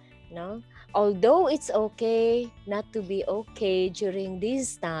 No? Although it's okay not to be okay during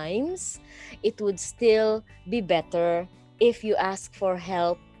these times, it would still be better if you ask for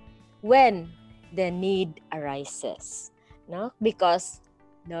help when the need arises. No? Because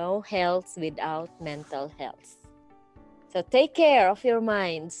no health without mental health. So take care of your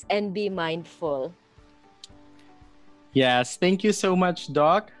minds and be mindful. Yes, thank you so much,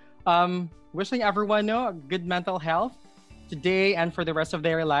 Doc. Wishing everyone good mental health today and for the rest of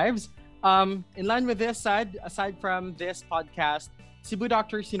their lives. In line with this aside from this podcast, Cebu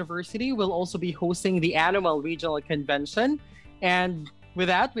Doctors University will also be hosting the annual regional convention. And with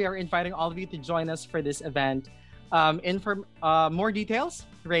that, we are inviting all of you to join us for this event. For more details,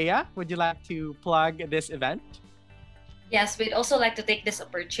 Rhea, would you like to plug this event? Yes, we'd also like to take this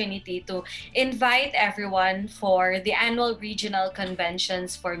opportunity to invite everyone for the annual regional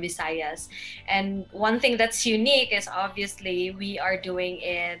conventions for Visayas. And one thing that's unique is obviously we are doing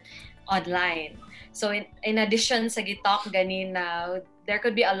it online. So in addition sa gitalk ganina, there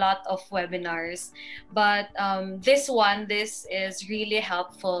could be a lot of webinars, but this is really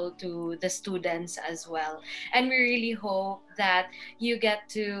helpful to the students as well. And we really hope that you get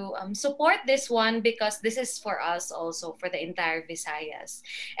to support this one because this is for us also, for the entire Visayas.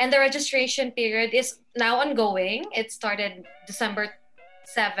 And the registration period is now ongoing. It started December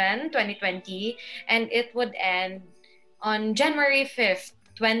 7, 2020, and it would end on January 5th,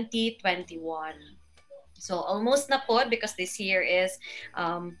 2021. So almost na po because this year is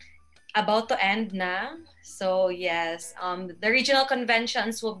about to end na. So yes, the regional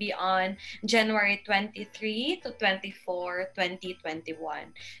conventions will be on January 23 to 24,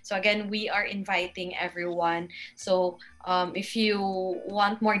 2021. So again, we are inviting everyone. So if you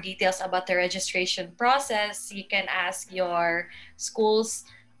want more details about the registration process, you can ask your school's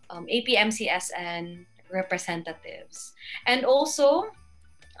APMCSN representatives. And also,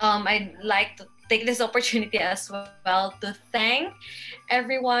 I'd like to take this opportunity as well to thank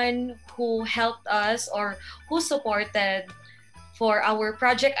everyone who helped us or who supported for our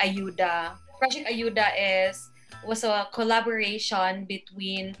Project Ayuda. Project Ayuda was a collaboration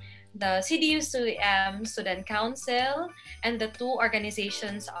between the CDU-CM Student Council and the two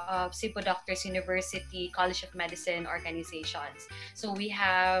organizations of Cebu Doctors University College of Medicine organizations. So we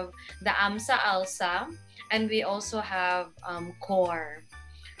have the AMSA-ALSA and we also have CORE.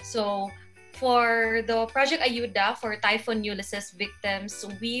 So for the Project Ayuda for Typhoon Ulysses victims,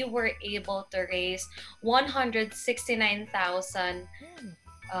 we were able to raise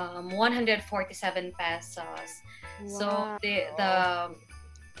 169,147 pesos. Wow. So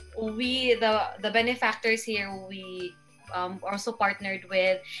the benefactors here, we also partnered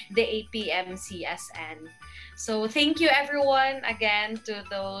with the APMCSN. So thank you everyone again to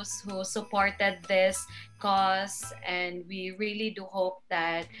those who supported this cause, and we really do hope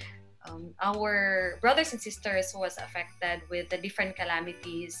that our brothers and sisters who was affected with the different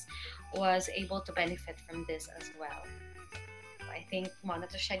calamities was able to benefit from this as well. So I think muna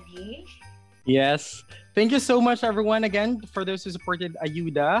to siya, Di. Yes. Thank you so much, everyone, again, for those who supported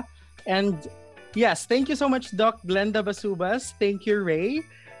Ayuda. And yes, thank you so much, Doc Glenda Basubas. Thank you, Ray,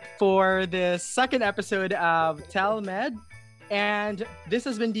 for the second episode of TELMED. And this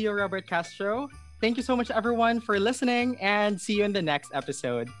has been Dio Robert Castro. Thank you so much, everyone, for listening, and see you in the next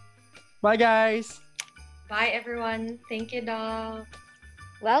episode. Bye, guys. Bye everyone. Thank you, Doc.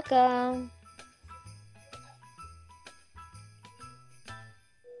 Welcome.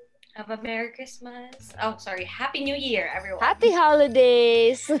 Have a Merry Christmas. Oh, sorry. Happy New Year, everyone. Happy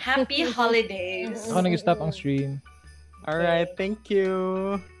holidays. Happy holidays. Ako nag-stop ang stream. All right. Thank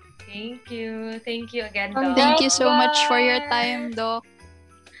you. Thank you. Thank you again, Doc. Thank you so much for your time, Doc.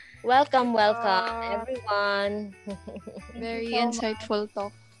 Welcome, everyone. Very Thank you so insightful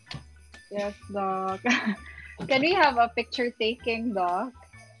talk. Yes, Doc. Can we have a picture taking, Doc?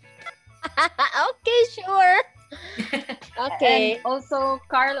 Okay, sure. Okay. And also,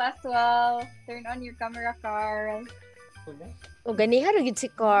 Carl as well. Turn on your camera, Carl. O ganiha ra gid si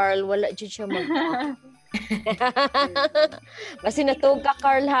Carl, wala jud siya mag. Basi natug ka,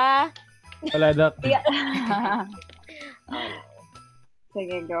 Carl, ha? Wala, Doc. Yeah.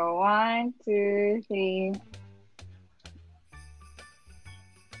 Sige, go. 1, 2, 3.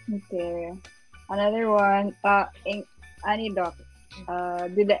 Okay. Another one. Ani, Doc.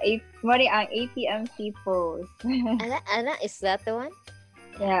 Do the ang APMC pose. Ana, is that the one?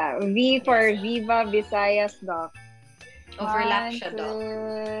 Yeah. V for Viva Visayas, Doc. Overlap siya,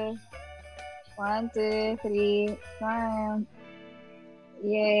 Doc. 1, 2, 3, smile.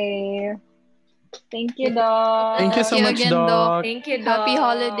 Yay. Thank you, Doc. Thank you so Thank you much, again, Doc. Doc. Thank you, Doc. Happy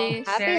holidays. Happy